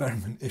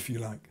experiment, if you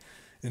like,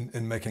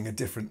 in making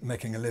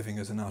a living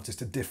as an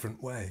artist a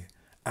different way,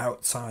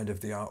 outside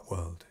of the art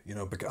world, you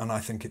know, and I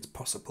think it's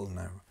possible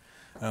now.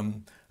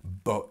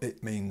 But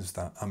it means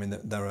that, I mean,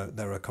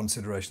 there are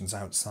considerations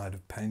outside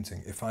of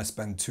painting. If I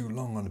spend too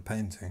long on a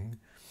painting,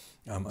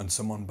 and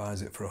someone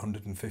buys it for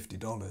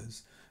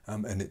 $150,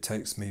 and it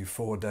takes me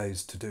 4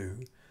 days to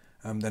do,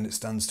 then it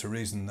stands to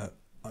reason that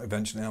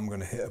eventually I'm going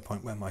to hit a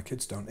point where my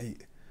kids don't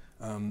eat.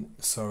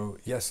 So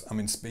yes, I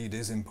mean, speed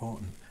is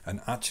important,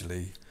 and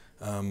actually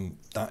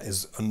that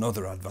is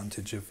another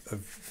advantage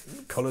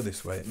of colour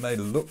this way. It may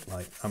look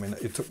like, I mean,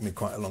 it took me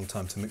quite a long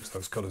time to mix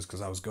those colours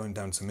because I was going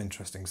down some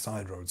interesting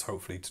side roads,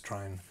 hopefully to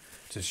try and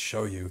just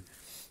show you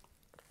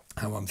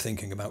how I'm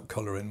thinking about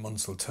colour in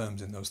Munsell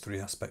terms in those three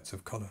aspects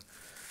of colour.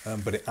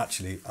 But it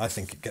actually, I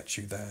think it gets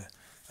you there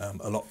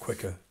a lot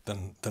quicker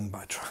than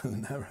by trial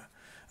and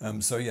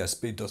error. So yeah,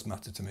 speed does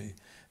matter to me.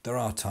 There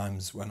are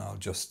times when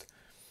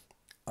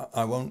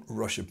I won't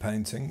rush a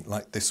painting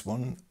like this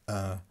one.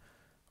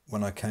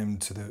 When I came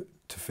to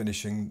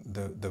finishing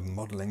the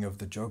modelling of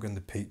the jug and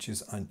the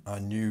peaches, I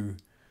knew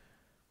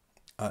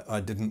I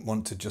didn't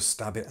want to just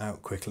stab it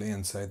out quickly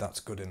and say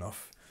that's good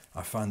enough.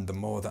 I find the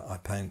more that I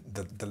paint,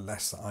 the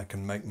less that I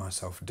can make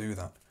myself do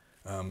that.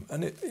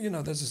 And it, you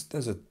know,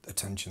 there's a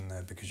tension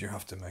there because you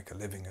have to make a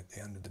living at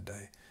the end of the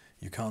day.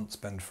 You can't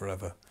spend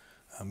forever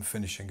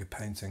finishing a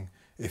painting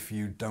if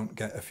you don't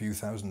get a few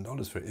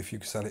 $1,000s for it. If you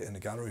sell it in a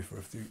gallery for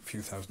a few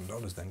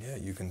 $1,000s, then yeah,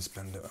 you can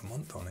spend a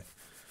month on it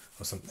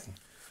or something,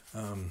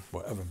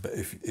 whatever. But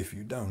if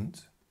you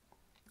don't,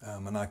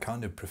 and I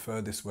kind of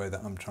prefer this way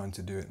that I'm trying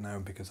to do it now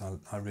because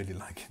I really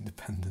like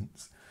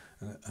independence,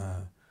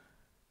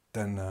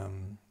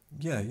 then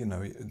yeah, you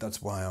know,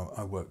 that's why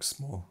I work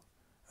small.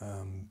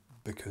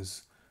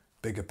 Because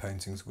bigger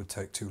paintings would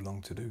take too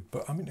long to do.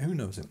 But I mean, who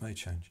knows, it may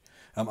change.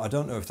 I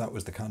don't know if that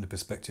was the kind of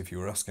perspective you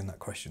were asking that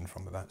question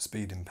from, about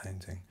speed in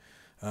painting.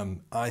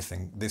 I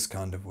think this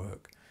kind of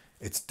work,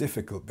 it's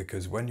difficult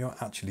because when you're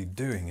actually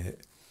doing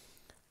it,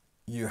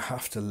 you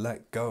have to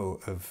let go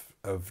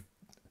of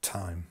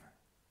time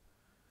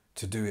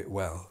to do it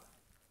well.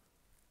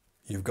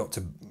 You've got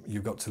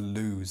to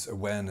lose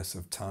awareness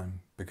of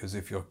time, because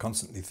if you're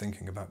constantly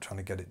thinking about trying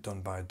to get it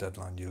done by a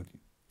deadline,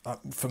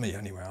 for me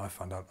anyway, I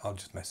find out I'll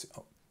just mess it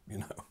up, you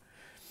know.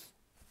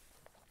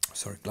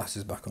 Sorry,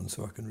 glasses back on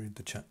so I can read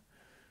the chat.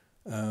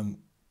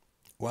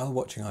 While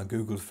watching, I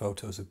googled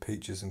photos of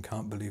peaches and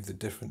can't believe the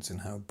difference in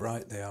how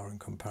bright they are in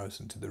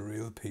comparison to the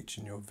real peach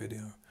in your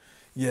video.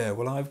 Yeah,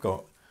 well, I've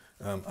got,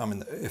 I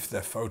mean, if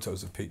they're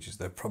photos of peaches,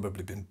 they've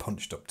probably been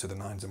punched up to the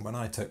nines. And when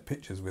I take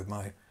pictures with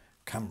my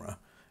camera,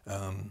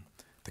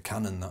 the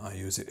Canon that I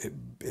use,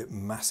 it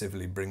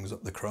massively brings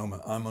up the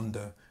chroma. I'm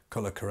under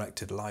color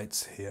corrected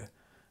lights here,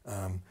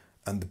 and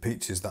the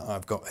peaches that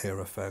I've got here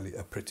are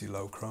a pretty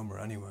low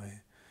chroma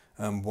anyway.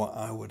 What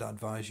I would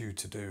advise you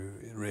to do,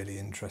 a really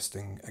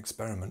interesting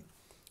experiment,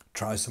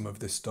 try some of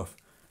this stuff.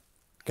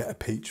 Get a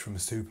peach from a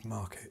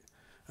supermarket,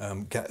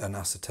 get an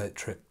acetate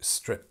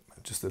strip,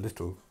 just a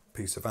little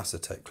piece of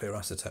acetate, clear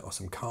acetate, or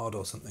some card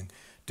or something.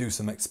 Do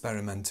some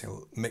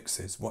experimental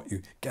mixes,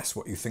 guess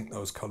what you think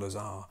those colours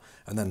are,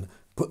 and then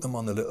put them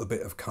on a little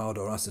bit of card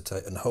or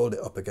acetate and hold it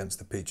up against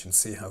the peach and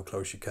see how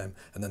close you came,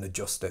 and then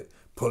adjust it,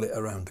 pull it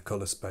around the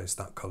colour space,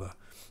 that colour,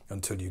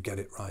 until you get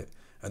it right.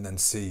 And then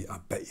see, I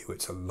bet you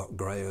it's a lot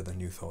greyer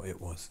than you thought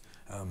it was.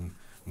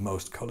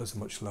 Most colours are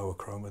much lower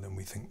chroma than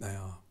we think they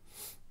are.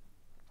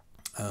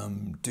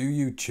 Do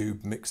you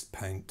tube mixed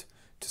paint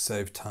to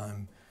save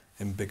time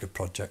in bigger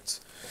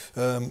projects?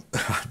 I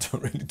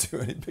don't really do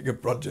any bigger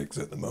projects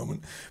at the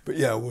moment, but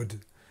yeah, I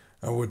would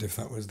if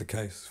that was the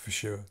case, for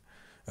sure.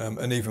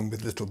 And even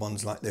with little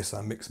ones like this,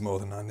 I mix more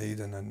than I need,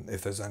 and then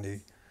if there's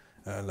any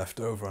left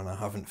over and I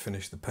haven't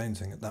finished the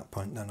painting at that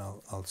point, then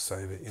I'll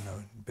save it, you know,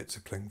 in bits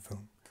of cling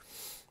film.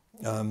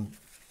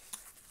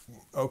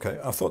 Okay,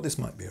 I thought this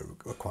might be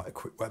quite a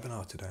quick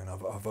webinar today, and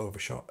I've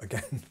overshot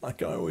again,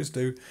 like I always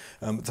do.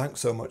 Thanks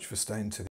so much for staying to the